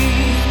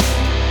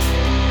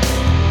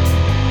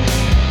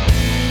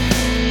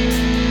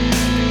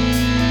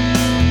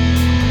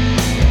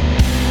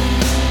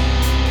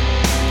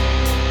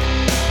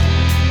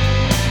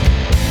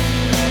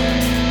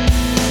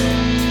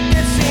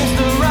 It seems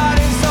the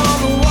writing's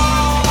on the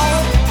wall,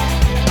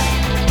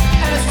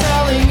 and it's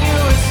telling you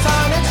it's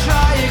time to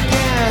try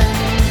again.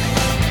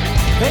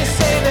 They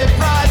say that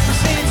pride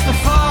precedes the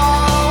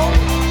fall,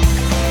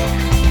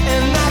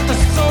 and that the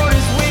sword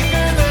is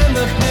weaker than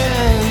the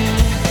pen.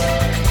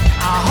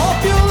 I hope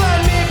you'll let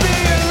me be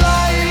your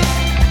light.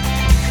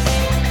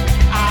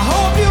 I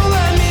hope you'll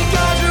let me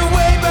guide your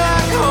way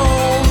back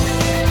home.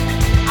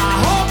 I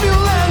hope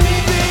you'll let me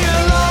be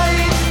your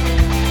light.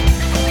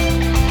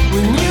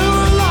 When you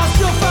are lost,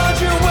 you'll find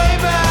your way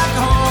back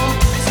home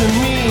to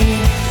me.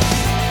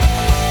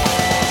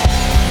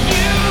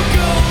 You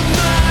gold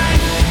mine,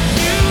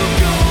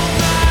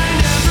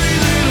 every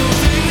little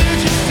thing that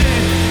you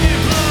said, it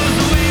blows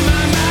away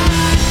my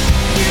mind.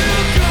 You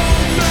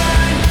gold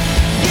mine,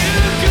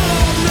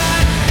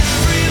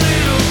 every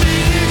little thing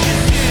that you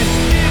said,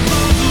 it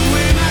blows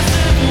away my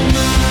simple mind. It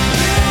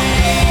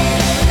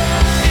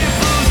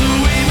blows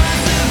away my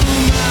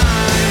simple mind.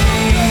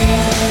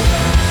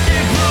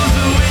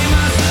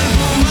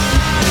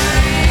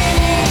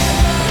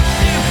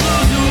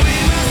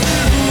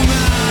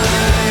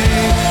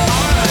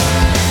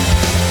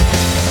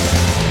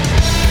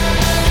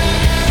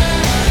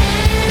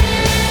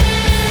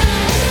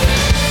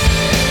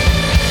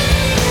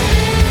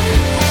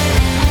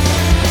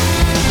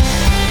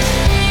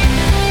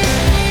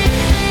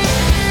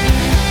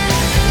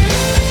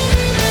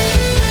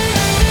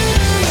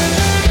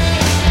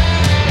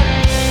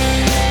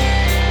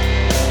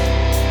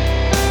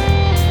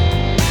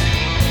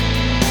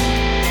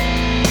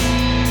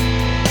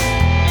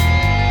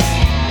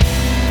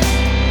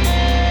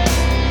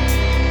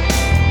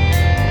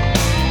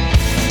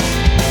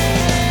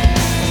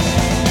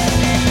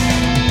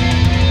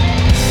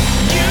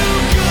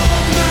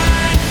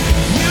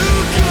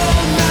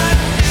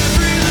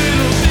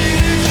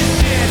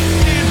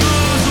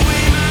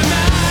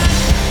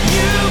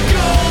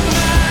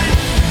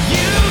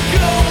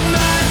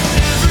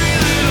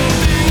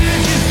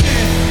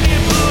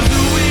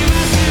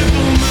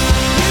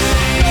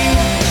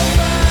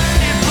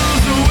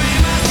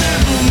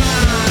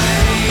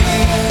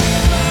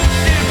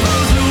 It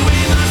blows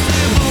away my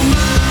simple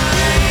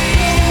mind.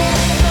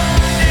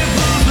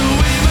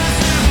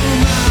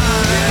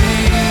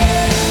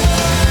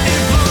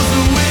 It blows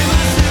away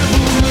my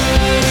simple mind.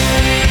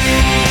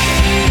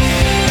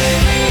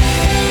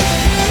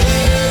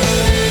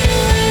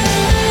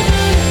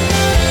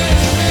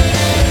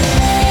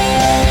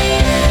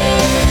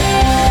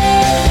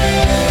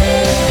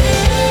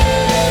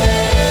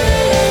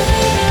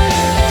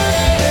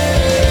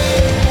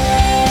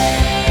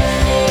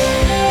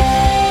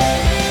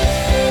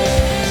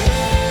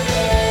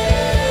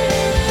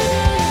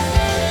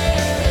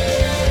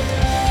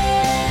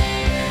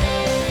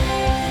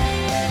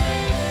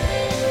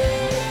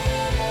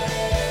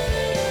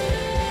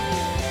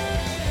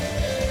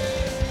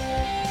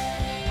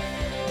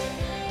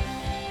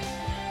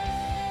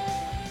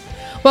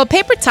 Well,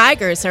 Paper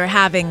Tigers are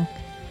having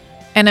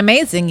an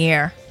amazing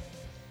year.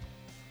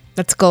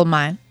 That's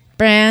Goldmine.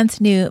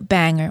 Brand new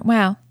banger.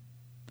 Well,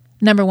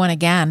 number 1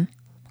 again,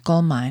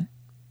 Goldmine.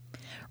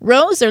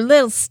 Rose or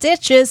Little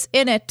Stitches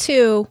in it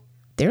too.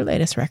 Their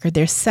latest record,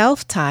 their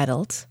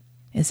self-titled,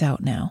 is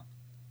out now.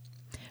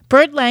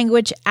 Bird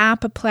Language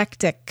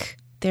Apoplectic,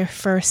 their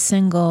first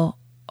single,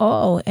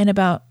 in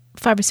about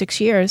 5 or 6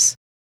 years.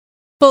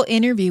 Full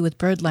interview with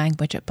Bird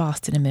Language at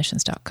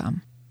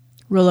bostonemissions.com.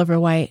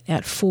 Rollover White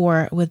at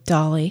 4 with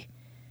Dolly.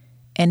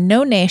 And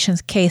No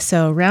Nations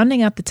Queso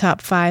rounding up the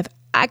top 5.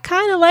 I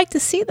kind of like to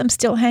see them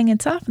still hanging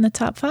tough in the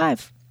top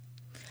 5.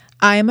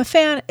 I am a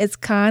fan. It's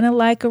kind of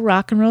like a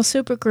rock and roll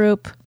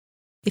supergroup.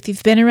 If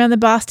you've been around the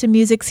Boston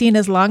music scene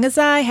as long as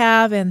I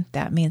have, and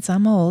that means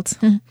I'm old,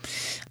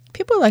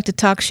 people like to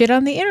talk shit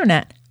on the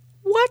internet.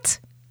 What?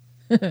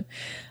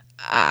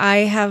 I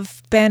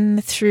have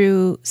been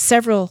through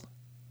several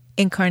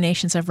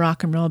incarnations of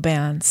rock and roll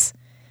bands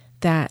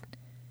that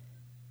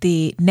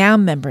the now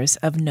members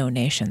of No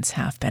Nations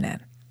have been in.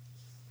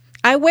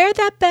 I wear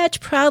that badge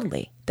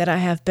proudly that I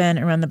have been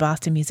around the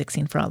Boston music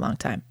scene for a long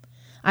time.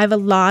 I have a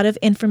lot of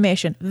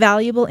information,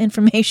 valuable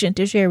information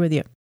to share with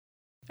you.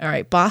 All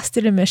right,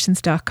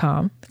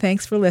 BostonEmissions.com.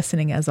 Thanks for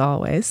listening as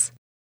always.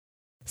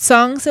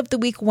 Songs of the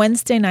Week,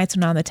 Wednesday nights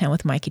on the 10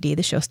 with Mikey D.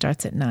 The show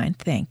starts at 9.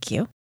 Thank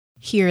you.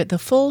 Hear the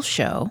full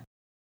show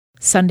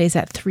Sundays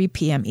at 3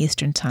 p.m.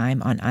 Eastern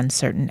Time on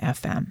Uncertain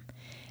FM.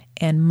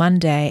 And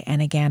Monday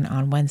and again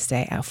on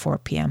Wednesday at 4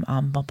 p.m.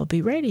 on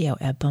Bumblebee Radio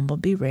at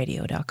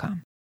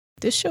bumblebeeradio.com.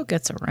 This show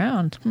gets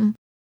around.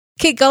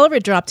 Kate Gulliver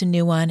dropped a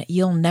new one.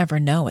 You'll never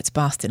know it's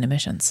Boston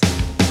Emissions.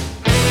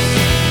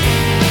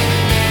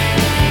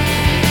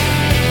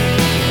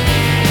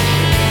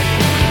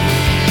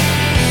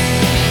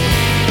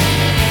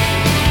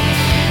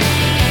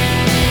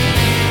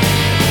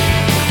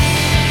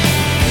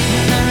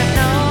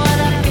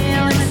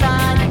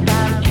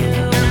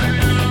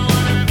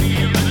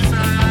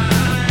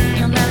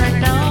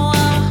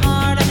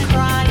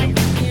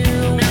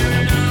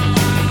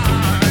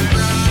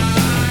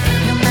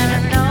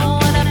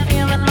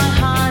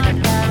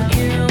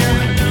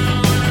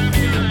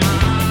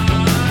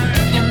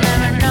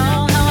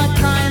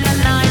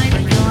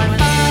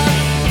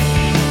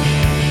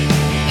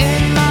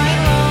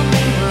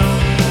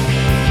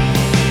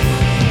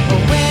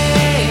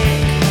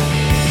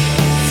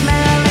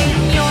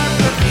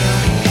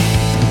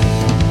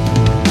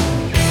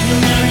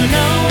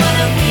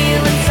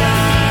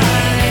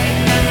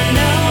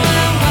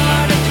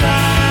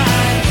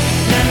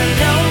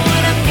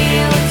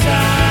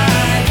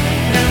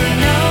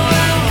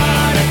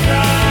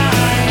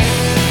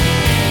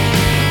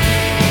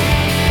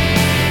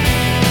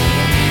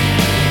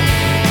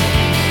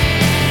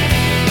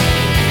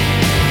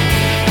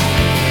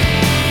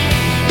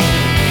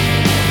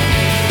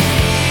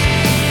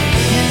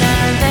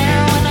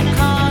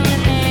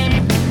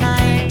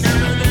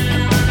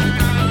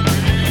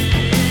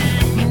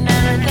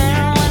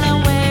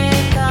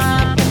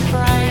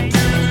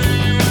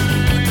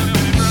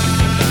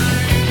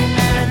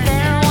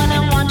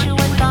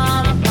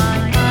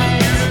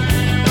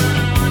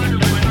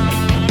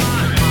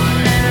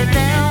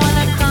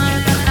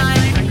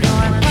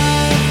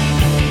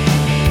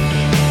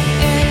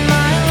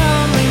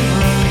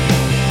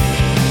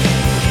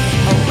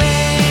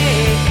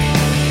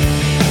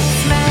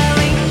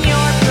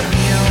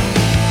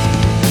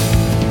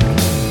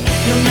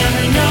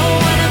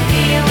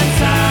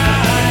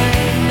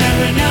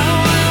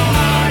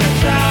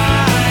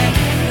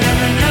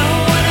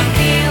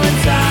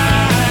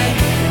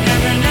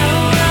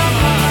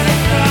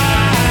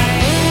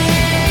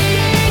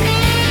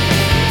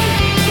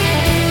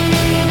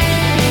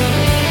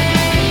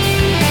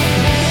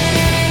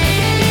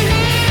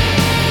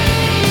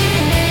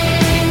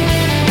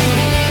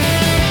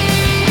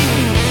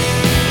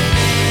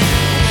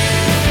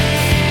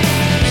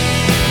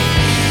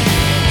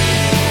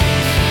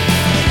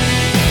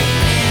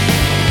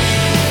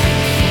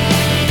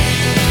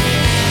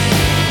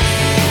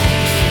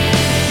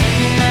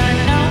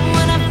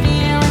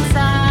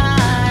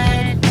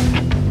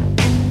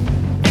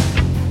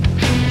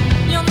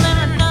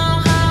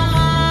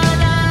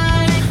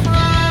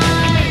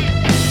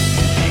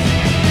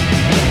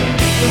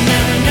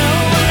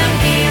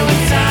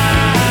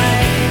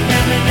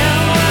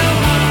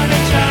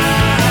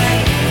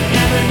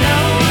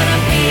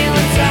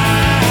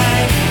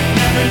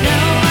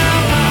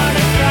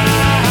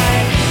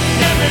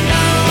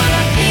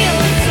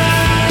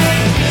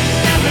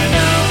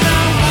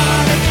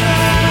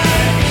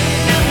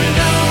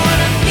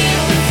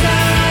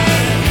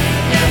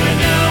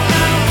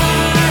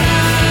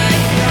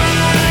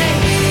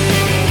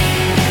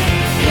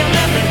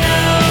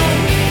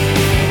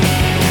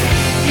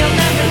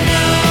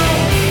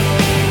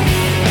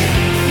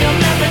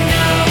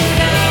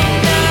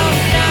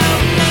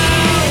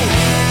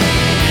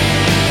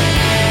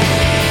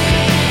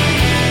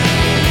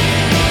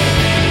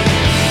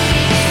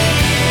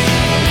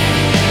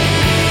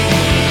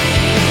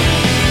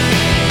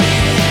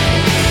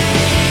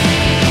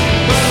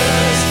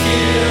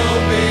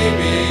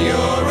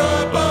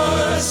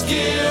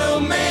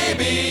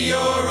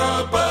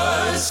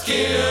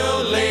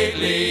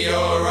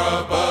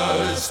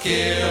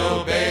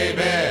 buzzkill,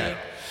 baby.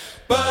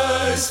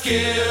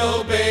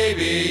 Buzzkill,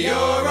 baby,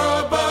 you're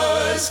a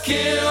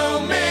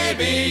buzzkill.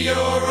 Maybe you're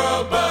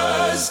a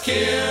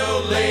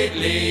buzzkill.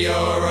 Lately you're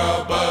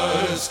a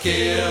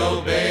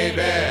buzzkill,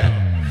 baby.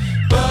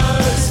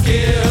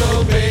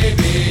 Buzzkill,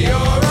 baby,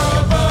 you're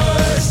a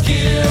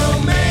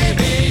buzzkill.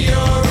 Maybe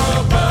you're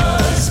a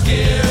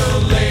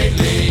buzzkill.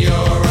 Lately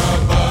you're a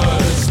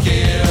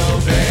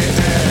buzzkill,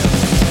 baby.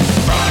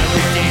 From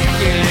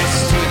ridiculous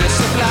to the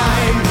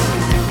sublime.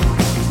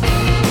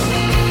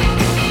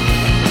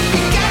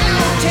 You got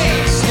no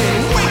taste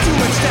and way too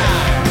much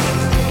time.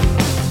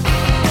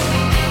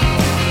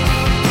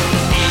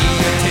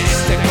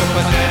 Egotistical,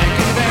 pathetic,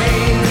 and vain.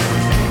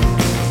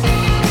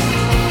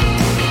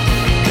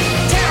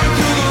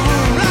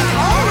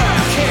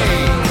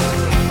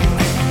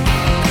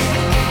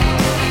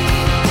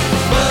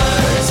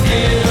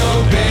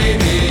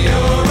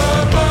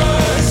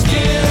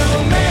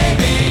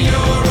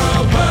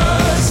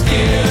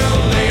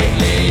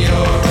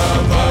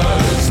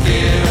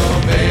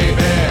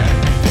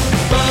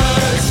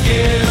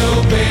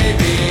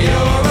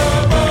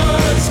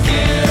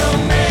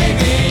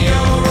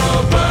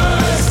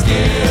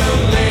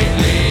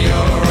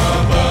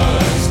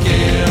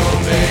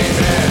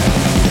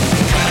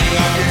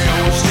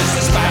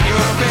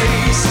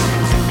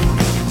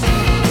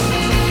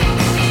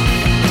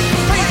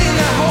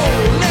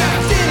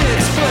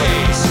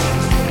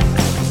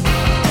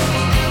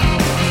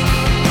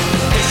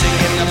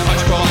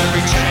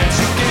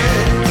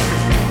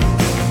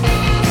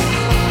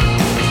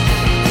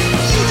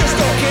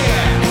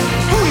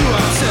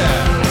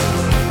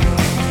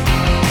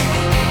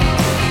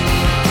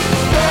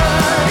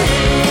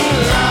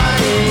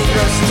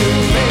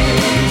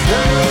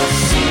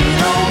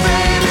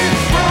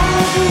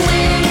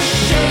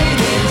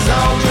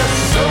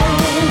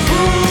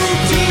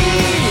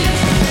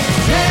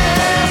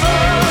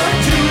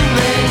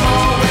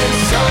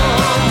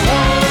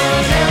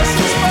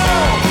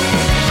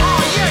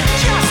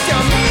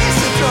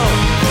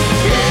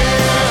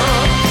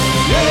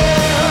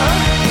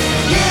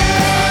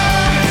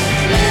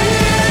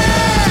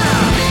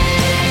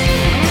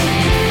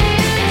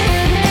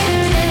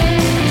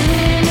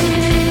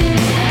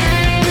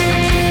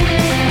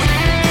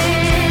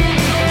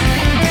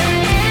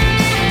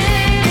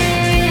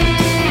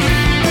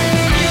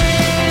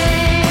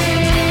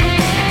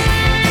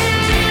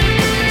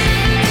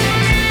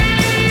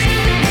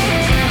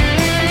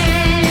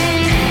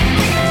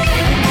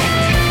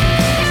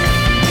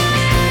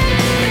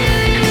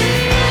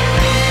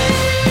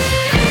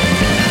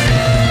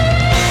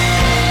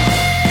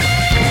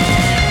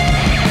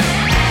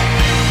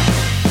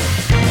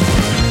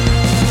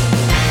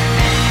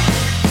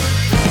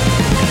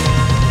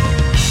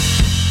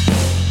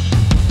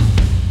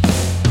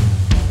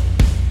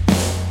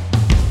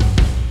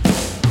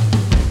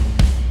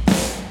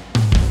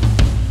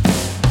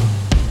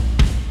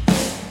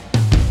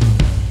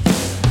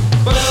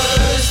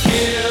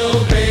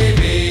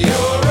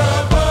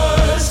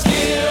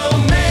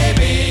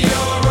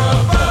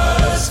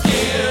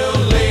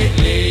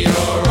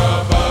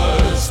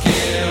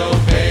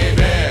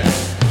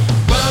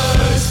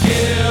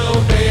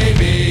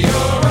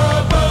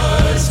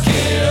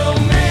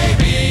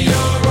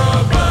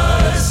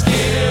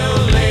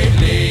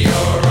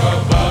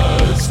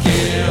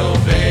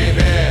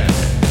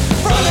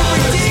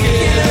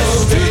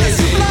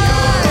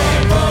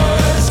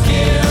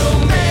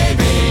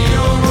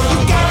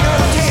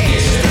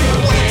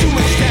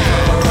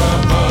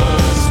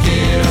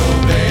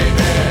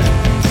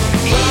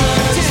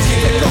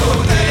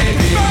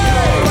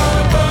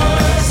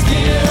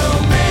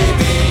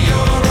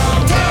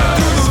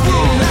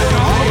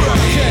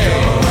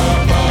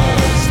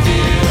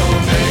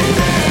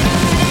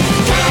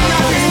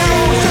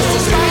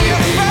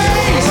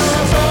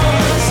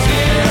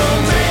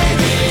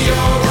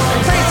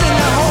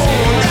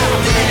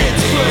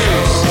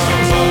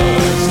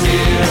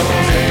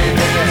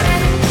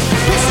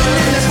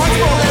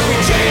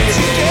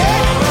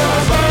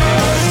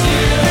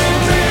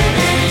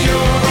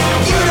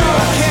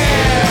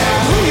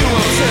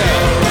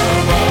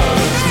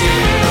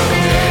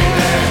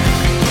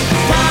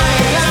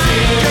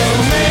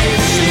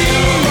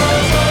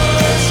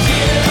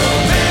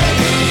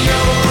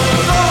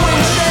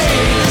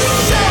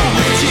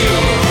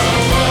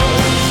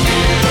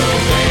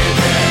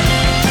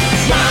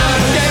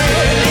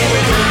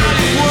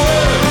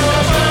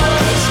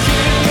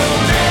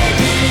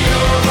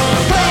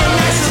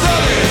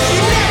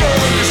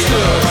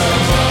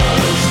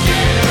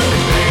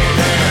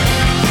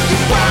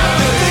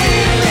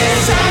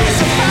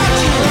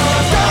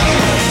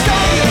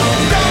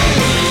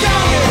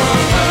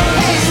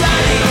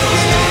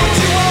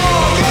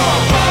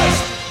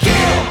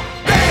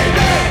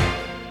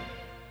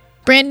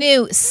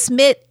 new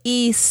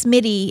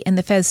Smitty and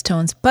the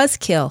Feztones,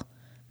 Buzzkill,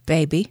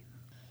 baby.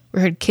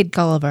 We heard Kid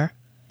Gulliver.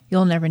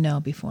 You'll Never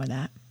Know before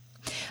that.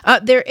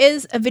 There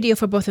is a video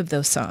for both of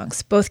those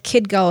songs, both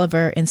Kid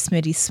Gulliver and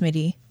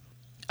Smitty,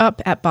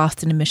 up at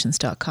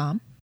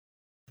bostonemissions.com.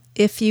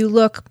 If you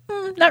look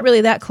not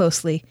really that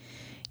closely,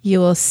 you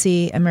will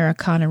see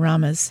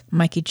Americanarama's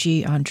Mikey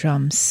G on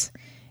drums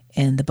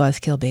in the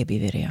Buzzkill Baby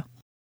video.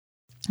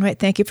 All right,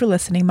 thank you for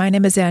listening. My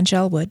name is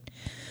Angel Wood.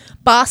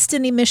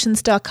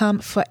 BostonEmissions.com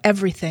for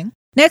everything.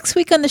 Next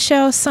week on the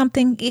show,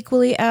 something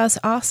equally as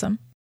awesome.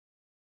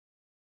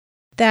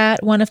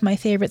 That one of my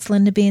favorites,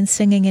 Linda Bean,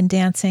 singing and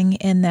dancing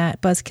in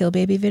that Buzzkill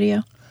Baby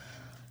video.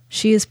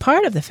 She is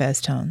part of the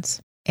Feztones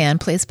and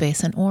plays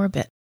bass in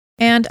Orbit.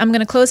 And I'm going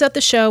to close out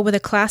the show with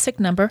a classic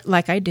number,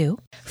 like I do,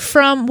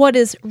 from what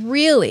is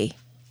really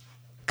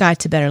Guide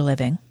to Better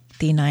Living,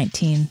 the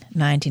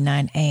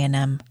 1999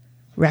 A&M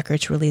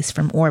Records release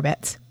from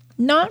Orbit.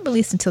 Not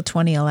released until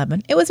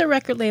 2011. It was a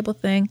record label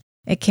thing.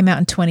 It came out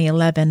in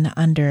 2011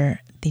 under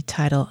the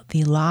title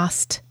The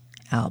Lost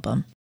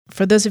Album.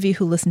 For those of you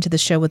who listen to the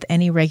show with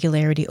any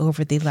regularity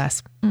over the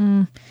last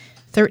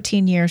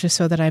 13 years or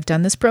so that I've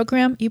done this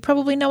program, you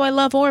probably know I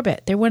love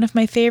Orbit. They're one of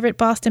my favorite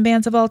Boston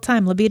bands of all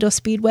time. Libido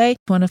Speedway,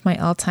 one of my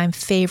all-time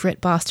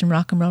favorite Boston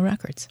rock and roll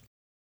records.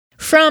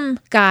 From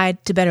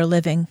Guide to Better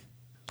Living,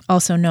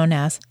 also known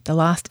as The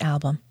Lost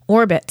Album,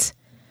 Orbit,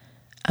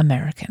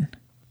 American.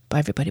 Bye,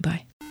 everybody.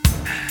 Bye.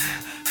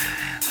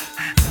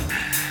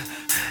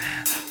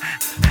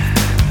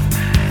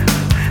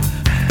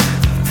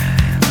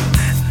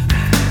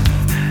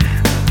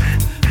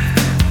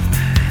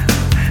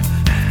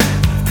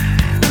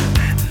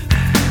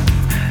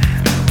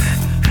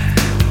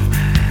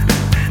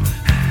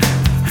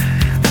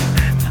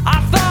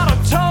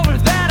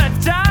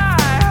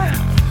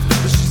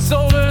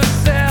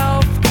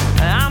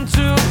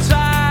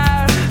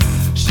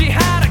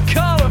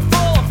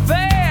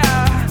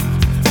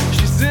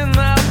 In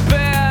the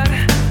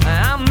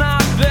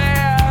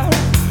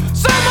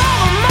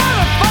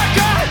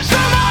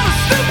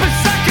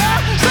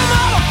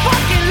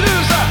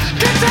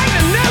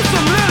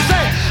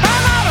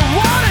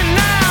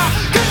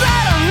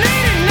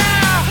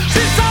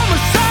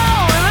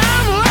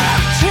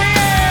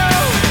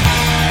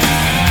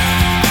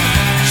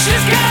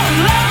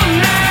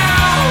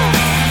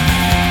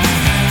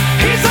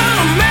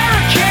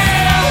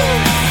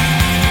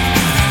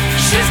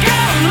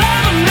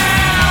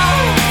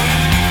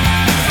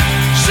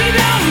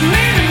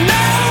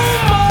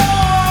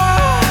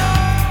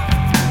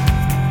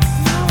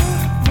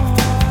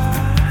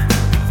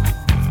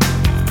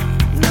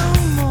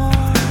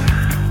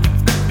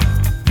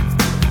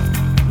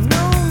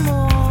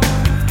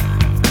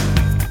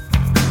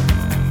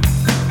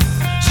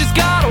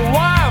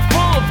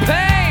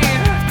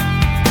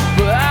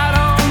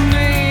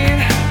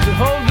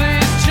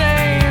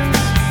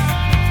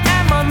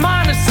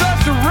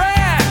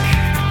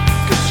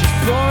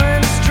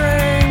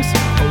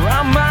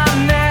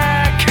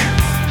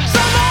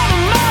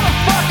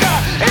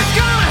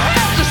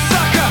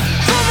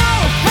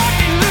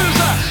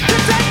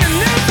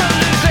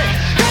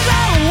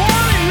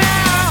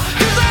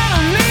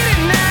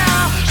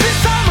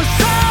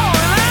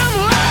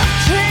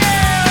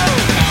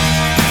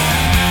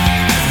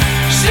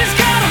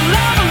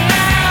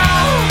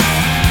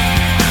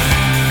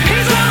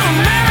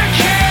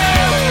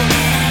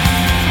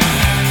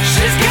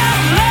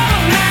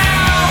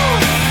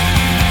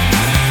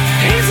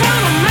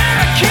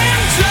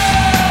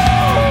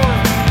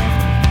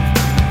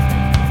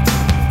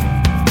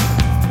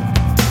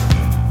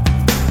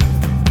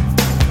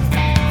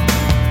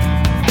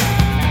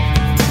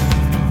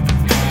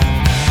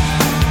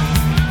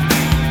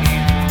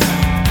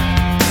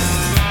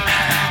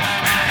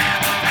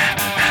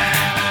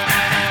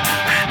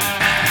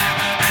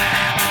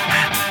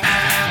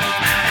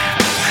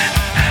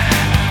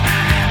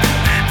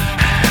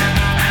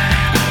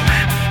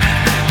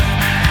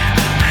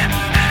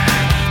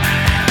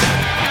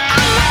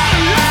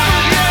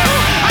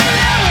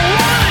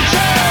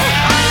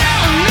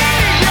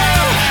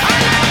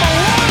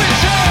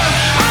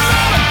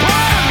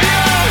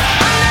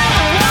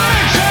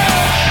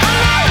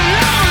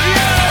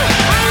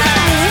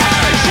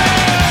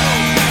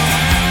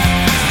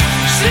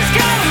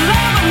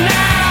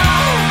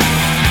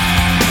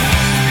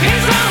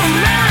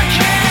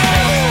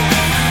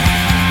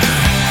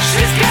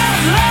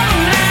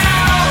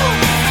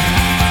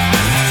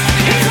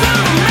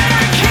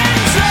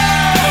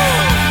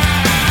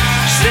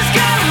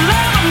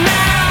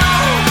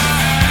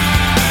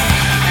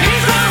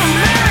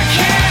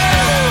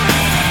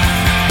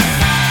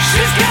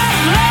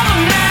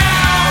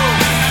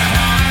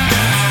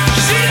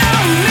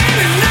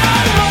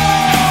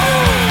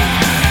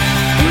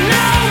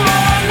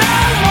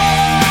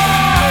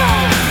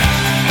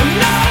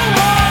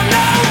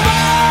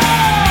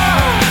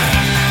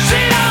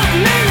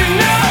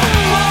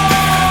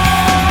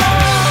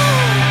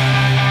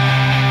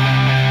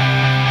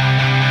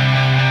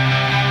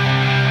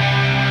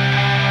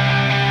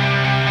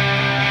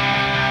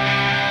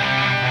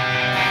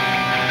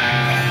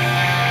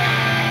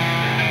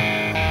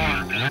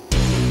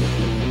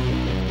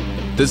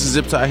This is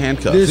Zip Tie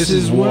Handcuffs. This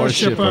is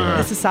Worshipper.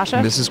 This is Sasha.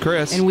 And this is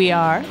Chris. And we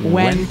are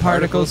When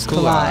Particles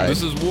Collide.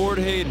 This is Ward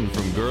Hayden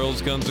from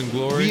Girls, Guns, and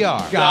Glory. We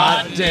are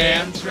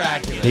Goddamn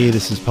Dracula. Hey,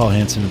 this is Paul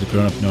Hansen of the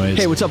Grown Up Noise.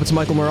 Hey, what's up? It's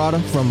Michael Murata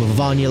from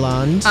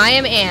Vanyaland. I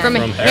am Anne from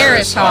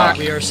Harris Hawk.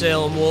 We are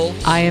Salem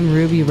Wolves. I am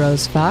Ruby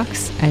Rose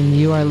Fox, and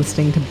you are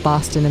listening to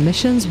Boston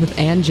Emissions with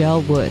Angel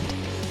Wood.